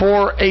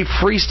for a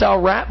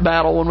freestyle rap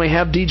battle when we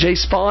have DJ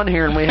Spawn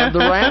here and we have the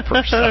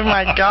rappers. Oh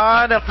my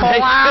God, a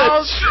full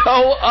house.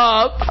 Show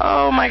up.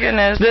 Oh my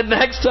goodness. The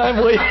next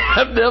time we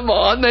have them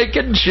on, they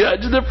can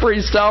judge the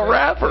freestyle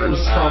rappers.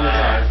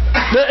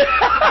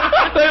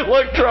 They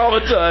look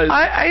traumatized.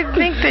 I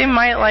think they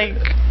might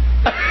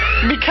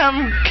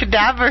become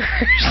cadavers.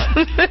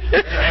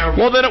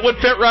 Well, then it would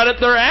fit right at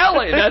their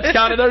alley. That's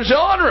kind of their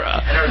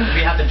genre. Do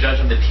we have to judge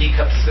on the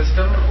teacup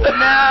system?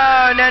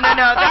 No.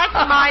 That's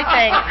my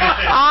thing.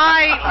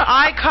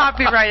 I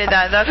copyrighted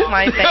that. That's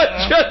my thing.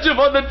 Judge them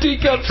on the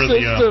teacup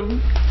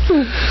system.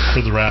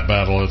 For the rap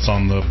battle, it's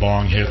on the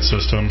bong hit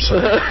system. So.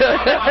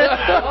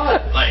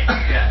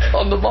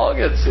 On the bong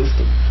hit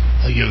system.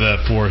 I give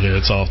that 4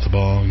 hits off the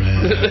bong,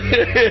 man.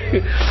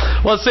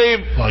 Well, see,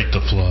 like the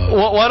flow.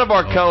 One of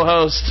our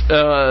co-hosts,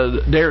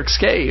 Derek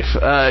Scaife,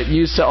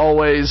 used to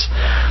always.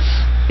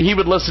 He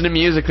would listen to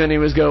music, then he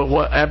would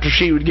go, after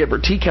she would give her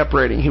teacup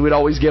rating, he would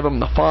always give him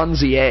the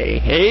Fonzie.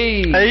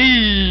 Hey!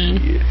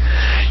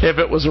 If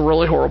it was a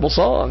really horrible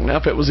song. Now,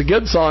 if it was a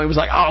good song, he was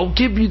like, I'll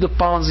give you the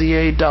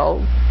Fonzie,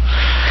 dog.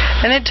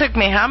 And it took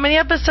me how many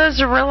episodes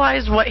to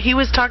realize what he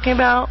was talking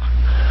about?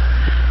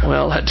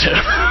 Well, that too.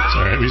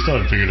 Sorry, we still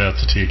haven't figured out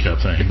the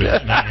teacup thing, but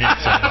it's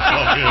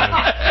all good.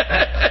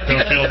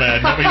 Don't feel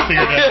bad. Nobody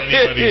figured out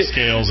anybody's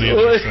scales either.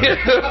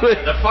 So.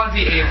 The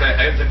Fonzie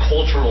is a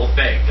cultural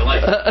thing.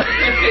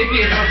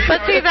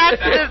 But see,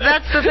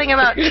 that's the thing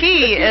about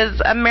tea is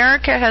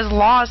America has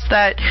lost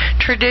that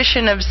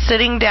tradition of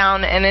sitting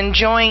down and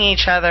enjoying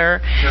each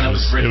other. And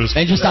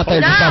just stop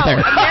there. Just stop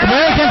there.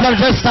 Americans have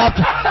just stopped.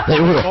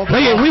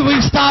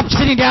 We've stopped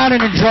sitting down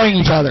and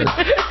enjoying each other.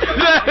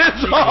 That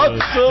is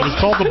awesome. It was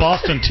called the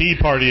Boston Tea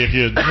Party if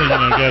you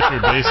got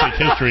your basic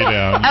history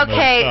down.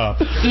 Okay,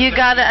 you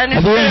got to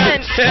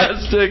understand.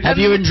 Have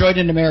you enjoyed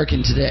an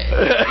American today?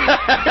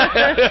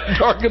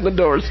 Darken the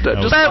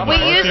doorstep. But we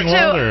used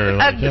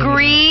to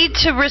agree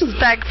to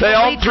respectfully They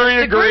all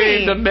three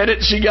disagree. agreed. The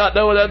minute she got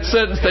done with that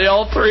sentence, they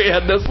all three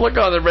had this look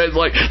on their face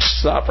like,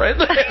 stop right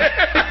there.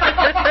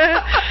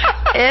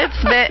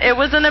 It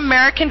was an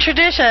American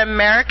tradition.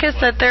 America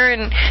sat there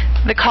and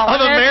the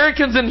colonists. Of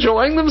Americans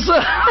enjoying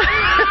themselves?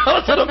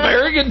 It's an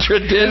American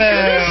tradition.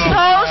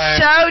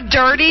 So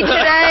dirty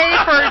today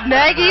for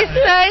Maggie's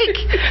sake.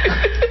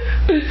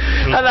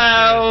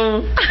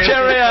 Hello.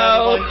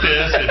 Cheerio. Like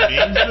this, it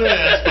means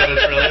this, but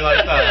it's really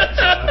like that.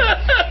 So.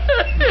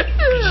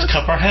 You just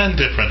cup our hand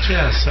difference.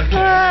 Yes. Okay.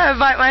 I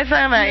bite my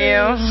thumb at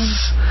you.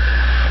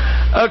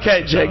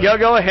 Okay, Jay,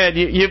 go ahead.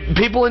 You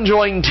people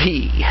enjoying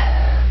tea.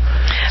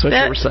 That's what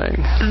you were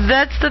saying.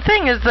 That's the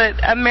thing is that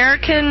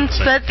Americans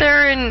sat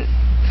there and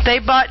they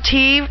bought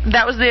tea.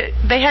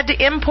 They had to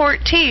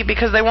import tea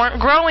because they weren't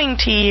growing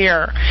tea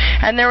here,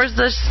 and there was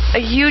a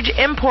huge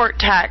import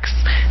tax,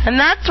 and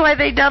that's why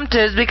they dumped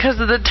it is because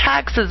of the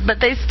taxes.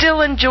 But they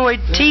still enjoyed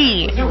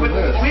tea. No, we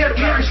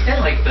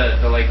understand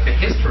the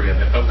history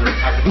of it, but we're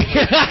talking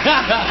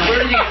about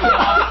where do you get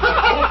off the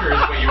culture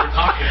is what you were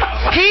talking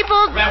about.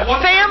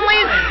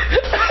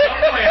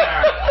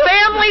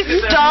 Families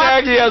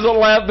stopped. Maggie hasn't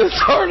laughed this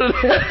hard in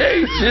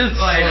ages.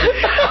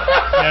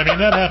 I mean,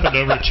 that happened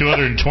over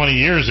 220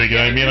 years ago.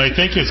 I mean, I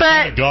think it's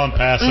kind of gone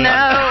past that.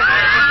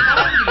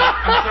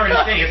 I'm sorry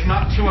to say, it's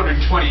not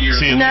 220 years.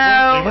 See, they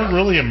weren't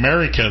really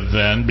America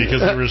then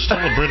because they were still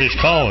a British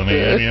colony.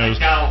 I mean, it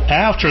was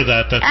after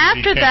that.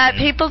 After that,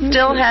 people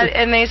still had,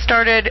 and they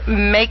started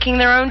making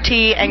their own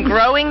tea and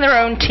growing their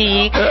own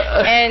tea,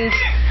 and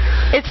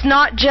it's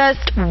not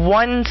just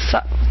one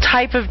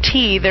type of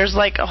tea. There's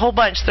like a whole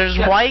bunch. There's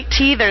white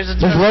tea. There's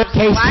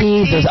lowercase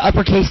teas. There's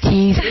uppercase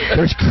teas.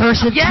 There's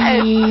cursive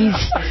teas.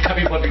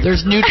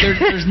 There's New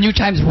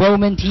Times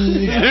Roman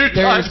teas.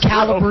 There's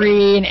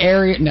Calabrian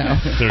area. No.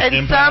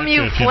 And some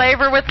you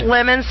flavor with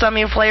lemon. Some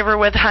you flavor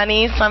with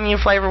honey. Some you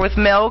flavor with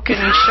milk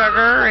and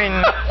sugar.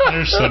 And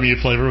there's some you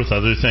flavor with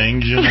other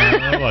things. You know,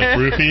 like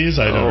roofies.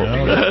 I don't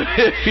know.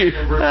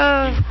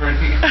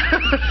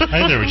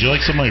 Hi there. Would you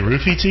like some of my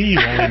roofie tea? You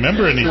won't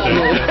remember anything.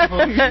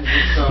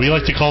 We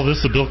like to call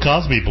this the Bill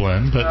Cosby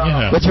blend, but you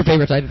know. What's your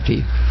favorite type of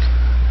tea?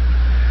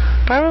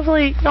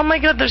 Probably, oh my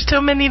God, there's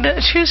so many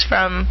to choose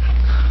from.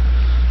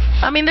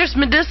 I mean, there's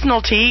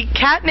medicinal tea.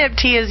 Catnip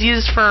tea is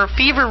used for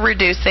fever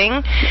reducing,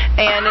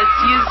 and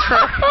it's used for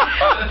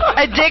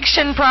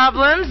addiction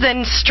problems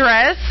and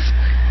stress.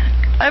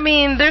 I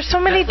mean, there's so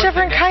many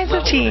different kinds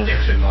of tea.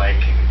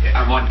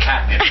 I'm on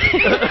catnip.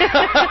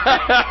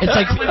 It's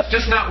like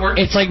just not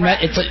working. It's like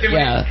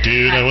yeah.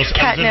 Dude, I was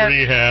in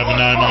rehab and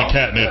now I'm on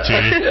catnip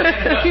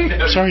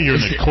tea. Sorry, you're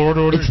in the court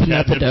order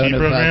catnip tea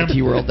program. The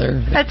tea world there.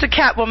 That's a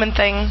Catwoman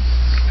thing.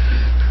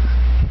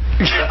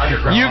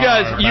 You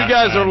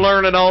guys are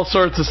learning all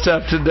sorts of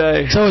stuff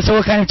today. So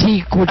what kind of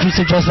tea would you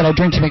suggest that I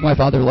drink to make my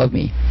father love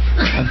me?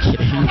 I'm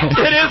kidding.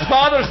 It is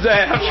Father's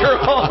Day after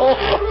all.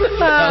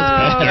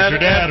 There's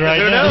your dad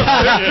right now.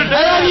 I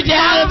love you,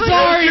 Dad. I'm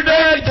sorry. Your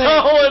dad,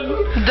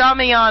 Colin.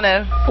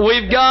 Damiano.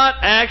 We've got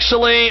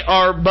actually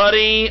our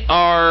buddy,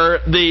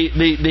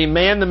 the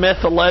man, the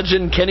myth, the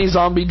legend, Kenny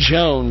Zombie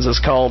Jones is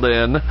called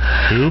in.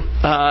 Who?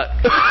 Oh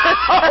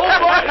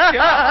my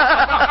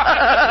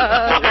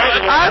God!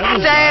 I'm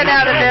staying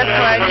out of this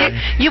one.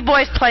 You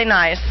boys play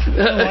nice. I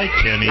like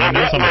Kenny. I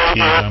know I'm a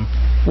tease him.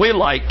 We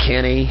like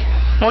Kenny.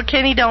 Well,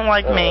 Kenny don't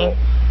like me.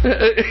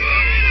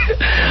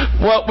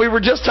 Well, we were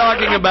just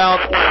talking about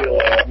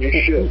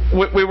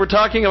we were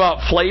talking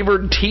about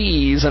flavored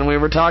teas, and we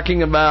were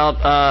talking about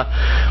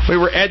we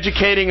were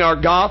educating our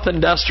goth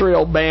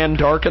industrial band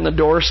Darken the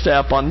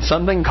Doorstep on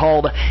something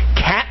called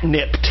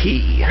catnip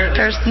tea.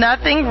 There's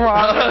nothing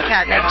wrong with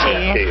catnip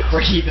tea.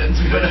 We're heathens.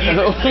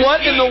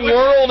 What in the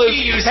world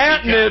is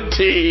catnip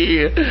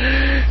tea?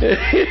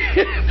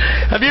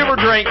 Have you ever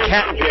drank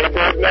catnip?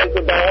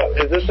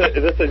 Is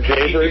this a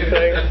jaybird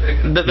thing?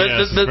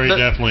 Yes, very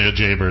definitely a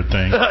jaybird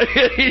thing.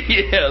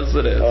 Yes,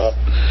 it is. Oh,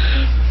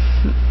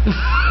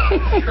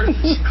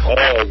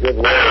 good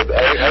lord.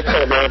 I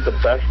thought about the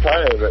best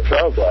time, it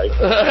sounds like.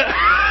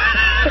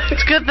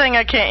 It's a good thing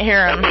I can't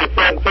hear him.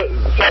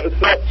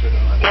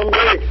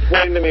 Somebody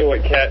explain to me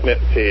what catnip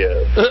tea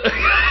is.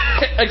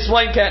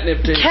 Explain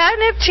catnip tea.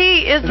 Catnip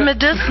tea is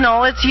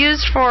medicinal. It's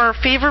used for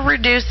fever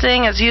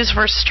reducing. It's used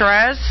for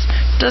stress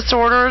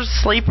disorders,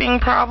 sleeping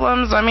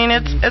problems. I mean,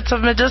 it's a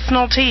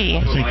medicinal tea.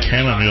 I think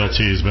chamomile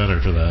tea is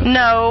better for that.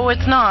 No,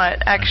 it's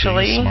not,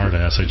 actually. I'm being a smart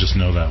ass. I just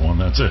know that one.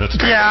 That's it.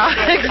 Yeah,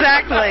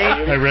 exactly.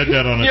 I read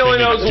that on a He only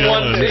thing knows of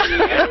one tea.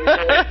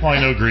 Well, I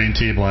know green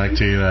tea, black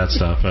tea, that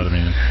stuff. But I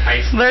mean,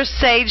 there's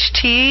sage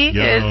tea.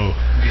 Yo.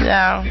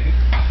 Yeah.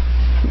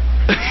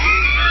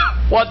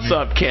 What's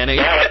up, Kenny?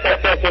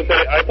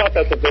 I thought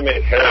that's what they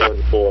made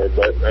heroin for,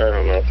 but I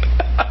don't know.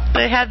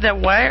 They had the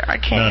what? I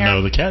can't hear.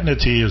 No, the catnip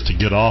tea is to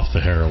get off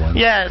the heroin.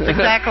 Yes,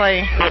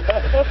 exactly.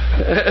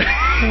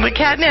 The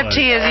catnip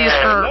tea is used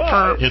for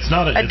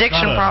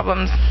addiction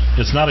problems.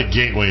 It's not a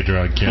gateway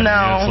drug, Kenny.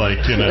 No. It's like,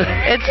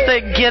 It's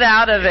the get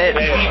out of it.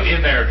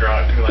 In there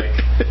drug. Like.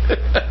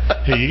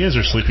 Hey, you guys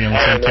are sleeping on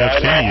the same couch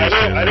Kenny used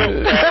to.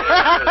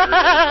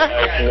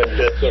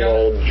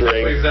 Medicinal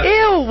drink.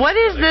 Ew, what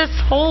is this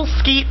whole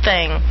skeet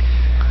thing?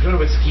 You don't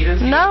know what skeet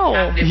is?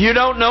 No. You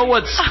don't know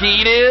what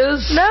skeet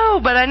is? No,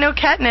 but I know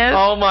catnip.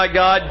 Oh my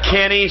God,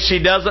 Kenny, she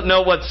doesn't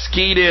know what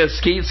skeet is.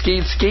 Skeet.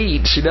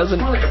 She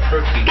doesn't. It's more like a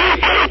protein.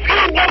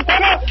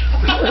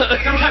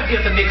 Sometimes you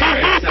have to mix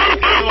it.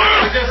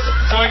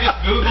 So I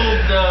just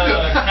Googled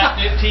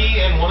catnip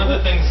tea, and one of the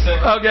things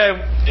that...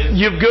 Okay,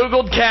 you've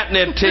Googled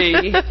catnip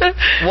tea.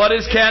 What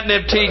has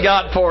catnip tea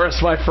got for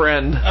us, my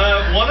friend?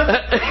 One of the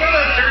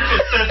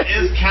searches says,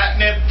 is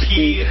catnip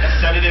tea a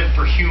sedative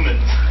for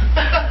humans?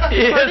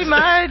 Pretty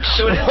much.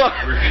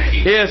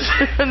 Yes.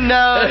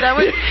 No, that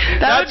would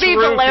be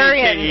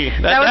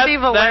Valerian. That would be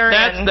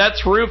Valerian.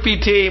 That's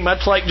roofie tea,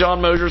 much like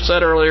John Mosier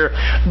said earlier,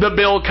 the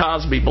Bill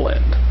Cosby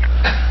blend.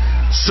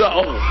 So.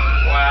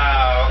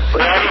 Wow. I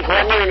was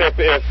wondering if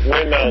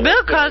when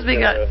Bill Cosby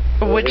got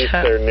a witch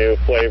hunt. Their new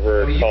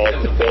flavor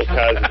called Bill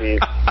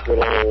Cosby's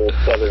Little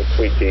Southern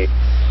Sweet Tea.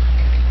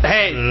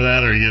 Hey. Either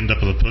that or you end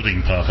up with a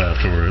pudding pop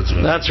afterwards.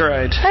 That's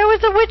right. There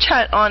was a witch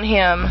hunt on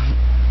him.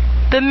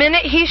 The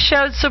minute he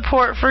showed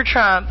support for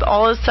Trump,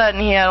 all of a sudden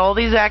he had all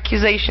these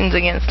accusations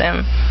against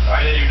him.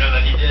 I didn't even know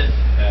that he did.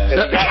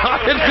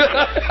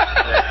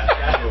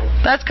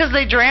 That's because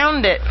they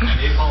drowned it.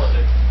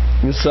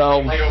 So,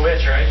 like a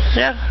witch, right?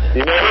 Yeah.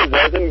 You know who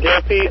wasn't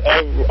guilty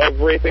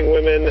of raping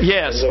women?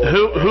 Yes.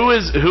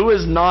 Who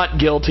is not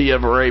guilty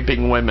of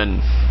raping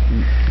women,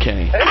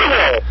 Kenny?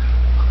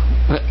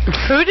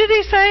 Who did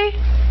he say?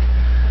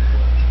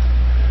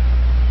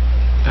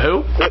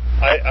 Who?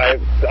 I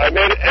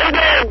made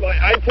Enzo.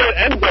 I put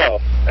Enzo.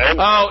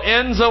 Oh,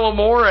 Enzo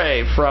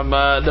Amore from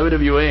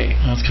WWE.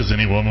 That's because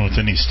any woman with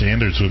any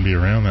standards would be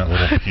around that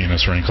little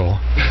penis wrinkle.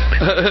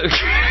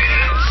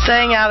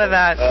 Staying out of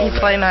that. You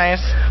play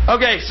nice.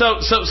 Okay, so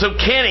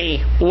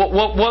Kenny,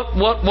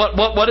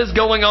 what is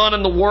going on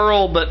in the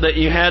world that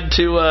you had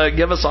to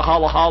give us a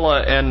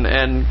holla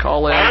and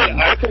call in?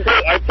 I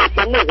for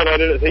some reason I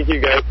didn't think you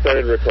guys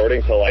started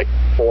recording till like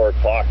 4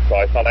 o'clock, so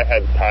I thought I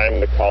had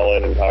time to call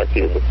in and talk to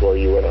you before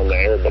you went on the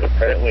air, but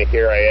apparently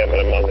here I am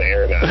and I'm on the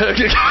air now.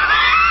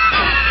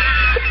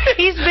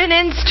 He's been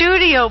in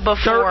studio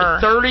before.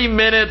 30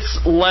 minutes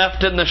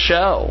left in the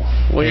show.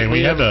 We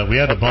had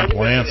to bump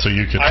Lance so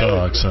you could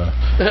talk. So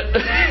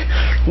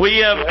we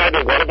have.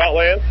 What about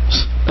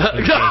Lance?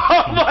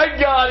 Oh my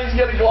God, he's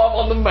gonna go off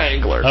on the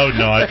mangler. Oh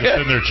no, I just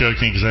been there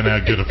joking because I know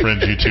how good a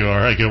friend you two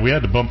are. I go, we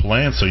had to bump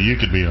Lance so you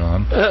could be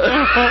on.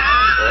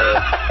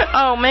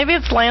 Oh, maybe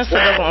it's Lance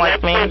that doesn't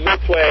like me.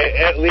 This way,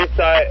 at least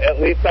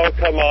I'll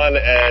come on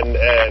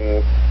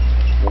and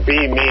be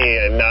me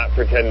and not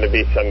pretend to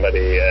be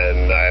somebody,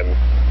 and I'm.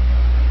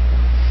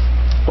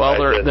 Well,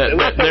 there is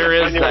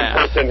that.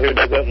 Person who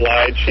doesn't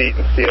lie, cheat,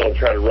 and steal, and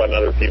try to run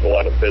other people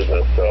out of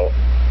business. So.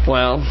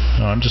 Well.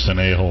 No, I'm just an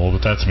a-hole,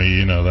 but that's me.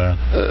 You know that.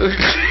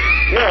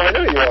 No, I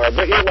know you are,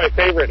 but you're my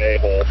favorite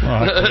a-hole.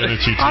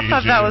 I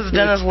thought that was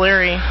Dennis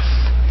Leary.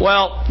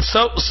 Well,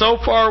 so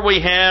far we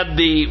had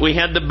the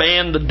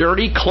band The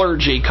Dirty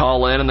Clergy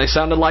call in, and they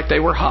sounded like they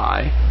were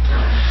high.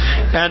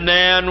 And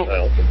then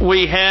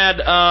we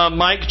had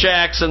Mike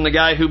Jackson, the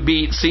guy who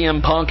beat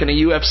CM Punk in a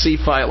UFC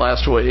fight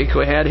last week.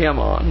 We had him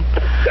on.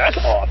 That's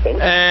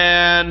awesome.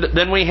 And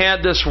then we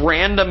had this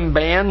random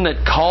band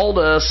that called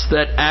us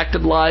that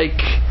acted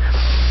like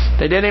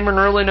They didn't even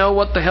really know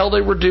what the hell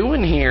they were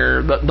doing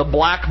here. The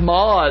black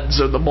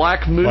mods or the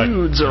black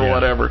moods or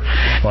whatever.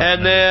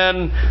 And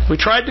then we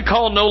tried to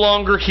call No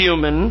Longer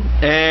Human,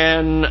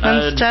 and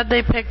instead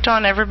they picked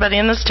on everybody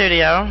in the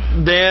studio.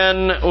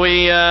 Then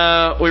we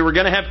were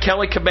going to have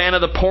Kelly Cabana,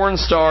 the porn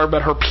star,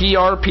 but her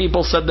PR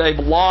people said they've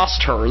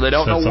lost her. They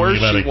don't know where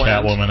she went.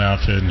 About a Catwoman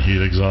outfit and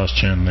heat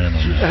exhaustion. And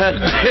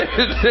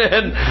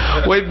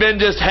we've been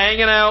just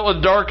hanging out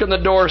with Darken the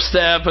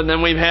Doorstep, and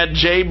then we've had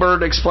Jay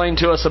Bird explain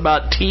to us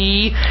about tea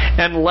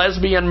and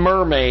lesbian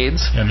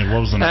mermaids. And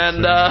what was the next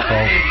thing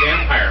called?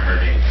 Vampire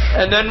mermaids.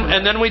 And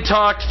then we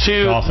talked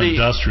to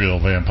industrial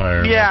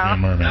vampire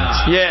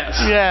mermaids.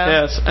 Yes.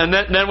 And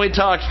then we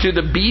talked to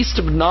the Beast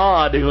of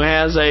Nod, who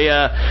has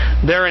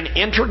they're an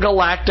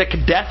intergalactic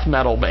death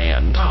metal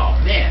band. Oh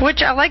man!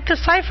 Which I like the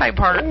sci-fi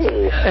part.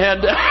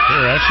 And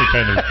they're actually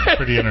kind of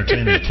pretty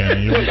entertaining,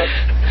 Kenny.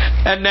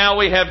 And now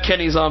we have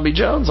Kenny Zombie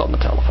Jones on the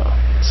telephone.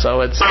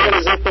 So it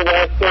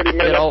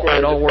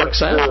all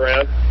works out.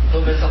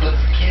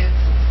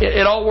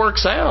 It all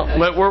works out.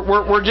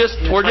 We're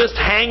just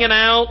hanging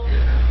out,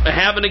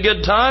 having a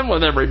good time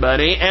with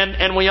everybody,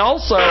 and we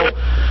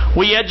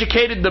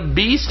educated the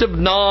Beast of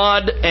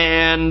Nod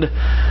and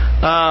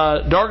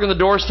Darken the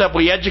Doorstep.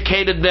 We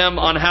educated them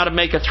on how to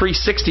make a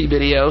 360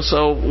 video.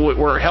 So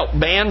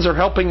bands are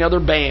helping other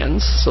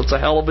bands. So it's a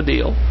hell of a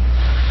deal.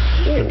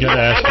 I'm going to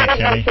ask you,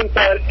 Kenny.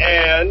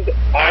 And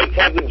I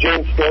tell the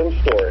James Storm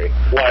story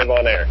live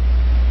on air.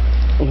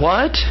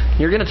 What?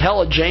 You're going to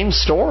tell a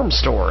James Storm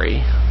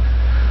story?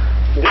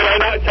 Did I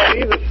not tell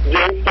you the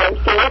James Storm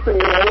story from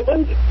New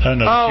Orleans? I don't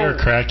know. You're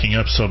cracking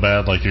up so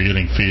bad like you're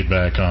getting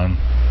feedback on.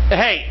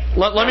 Hey,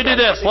 let me do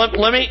this.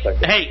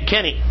 Hey,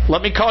 Kenny,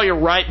 let me call you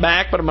right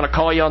back, but I'm going to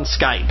call you on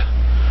Skype.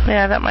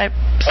 Yeah, that might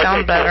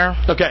sound better.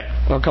 Okay,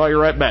 I'll call you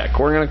right back.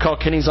 We're going to call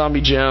Kenny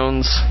Zombie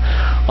Jones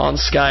on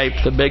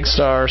Skype, the big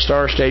star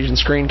Stage and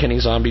Screen Kenny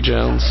Zombie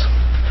Jones.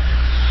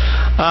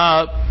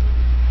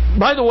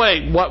 By the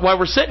way, while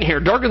we're sitting here,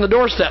 Darken the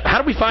Doorstep, how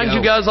do we find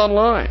you guys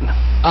online?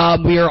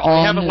 We are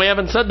on... We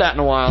haven't said that in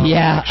a while.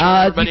 Yeah.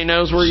 Sure everybody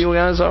knows where you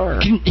guys are.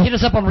 You can hit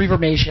us up on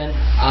Reverbnation.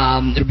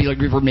 It'll be like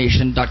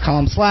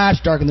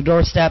reverbnation.com/Darken the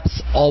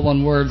Doorsteps, all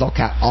one word,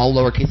 all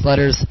lowercase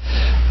letters.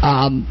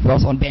 We're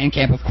also on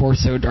Bandcamp, of course,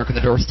 so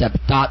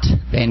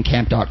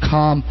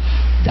darkenthedoorstep.bandcamp.com.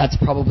 That's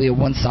probably a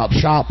one-stop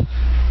shop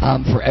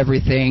for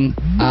everything.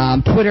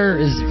 Twitter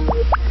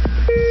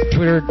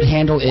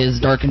handle is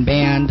Darken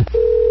Band.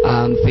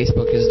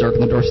 Facebook is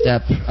Darken the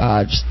Doorstep.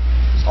 Just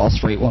all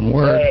straight one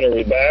word.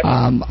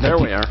 There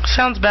we are.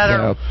 Sounds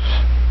better.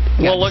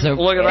 Well, look at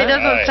that. It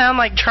doesn't sound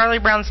like Charlie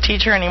Brown's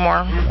teacher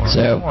anymore.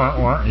 So,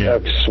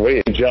 that's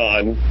sweet,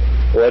 John.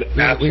 Would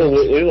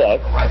absolutely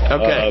love.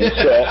 Okay.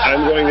 So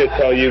I'm going to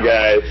tell you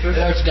guys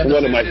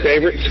one of my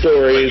favorite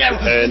stories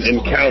and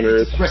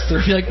encounters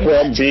from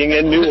being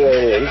in New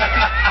Orleans.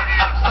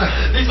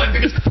 He's my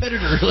biggest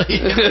competitor,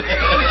 really.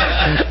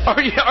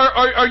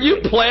 Are you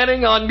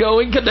planning on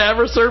going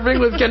cadaver surfing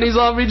with Kenny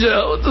Zombie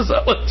Jones? Is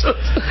that what the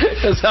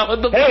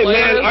plan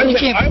is? I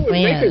would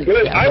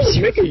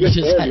make a good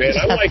board, man.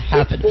 I'm like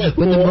 6 foot 4.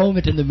 When the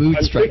moment and the mood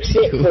strikes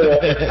you.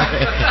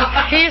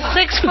 He's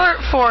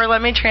 6'4". Let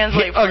me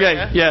translate for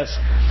you. Yes.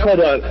 Hold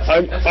on.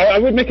 I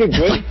would make a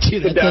good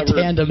cadaver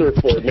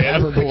surfboard,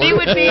 man. He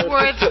would be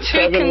worth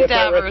 2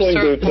 cadaver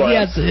surfboards.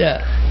 Yes,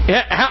 yeah.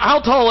 How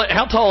tall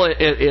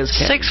is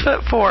Kenny?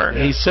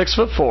 6'4". He's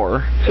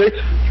 6'4".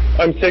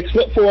 I'm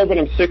 6'4", but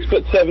I'm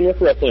 6'7" with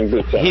wrestling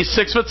boots on. He's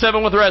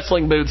 6'7" with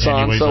wrestling boots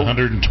on. He weighs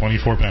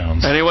 124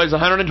 pounds. And he weighs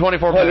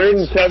 124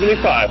 pounds.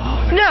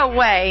 175. No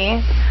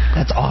way.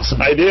 That's awesome.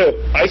 I do.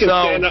 I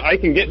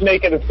can get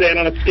naked and stand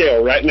on a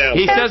scale right now.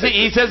 He says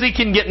he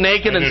can get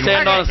naked and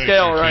stand on a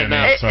scale right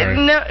now.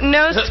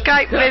 No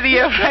Skype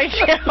video right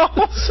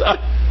now.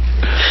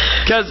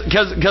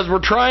 Because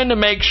we're trying to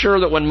make sure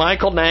that when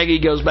Michael Nagy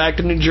goes back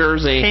to New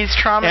Jersey, he's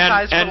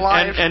traumatized for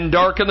life. And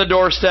Darken the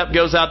Doorstep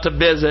goes out to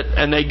visit,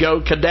 and they go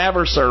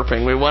cadaver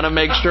surfing. We want to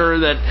make sure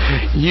that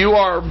you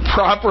are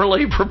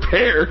properly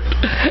prepared.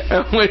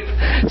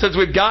 Since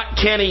we've got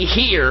Kenny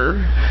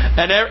here,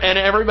 and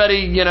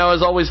everybody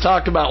has always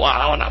talked about, well,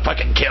 I want to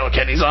fucking kill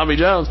Kenny Zombie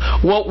Jones.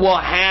 We'll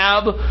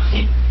have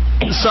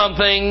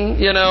something,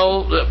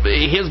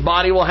 his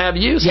body will have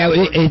use. Yeah,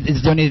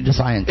 it's donated to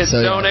science. It's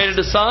donated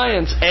to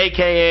science,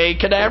 a.k.a.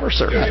 cadaver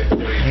surfing.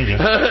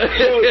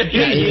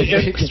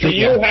 Do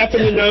you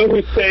happen to know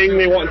who's saying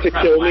they want to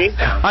kill me?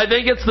 I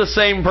think it's the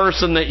same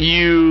person that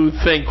you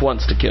think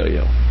wants to kill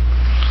you.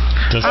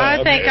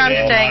 I think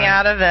I'm staying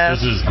out of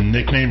this. Does his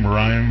nickname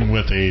rhyme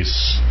with a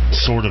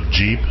sort of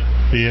Jeep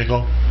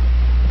vehicle?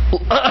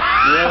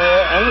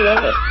 I don't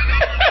know.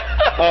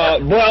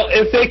 Well,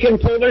 if they can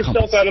pull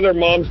themselves out of their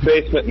mom's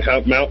basement and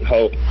have Mount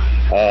Hope,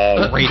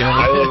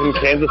 I live in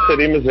Kansas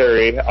City,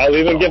 Missouri. I'll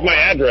even give my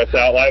address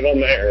out live on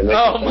the air.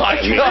 Oh, my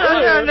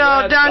God.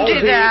 No, don't do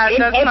that.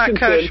 That's not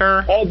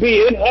kosher. I'll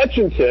be in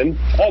Hutchinson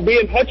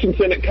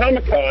at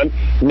Comic-Con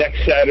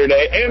next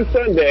Saturday and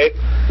Sunday,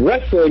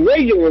 wrestling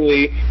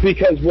regularly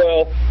because,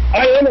 well,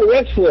 I am a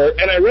wrestler,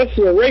 and I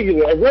wrestle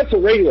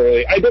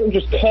regularly. I don't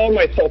just call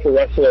myself a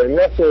wrestler and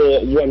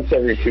wrestle once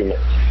every 2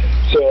 months.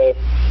 So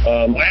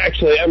I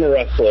actually am a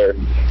wrestler,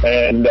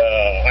 and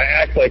I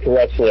act like a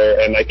wrestler,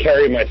 and I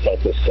carry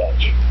myself as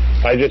such.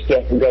 I just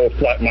don't go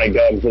flap my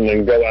gums and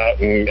then go out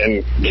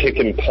and kick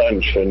and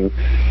punch and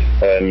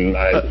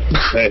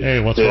hey,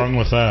 what's wrong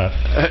with that?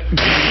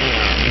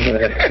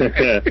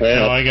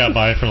 Well, I got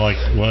by for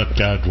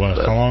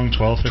how long?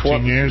 12,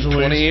 15 years at least?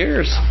 20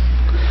 years.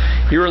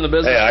 You were in the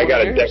business. Hey, I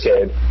got a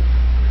decade.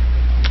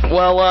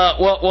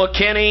 Well,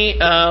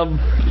 Kenny,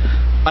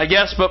 I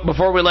guess, but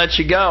before we let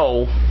you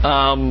go,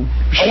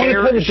 share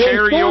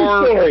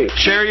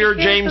your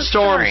James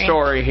Storm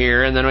story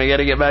here, and then we got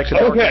to get back to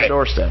the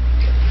doorstep.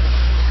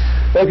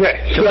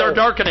 Okay, because they're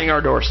darkening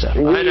our doorstep.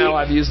 I know,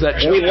 I've used that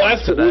joke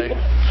today.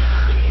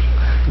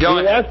 We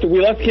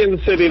left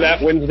Kansas City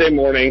that Wednesday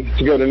morning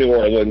to go to New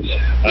Orleans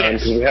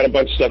because we had a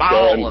bunch of stuff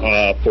going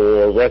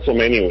for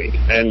WrestleMania week.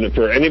 And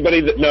for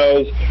anybody that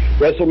knows,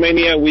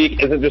 WrestleMania week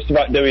isn't just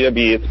about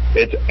WWE;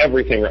 it's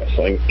everything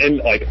wrestling, and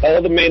like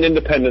all the main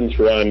independents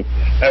run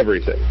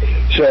everything.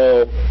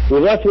 So we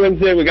left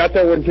Wednesday. We got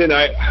there Wednesday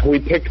night. We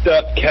picked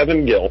up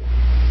Kevin Gill,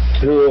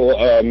 who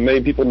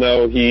many people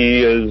know.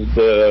 He is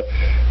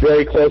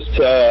very close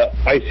to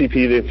ICP,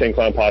 the Insane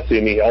Clown Posse,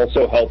 and he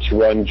also helps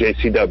run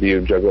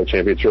JCW, Juggalo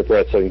Championship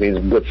Wrestling. He's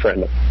a good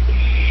friend of him.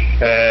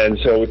 And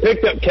so we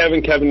picked up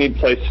Kevin. Kevin needed a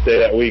place to stay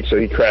that week, so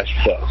he crashed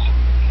with us.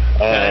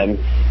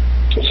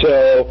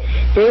 So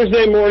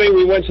Thursday morning,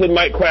 we went to the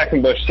Mike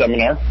Quackenbush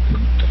seminar,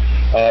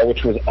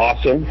 which was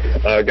awesome.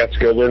 Got to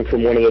go learn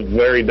from one of the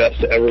very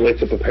best to ever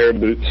lace up a pair of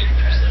boots,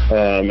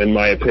 in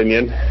my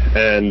opinion.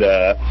 And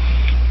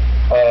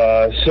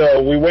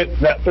so we went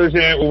that Thursday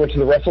night. We went to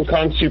the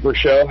WrestleCon Super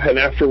Show, and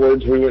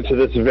afterwards we went to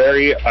this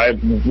I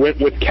went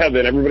with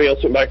Kevin. Everybody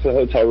else went back to the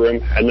hotel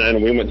room, and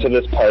then we went to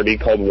this party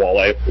called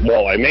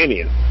Walleye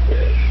Mania.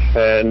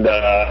 And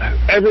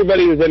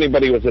everybody who's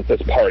anybody was at this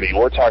party.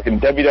 We're talking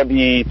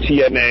WWE,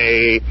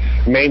 TNA,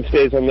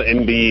 mainstays on the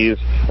indies.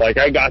 Like,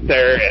 I got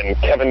there, and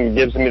Kevin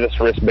gives me this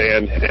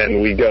wristband, and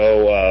we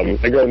go,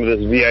 I go into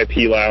this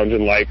VIP lounge,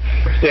 and, like,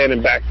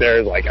 standing back there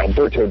is, like,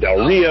 Alberto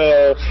Del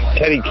Rio.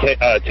 Teddy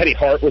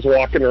Hart was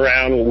walking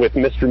around with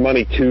Mr.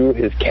 Money 2,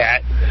 his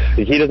cat.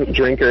 He doesn't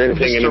drink or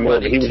anything anymore,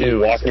 but he was just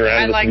walking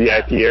around this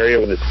VIP area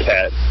with his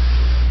cat.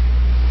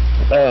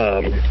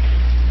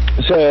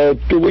 So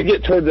we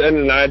get towards the end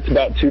of the night. It's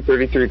about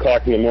 2:30, 3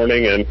 o'clock in the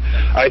morning, and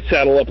I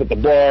saddle up at the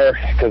bar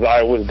because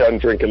I was done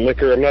drinking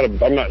liquor. I'm not a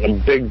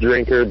big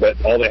drinker, but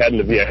all they had in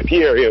the VIP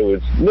area was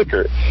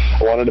liquor.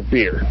 I wanted a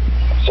beer.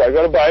 So I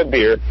go to buy a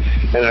beer,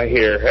 and I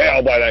hear, hey,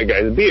 I'll buy that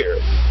guy's beer.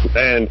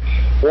 And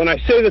when I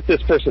say that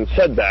this person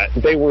said that,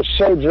 they were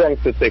so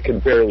drunk that they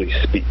could barely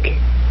speak.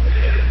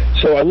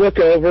 So I look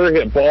over,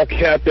 get ball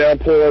cap down,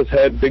 pull his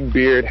head, big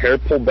beard, hair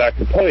pulled back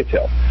to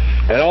ponytail.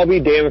 And I'll be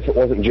damned if it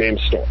wasn't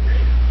James Storm.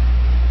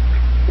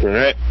 All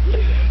right.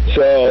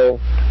 So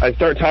I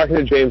start talking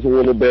to James a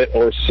little bit,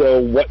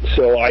 so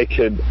I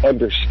could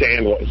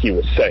understand what he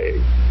was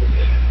saying.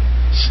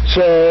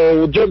 So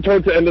we'll jump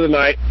towards the end of the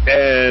night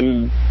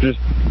and just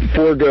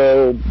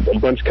forego a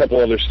couple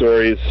other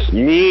stories.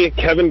 Me,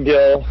 Kevin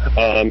Gill,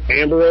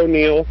 Amber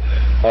O'Neill,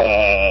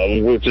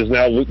 which is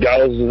now Luke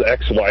Gallows'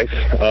 ex-wife,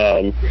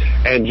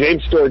 and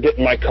James Storm get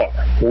in my car.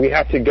 We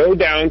have to go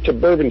down to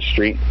Bourbon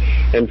Street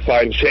and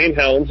find Shane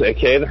Helms,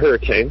 a.k.a. the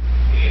Hurricane,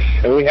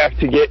 and we have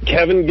to get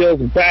Kevin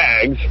Gill's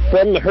bags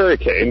from the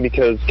Hurricane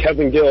because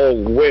Kevin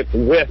Gill went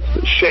with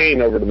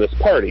Shane over to this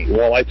party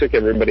while I took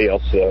everybody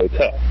else to the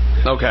hotel.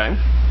 Okay.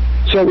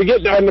 So we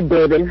get down to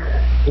Bourbon,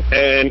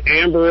 and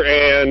Amber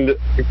and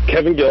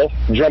Kevin Gill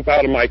jump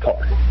out of my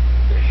car.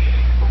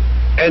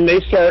 And they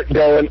start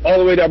going all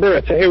the way down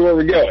Bourbon. I say, hey, where are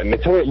we going? They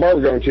tell me what bar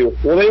we're going to.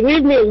 Well, they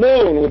leave me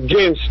alone with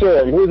James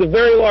Storm, who is a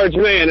very large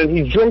man, and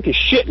he's drunk as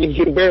shit, and he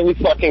can barely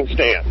fucking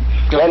stand,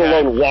 let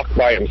alone walk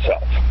by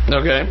himself.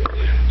 Okay.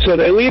 So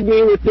they leave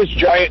me with this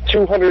giant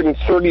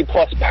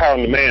 230-plus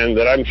pound man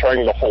that I'm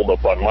trying to hold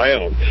up on my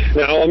own.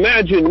 Now,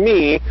 imagine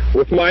me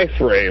with my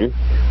frame,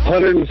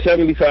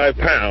 175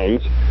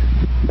 pounds,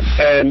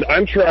 and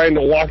I'm trying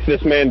to walk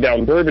this man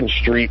down Bourbon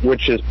Street,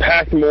 which is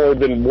packed more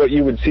than what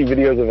you would see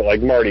videos of it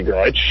like Mardi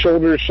Gras. It's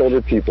shoulder to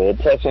shoulder people.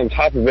 Plus, on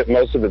top of it,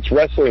 most of it's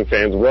wrestling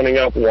fans running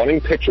up,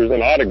 wanting pictures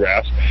and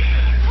autographs.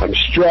 I'm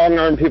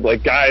strong-armed people,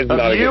 like guys,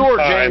 not a good time. You or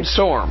James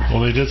Storm?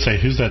 Well, they did say,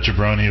 who's that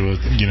jabroni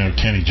with,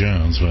 Kenny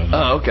Jones? But,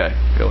 oh, okay.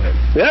 Go ahead.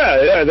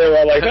 Yeah, they were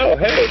all like, oh,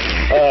 hey.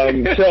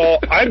 So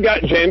I've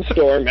got James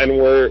Storm, and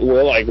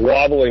we're like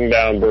wobbling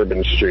down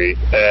Bourbon Street,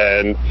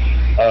 and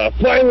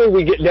finally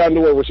we get down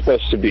to where we're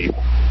supposed to be.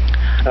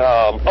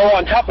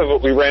 On top of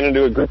it, we ran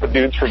into a group of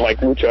dudes from like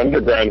Lucha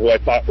Underground who I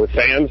thought were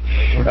fans,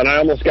 and I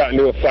almost got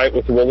into a fight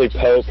with Willie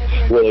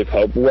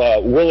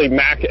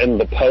Mack and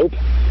the Pope.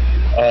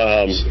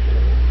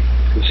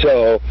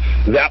 So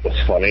that was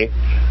funny.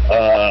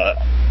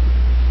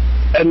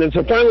 And then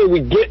so finally we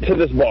get to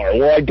this bar.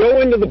 Well, I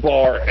go into the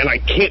bar and I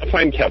can't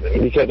find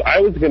Kevin because I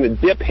was going to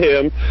dip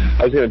him.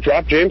 I was going to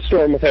drop James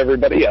Storm with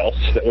everybody else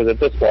that was at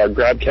this bar,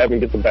 grab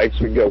Kevin, get the bags,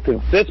 we go.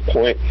 Because at this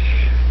point,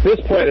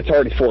 it's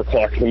already 4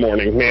 o'clock in the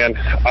morning. Man,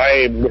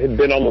 I had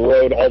been on the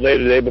road all day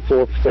today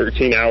before for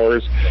 13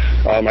 hours.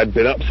 I'd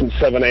been up since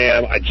 7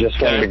 a.m. I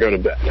just wanted to go to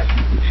bed.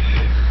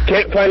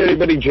 Can't find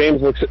anybody.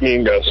 James looks at me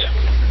and goes,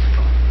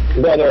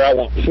 "Brother, I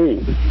want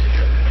food."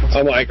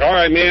 I'm like, all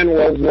right, man,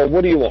 well,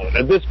 what do you want?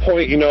 At this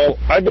point, you know,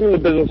 I've been in the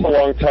business a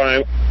long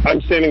time.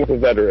 I'm standing with a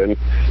veteran.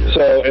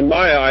 So in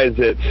my eyes,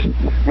 it's,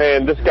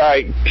 man, this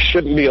guy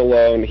shouldn't be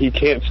alone. He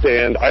can't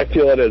stand. I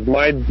feel it as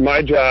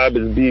my job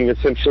is being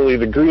essentially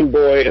the green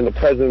boy in the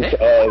presence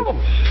of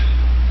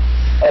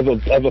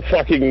a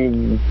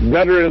fucking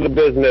veteran of the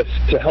business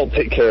to help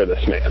take care of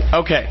this man.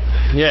 Okay,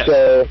 yeah.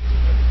 So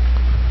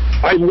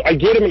I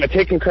get him and I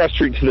take him across the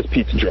street to this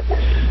pizza joint.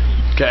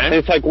 Okay. And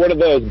it's like one of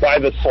those by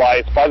the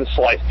slice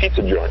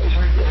pizza joints.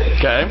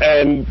 Okay.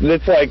 And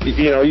it's like,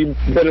 you know, you've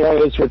been in one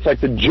of those where it's like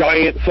the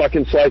giant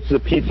fucking slices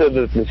of pizza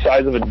that's the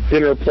size of a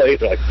dinner plate.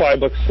 They're like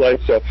 $5 a slice.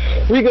 So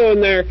we go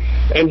in there,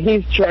 and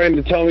he's trying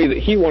to tell me that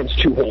he wants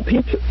 2 whole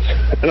pizzas.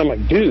 And I'm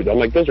like, dude,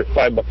 those are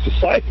 $5 a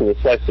slice, and the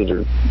slices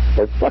are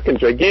fucking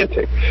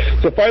gigantic.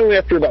 So finally,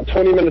 after about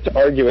 20 minutes of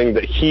arguing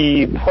that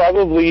he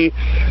probably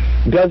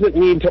doesn't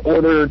need to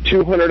order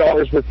 $200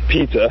 worth of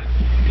pizza,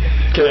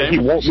 that he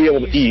won't be able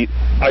to eat,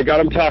 I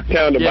got him talked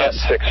down to about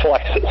 6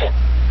 slices.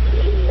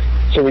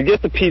 So we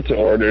get the pizza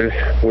ordered,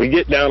 we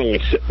get down and we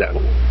sit down.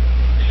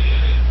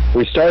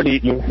 We start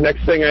eating.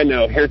 Next thing I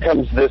know, here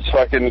comes this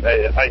fucking...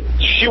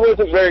 she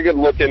wasn't very good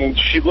looking.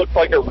 She looked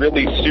like a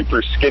really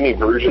super skinny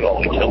version of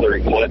like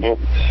Hillary Clinton.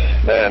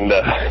 And...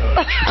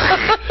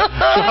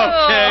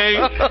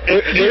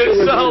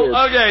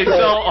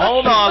 So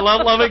hold on.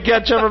 Let me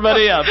catch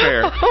everybody up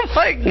here. Oh,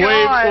 my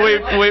God.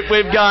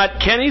 We've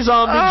got Kenny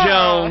Zombie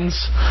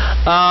Jones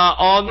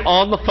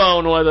on the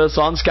phone with us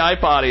on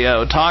Skype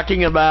audio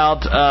talking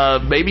about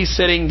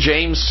babysitting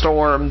James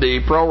Storm, the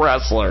pro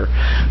wrestler,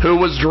 who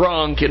was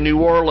drunk in New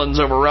Orleans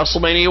over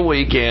WrestleMania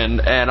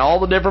weekend, and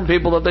all the different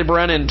people that they've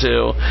run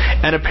into.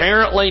 And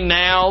apparently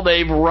now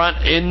they've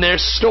run into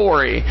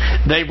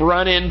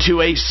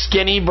a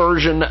skinny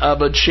version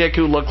of a chick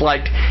who looked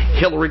like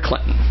Hillary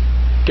Clinton.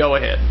 Go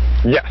ahead.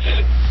 Yes.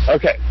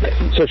 Okay.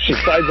 So she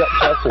slides up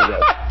to us and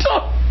goes,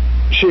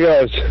 she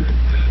goes,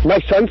 "My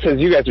son says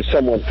you guys are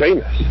someone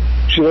famous."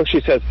 She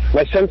says,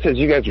 "My son says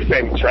you guys are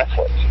famous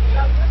wrestlers."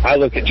 I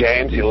look at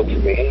James, he looks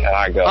at me, and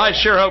I go, I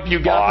sure hope you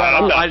got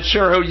that.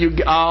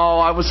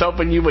 I was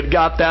hoping you would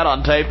got that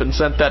on tape and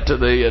sent that to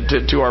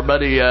to our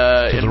buddy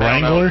to the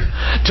Wrangler.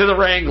 To the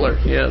Wrangler,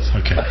 yes.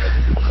 Okay.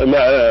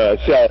 No.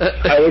 So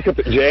I look up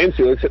at James,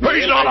 he looks at me.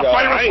 He's not a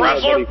famous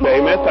wrestler.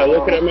 Famous. I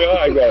look at him,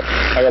 I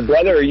go,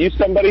 "Brother, are you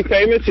somebody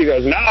famous?" He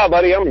goes, "Nah,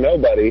 buddy, I'm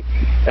nobody."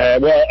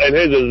 And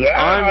his is,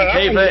 I'm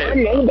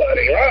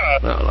nobody.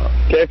 No.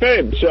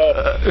 Kayfabe. So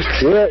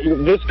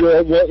this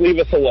girl won't leave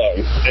us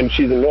alone, and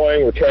she's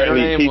annoying. We're trying to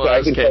meet people.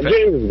 I can tell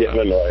James is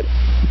getting annoyed.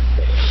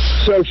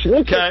 So she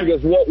looks at me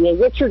and goes, well,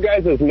 what's your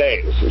guys'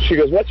 names? She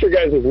goes, "What's your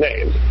guys'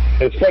 names?"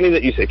 And it's funny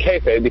that you say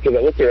Kayfabe, because I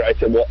looked at her, I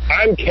said, "Well,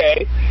 I'm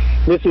Kay.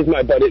 This is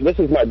my buddy. This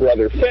is my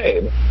brother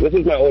Fabe. This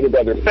is my older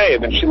brother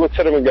Fabe." And she looks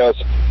at him and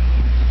goes,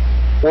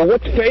 "Well,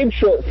 what's Fabe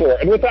short for?"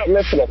 And without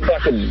missing a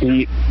fucking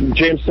beat,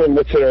 James Storm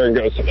looks at her and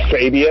goes,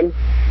 "Fabian."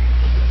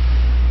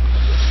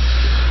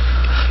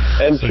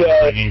 And so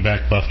you're bringing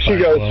back Buff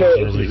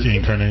Bagwell's early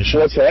incarnations?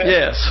 What's that?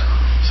 Yes.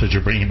 So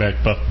you're bringing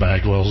back Buff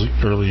Bagwell's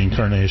early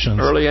incarnations?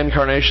 Early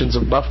incarnations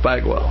of Buff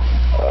Bagwell.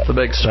 The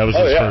big star. That was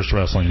his first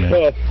wrestling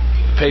name.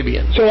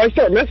 Fabian. So I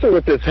start messing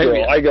with this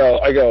girl. I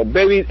go,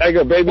 baby, do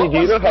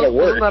you know how to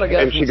work?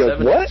 And she goes,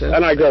 "What?"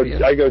 And I go,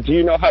 "Do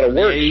you know how to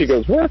work?" She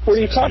goes, "Work? What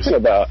are you talking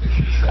about?"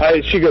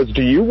 She goes,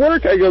 "Do you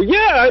work?" I go,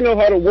 "Yeah, I know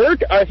how to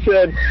work." I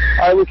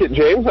look at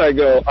James, I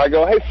go,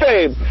 "Hey,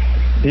 Fabe,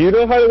 do you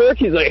know how to work?"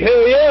 He's like,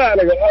 "Hell yeah."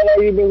 And I go, "How long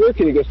have you been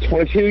working?" He goes,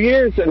 22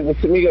 years. And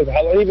looks at me and goes,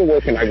 "How long have you been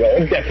working?" I go,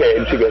 "A decade."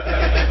 And she goes,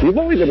 "You've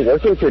only been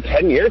working for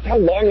 10 years? How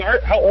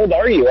old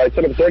are you?" I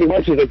said, "I'm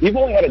 31. She's like, "You've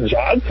only had a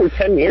job for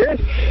 10 years?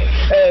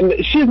 And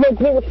she's no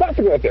clue what's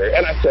happening with her.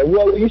 And I said,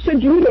 "Well, you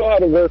said you know how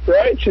to work,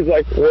 right?" She's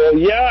like, "Well,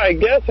 yeah, I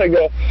guess." I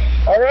go,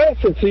 "All right."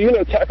 I said, "So you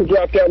know tackle,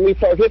 drop down,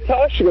 leapfrog, hip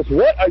toss?" She goes,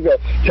 "What?" I go,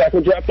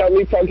 "Tackle, drop down,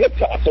 leapfrog, hip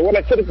toss." So when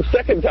I said it the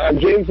second time,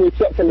 James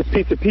looks up from his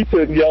pizza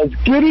and yells,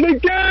 "Get it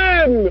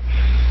again!"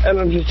 And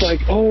I'm just like,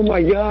 oh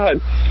my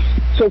God.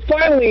 So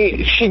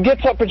finally, she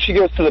gets up and she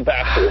goes to the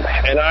bathroom,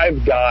 and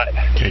I've got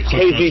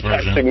KG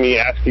texting me,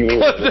 asking me.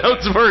 Cliff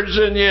Notes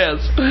version,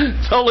 yes.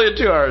 It's only a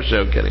 2-hour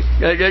show, Kenny.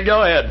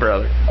 Go ahead,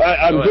 brother.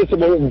 I'm just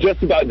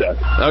about done.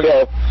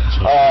 Okay.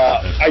 So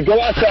I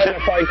go outside and I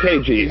find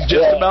KG. He's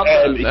just about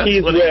done. And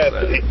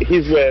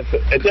he's with,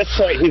 at this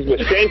point, he's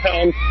with Shane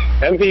Helms,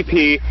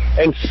 MVP,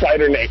 and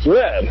Spider Nate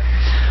Webb.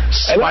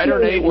 Spider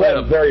Nate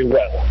Webb very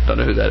well. Don't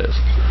know who that is.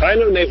 I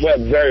know Nate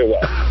Webb very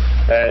well.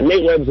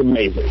 Nate Webb's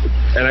amazing.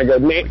 And I go,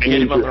 Nate, I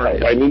need your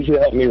help. I need you to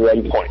help me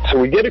run point. So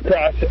we get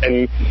across,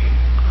 and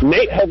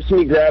Nate helps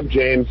me grab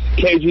James.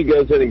 KG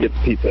goes in and gets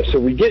pizza. So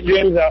we get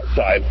James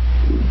outside,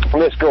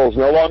 and this girl's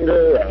no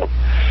longer around.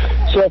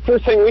 So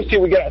first thing we see,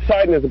 we get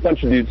outside, and there's a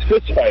bunch of dudes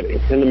fist fighting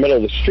in the middle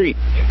of the street.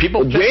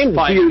 People James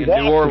fighting in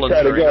New Orleans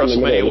during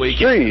WrestleMania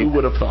weekend. Who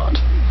would have thought?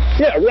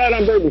 Yeah, right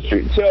on Bourbon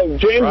Street. So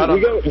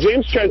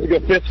James tries to go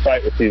fist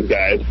fight with these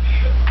guys.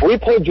 We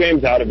pull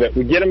James out of it.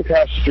 We get him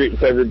across the street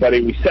with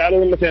everybody. We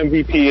saddle him with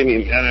MVP,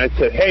 and I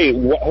said, hey,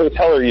 what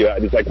hotel are you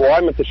at? He's like, well,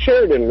 I'm at the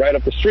Sheraton right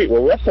up the street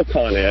where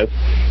WrestleCon is.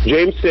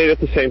 James stayed at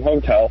the same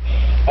hotel.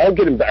 I'll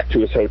get him back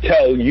to his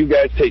hotel. You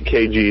guys take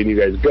KG, and you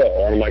guys go.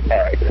 And I'm like, all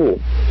right, cool.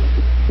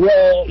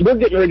 Well, we're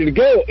getting ready to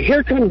go.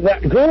 Here comes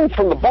that girl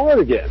from the bar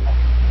again.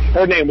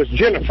 Her name was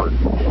Jennifer.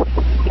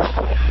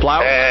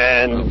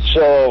 And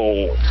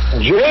so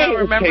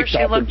James takes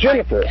off with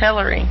Jennifer. Like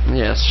Hillary.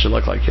 Yes, she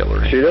looked like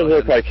Hillary. She does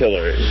look like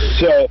Hillary.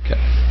 So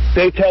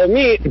they tell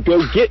me,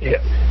 go get him.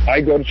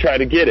 I go to try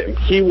to get him.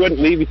 He wouldn't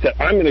leave. He said,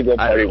 I'm going to go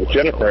party with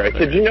Jennifer. I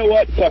said, you know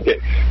what? Fuck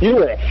it. You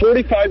are a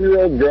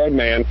 45-year-old grown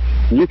man.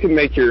 You can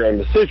make your own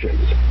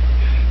decisions.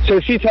 So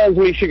she tells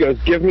me, she goes,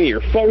 give me your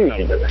phone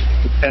number,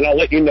 and I'll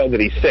let you know that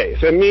he's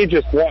safe. And me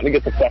just wanting to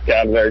get the fuck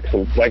out of there,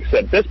 because, like I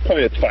said, at this point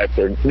it's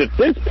 5:30. At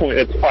this point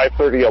it's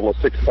 5:30, almost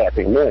 6 o'clock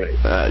in the morning.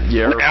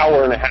 An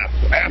hour and a half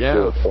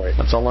after this point.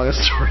 That's how long a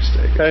story's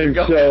taking. And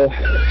so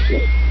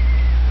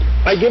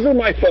I give her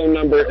my phone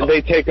number, and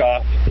they take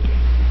off.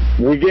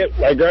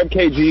 I grab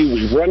KG,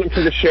 we run up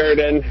to the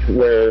Sheraton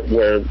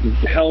where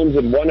Helms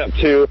had won up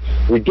to.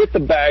 We get the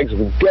bags,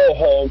 we go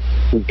home,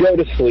 we go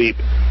to sleep.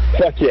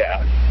 Fuck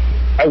yeah.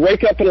 I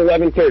wake up at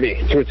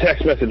 11:30 to a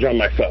text message on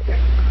my phone.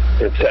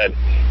 It said,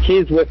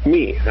 he's with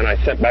me. And I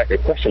sent back a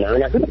question mark.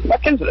 I'm like, who the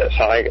fuck is this?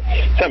 And I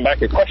sent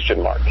back a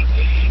question mark.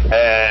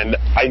 And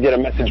I get a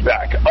message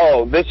back.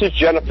 Oh, this is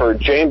Jennifer.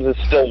 James is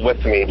still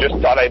with me.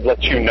 Just thought I'd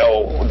let you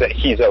know that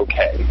he's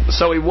okay.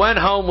 So he went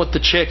home with the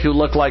chick who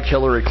looked like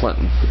Hillary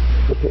Clinton.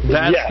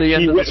 That's the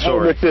end of the story. He went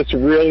home with this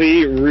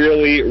really,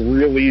 really,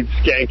 really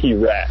skanky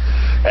rat.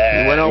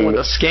 He went home with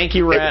a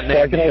skanky rat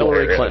named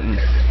Hillary Clinton.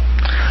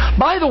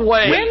 By the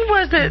way, when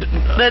was it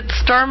that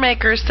Star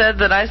Maker said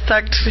that I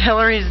sucked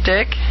Hillary's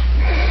dick?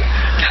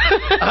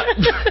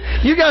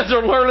 You guys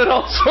are learning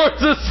all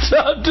sorts of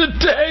stuff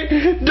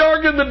today.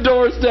 Darken the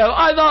Doorstep.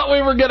 I thought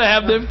we were going to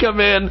have them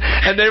come in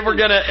and they were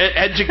going to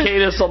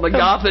educate us on the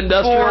goth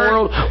industrial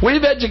world.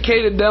 We've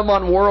educated them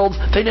on worlds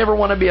they never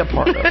want to be a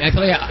part of. I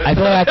feel like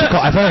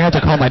I have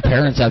to call my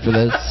parents after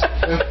this.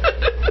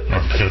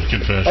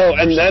 Oh,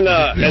 and then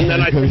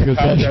I took a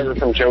power driver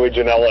from Joey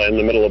Janela in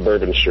the middle of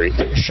Bourbon Street.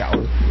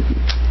 Shower.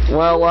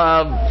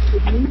 Well,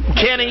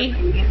 Kenny,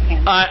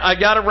 I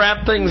got to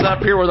wrap things up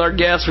here with our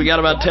guests. We got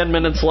about 10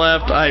 minutes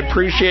left. I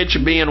appreciate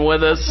you being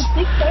with us.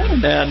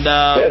 And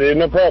yeah,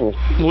 no problem.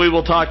 We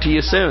will talk to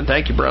you soon.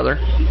 Thank you, brother.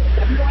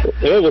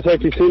 Yeah, we'll talk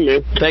to you soon,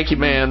 man. Thank you,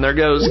 man. There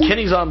goes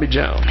Kenny Zombie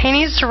Jones. He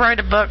needs to write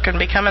a book and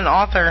become an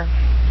author.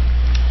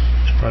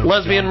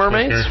 Lesbian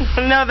mermaids?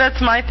 No, that's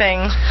my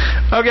thing.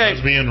 Okay.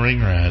 Lesbian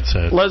ring rats.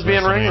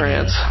 Lesbian ring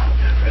rats.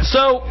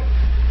 So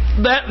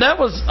that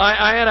was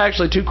I had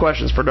actually two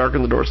questions for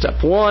Darken the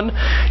Doorstep. One,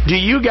 do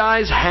you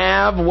guys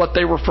have what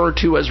they refer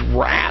to as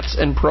rats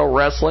in pro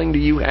wrestling? Do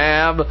you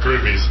have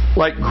groupies,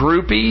 like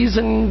groupies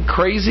and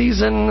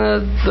crazies and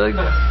the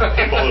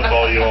people that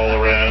follow you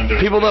all around?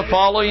 People that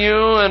follow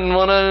you and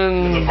want to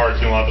in the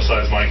parking lot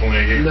besides Michael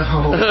Nagy.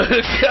 No.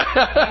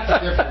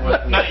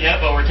 Not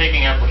yet, but we're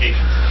taking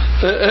applications.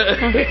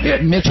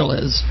 Mitchell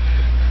is.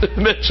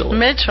 Mitchell.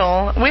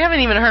 We haven't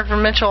even heard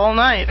from Mitchell all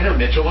night. I know,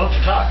 Mitchell. Why don't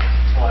you talk?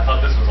 Oh, I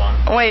thought this was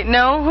on. Wait,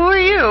 no. Who are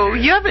you?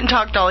 You haven't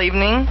talked all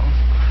evening.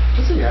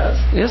 Yes, he has.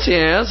 Yes, he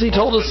has. He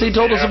told us a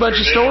bunch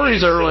of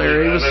stories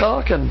earlier. He was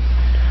talking.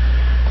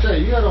 Jay,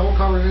 you had a whole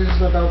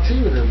conversation about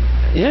tea with him.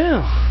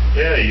 Yeah.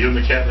 Yeah, you and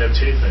the catnip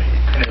tea thing.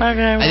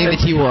 Okay. I think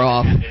the tea wore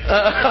off.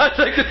 I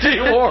think the tea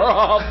wore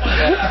off.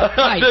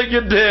 I think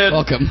it did.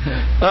 Welcome.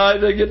 I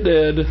think it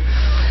did.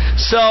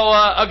 So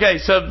okay,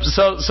 so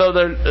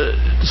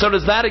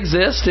does that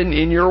exist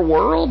in your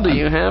world? Do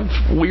you have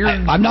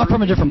weird? I'm not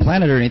from a different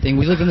planet or anything.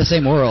 We live in the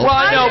same world. Well,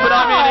 I know, but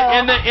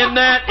I mean, in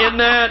that.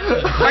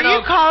 Are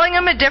you calling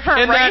him a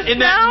different race in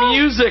that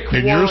music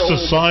in world? Your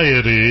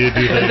society,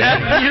 in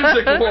that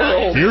music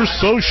world, your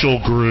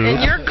social group,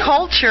 in your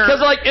culture.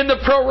 Because like in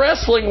the pro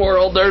wrestling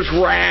world, there's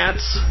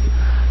rats,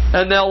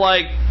 and they'll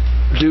like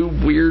do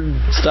weird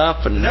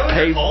stuff and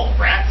pay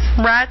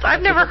rats.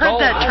 I've never heard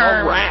that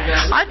term.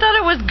 Rats. I thought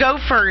it was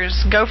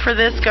gophers. Go for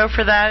this, go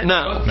for that.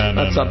 No,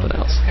 that's something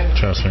else.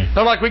 Trust me.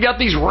 They're like, we got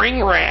these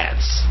ring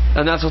rats,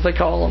 and that's what they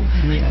call them.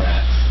 Ring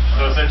rats.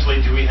 So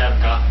essentially, do we have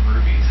goth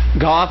rubies?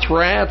 Goth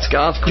rats,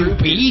 goth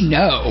groupies?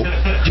 No.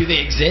 Do they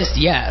exist?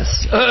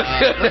 Yes.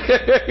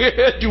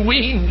 Do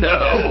we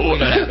know?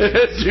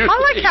 I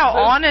like how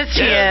honest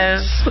he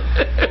is.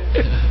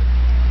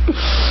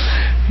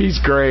 He's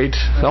great.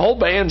 The whole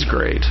band's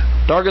great.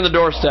 Darken the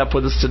Doorstep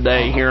with us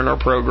today here in our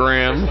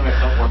program.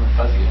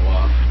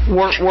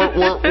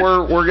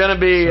 we're gonna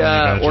be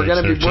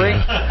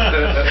bringing.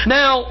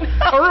 Now,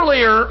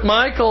 earlier,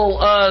 Michael,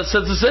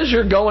 since this is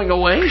your going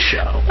away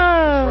show,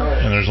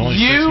 and there's only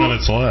 6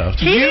 minutes left.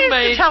 He needs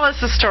to tell us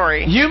the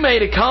story. You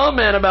made a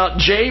comment about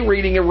Jay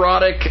reading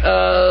erotic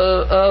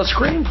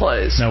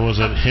screenplays. Now, was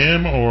it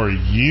him or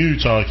you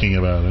talking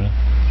about it?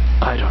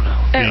 I don't know.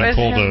 Being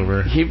pulled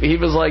over. He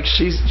was like,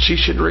 she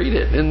should read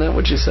it. Isn't that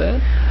what you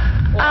said?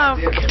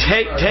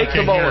 Take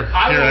the bullet.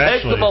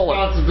 Take the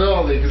bullet.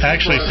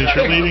 Actually, since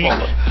you're leaving,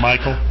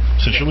 Michael,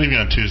 since you're leaving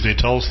on Tuesday,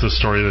 tell us the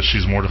story that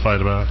she's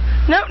mortified about.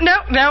 No.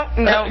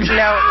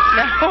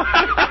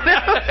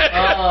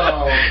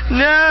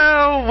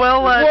 No,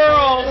 well,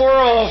 we're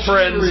all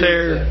friends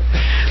here.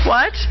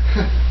 What?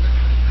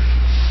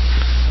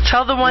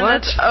 Tell the one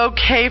that's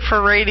okay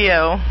for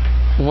radio.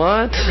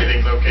 What?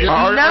 Everything's okay.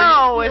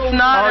 It's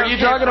not. Are you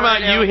talking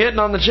about you hitting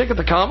on the chick at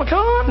the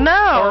Comic-Con?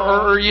 No.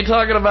 Or are you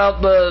talking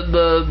about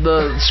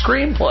the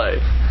screenplay?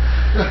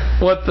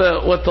 What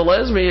the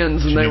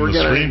lesbians and they were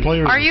going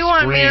to. Are you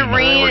want me to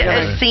read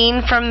a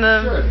scene from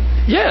the?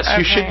 Yes,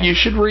 okay. You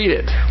should read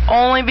it.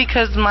 Only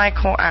because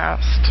Michael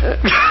asked.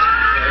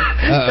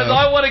 Because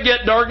I want to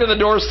get Darken the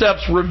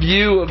Doorstep's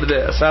review of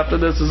this after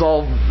this has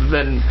all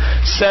been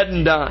said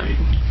and done.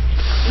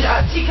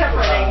 Yeah, teacup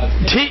rating.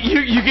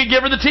 You could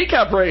give her the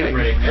teacup rating.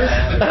 Okay,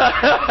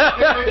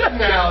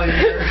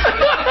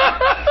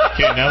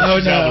 now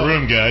she's out of the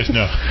room, guys.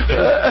 No.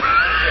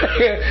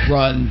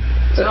 Run.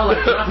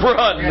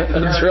 Run.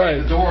 That's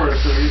right.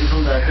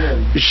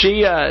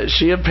 She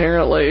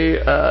apparently.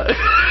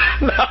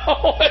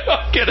 No, I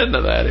don't get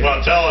into that.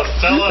 Well, tell us.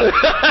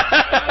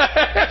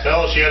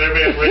 Tell us. She had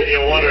everybody on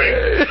radio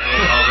wondering.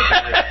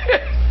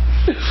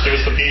 Give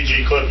us the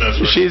PG clip notes.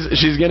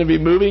 She's going to be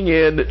moving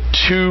in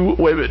to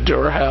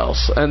her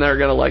house, and they're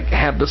going to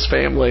have this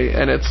family,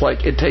 and it's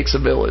like it takes a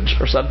village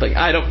or something.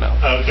 I don't know.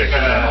 Okay.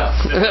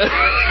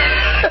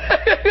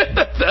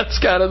 That's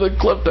kind of the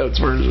clip notes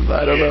version.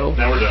 I don't know.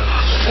 Now we're done.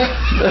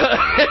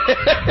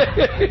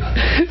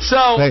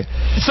 So and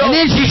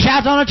then she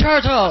shouts on a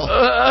turtle.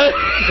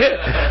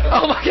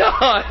 Oh my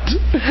God!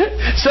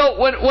 So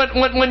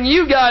when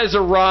you guys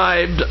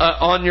arrived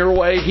on your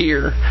way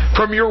here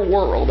from your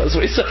world, as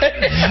we say.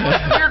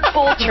 Your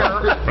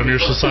culture. From your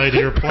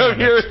society or planet.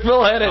 From your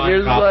planet,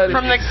 your society.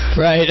 From the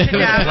right.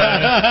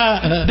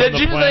 Did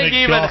you think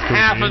even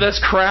half of this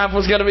crap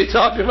was going to be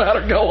talked about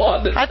or go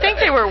on? I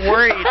think they were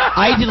worried.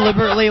 I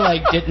deliberately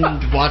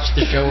didn't watch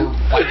the show or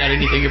find out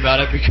anything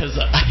about it because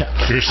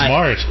you're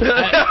smart.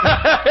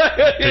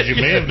 Because you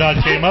may have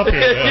not came up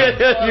here.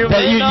 You're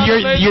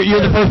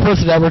the first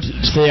person ever to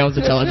say I was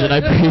intelligent. I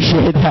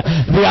appreciate that.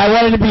 I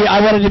wanted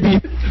to be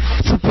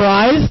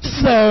surprised.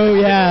 So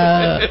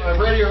yeah.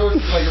 Radio host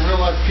is like a real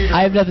life Peter.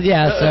 I have nothing.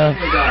 Yeah. So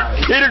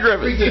Peter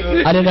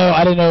Griffin. I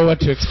didn't know what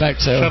to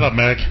expect. So shut up,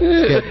 Meg.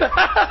 Good.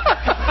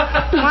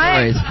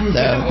 What?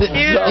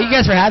 You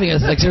guys for having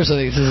us.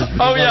 Seriously, this is.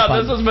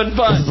 This has been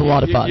fun. This is a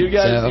lot of fun. You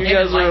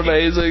guys are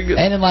amazing.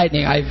 And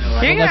enlightening.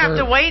 You're gonna have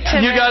to wait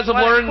till you guys have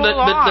learned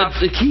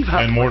the key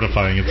and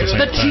mortifying at the same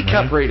time. The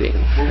teacup rating.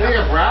 When we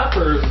have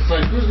rappers, it's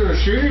like who's gonna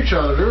shoot each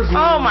other?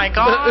 Oh my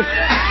God!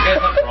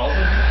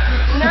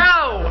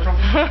 No.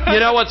 You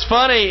know what's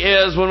funny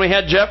is when we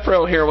had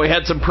Jeffro here, we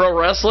had some pro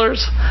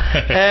wrestlers,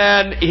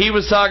 and he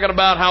was talking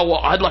about how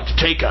I'd like to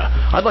take a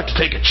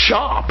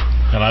chop.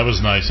 And I was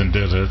nice and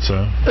did it,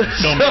 so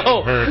still made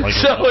him hurt.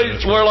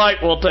 We're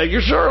like, well, take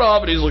your shirt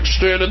off, and he's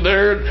standing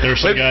there.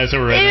 There's some guys that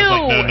were in.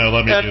 I was like, no,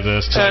 let me do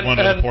this. Because I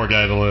wanted the poor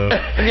guy to live.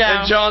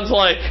 Yeah. And John's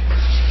like,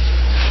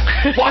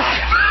 what?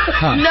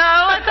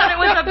 No, I thought it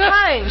was a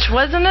punch.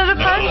 Wasn't it a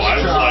punch? No,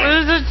 I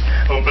was like,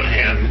 open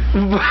hand.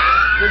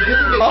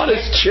 On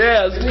his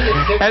chest.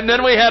 And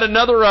then we had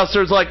another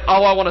wrestler who's like,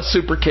 oh, I want to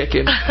super kick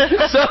him.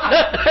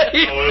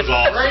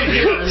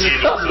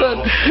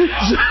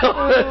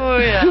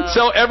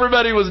 So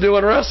everybody was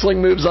doing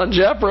wrestling moves on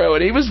Jeffro,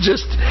 and he was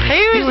just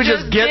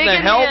getting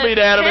the hell beat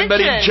out of him, but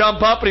he'd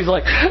jump up and he's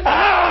like,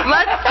 ah!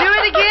 Let's do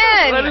it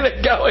again. Let it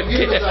go again.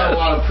 He was on a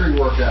lot of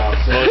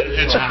pre-workouts. So. Well,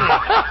 it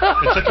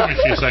took him a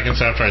few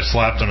seconds after I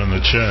slapped him in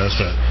the chest.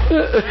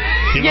 But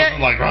he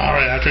wasn't like, all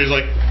right, after he's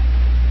like...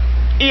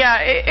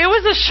 Yeah, it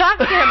was a shock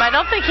to him. I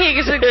don't think he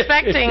was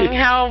expecting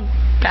how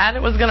bad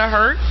it was going to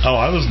hurt. Oh,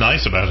 I was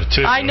nice about it,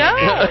 too. I know.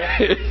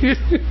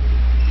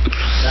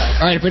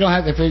 All right, if we go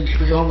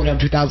home, we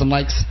have 2,000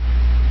 likes.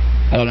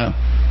 I don't know.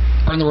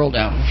 Burn the world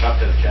down. Chop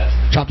to the chest.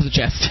 Chop to the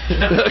chest.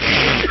 And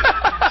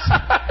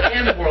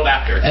the world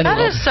after.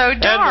 That is so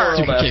dark.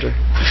 And the world after.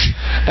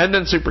 And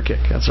then super kick.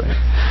 That's right.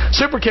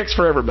 Super kicks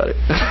for everybody.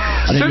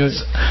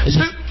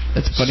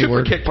 That's a funny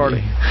super word. Kick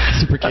party.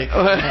 Super kick.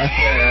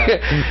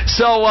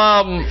 So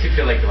makes you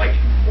feel like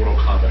Mortal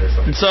Kombat or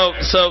something.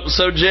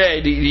 So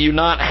Jay, do you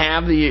not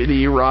have the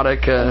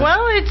erotic?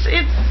 Well, it's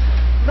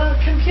the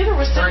computer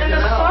was sitting in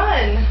the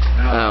sun.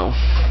 Oh.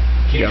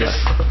 Can you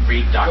just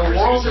read Dr.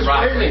 Seuss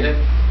erotic?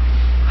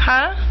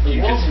 Huh? The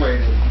world's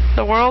waiting.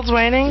 The world's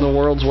waiting? The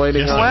world's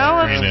waiting Yes, on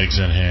Well, green eggs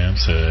and ham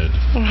said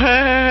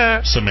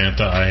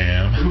Samantha I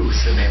am. Ooh,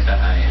 Samantha,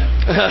 I am.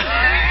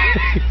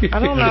 I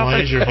don't know.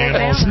 Why is your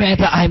ham all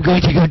Samantha, I'm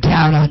going to go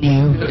down on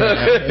you.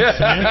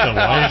 Samantha,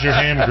 why is your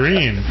ham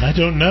green? I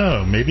don't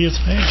know. Maybe it's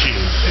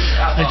veggie.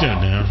 I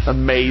don't know.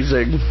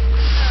 Amazing.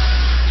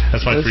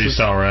 That's my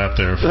freestyle rap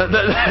there.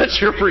 That's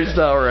your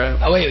freestyle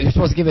rap. Oh, wait, you're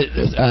supposed to give it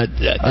two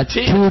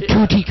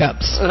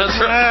teacups. That's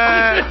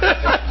right.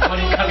 One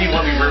cubby,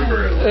 one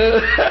remember.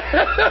 And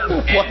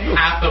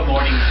half the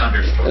morning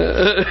thunderstorm.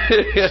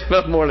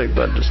 The morning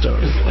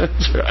thunderstorm.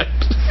 That's right.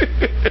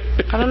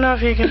 I don't know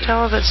if you can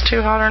tell if it's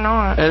too hot or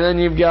not. And then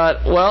you've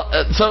got,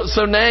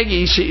 so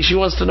Nagy, she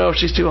wants to know if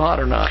she's too hot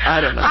or not.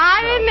 I don't know.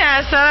 I didn't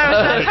ask that.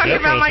 I was talking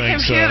about my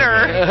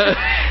computer.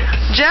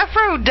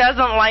 Jeffro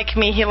doesn't like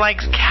me. He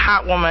likes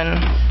Catwoman.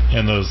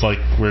 And those like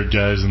weird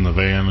guys in the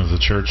van of the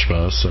church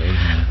bus. So,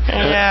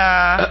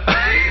 yeah.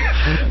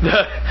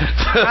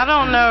 I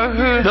don't know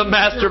who. The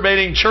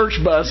masturbating church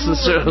bus.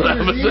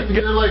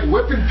 You're like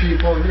whipping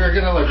people, and you're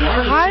gonna like.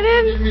 Why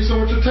did you give me so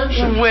much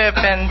attention?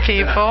 Whipping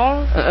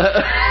people.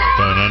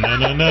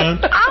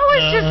 I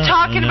was just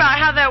talking about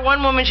how that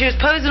one woman, she was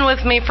posing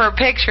with me for a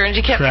picture, and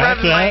she kept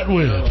rubbing my.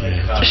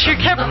 She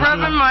kept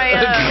rubbing my.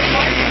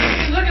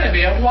 Look at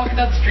me. I'm walking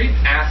down the street,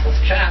 assless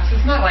chaps.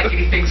 It's not like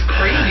anything's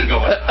crazy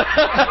going on.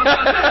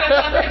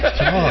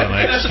 Come on,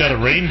 I just got a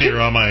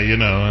reindeer on my, I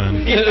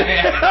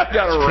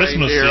got a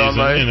Christmas reindeer season, on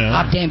my.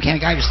 God damn, can't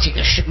a guy just take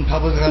a shit in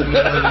public? No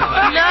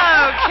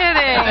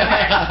kidding.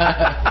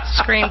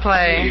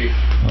 Screenplay.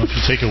 Well, if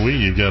you take a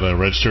wee, you've got to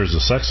register as a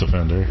sex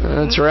offender.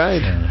 That's right.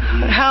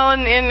 Hell,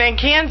 in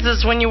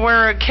Kansas, when you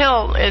wear a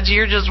kilt,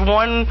 you're just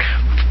one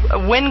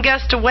wind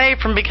gust away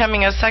from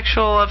becoming a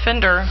sexual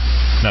offender.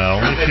 No,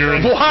 if you're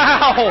in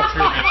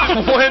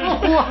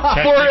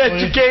We're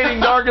educating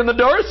Darken the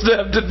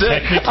Doorstep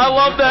today. I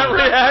love that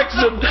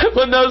reaction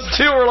when those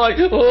two were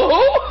like, oh.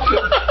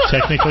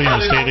 Technically, in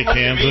the state of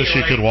Kansas,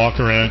 you could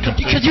walk around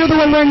completely. Because you're the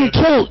one wearing a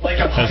kilt.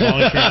 As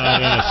long as you're not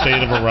in a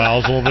state of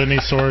arousal of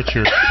any sort,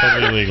 you're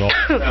totally legal.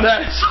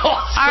 That's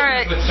awesome. All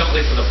right.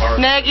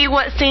 Nagy,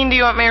 what scene do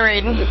you want me to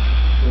read? Well,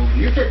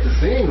 you pick the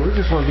scene. We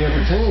just want to be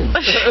entertained.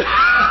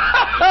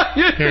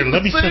 Here, let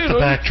me set the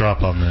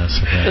backdrop on this.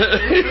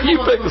 Okay.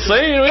 You pick the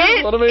scene.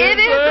 It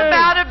is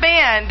about a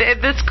band.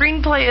 The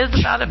screenplay is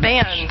about a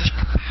band.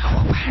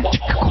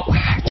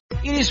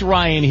 It is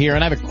Ryan here,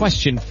 and I have a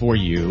question for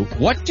you.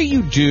 What do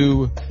you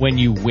do when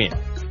you win?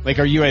 Like,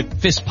 are you a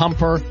fist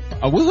pumper,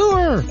 a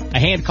woohooer, a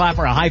hand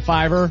clapper, a high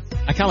fiver?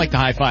 I kind of like the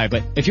high five,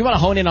 but if you want to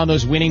hone in on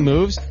those winning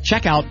moves,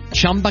 check out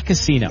Chumba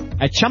Casino.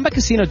 At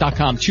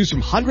ChumbaCasino.com, choose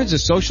from hundreds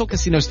of social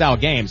casino-style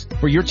games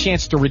for your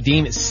chance to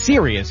redeem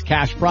serious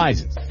cash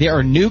prizes. There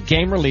are new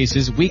game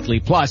releases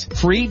weekly, plus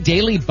free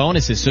daily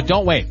bonuses, so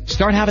don't wait.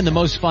 Start having the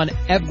most fun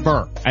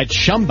ever at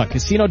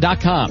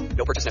ChumbaCasino.com.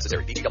 No purchase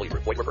necessary. VGW.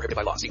 Void where prohibited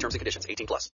by law. See terms and conditions. 18+.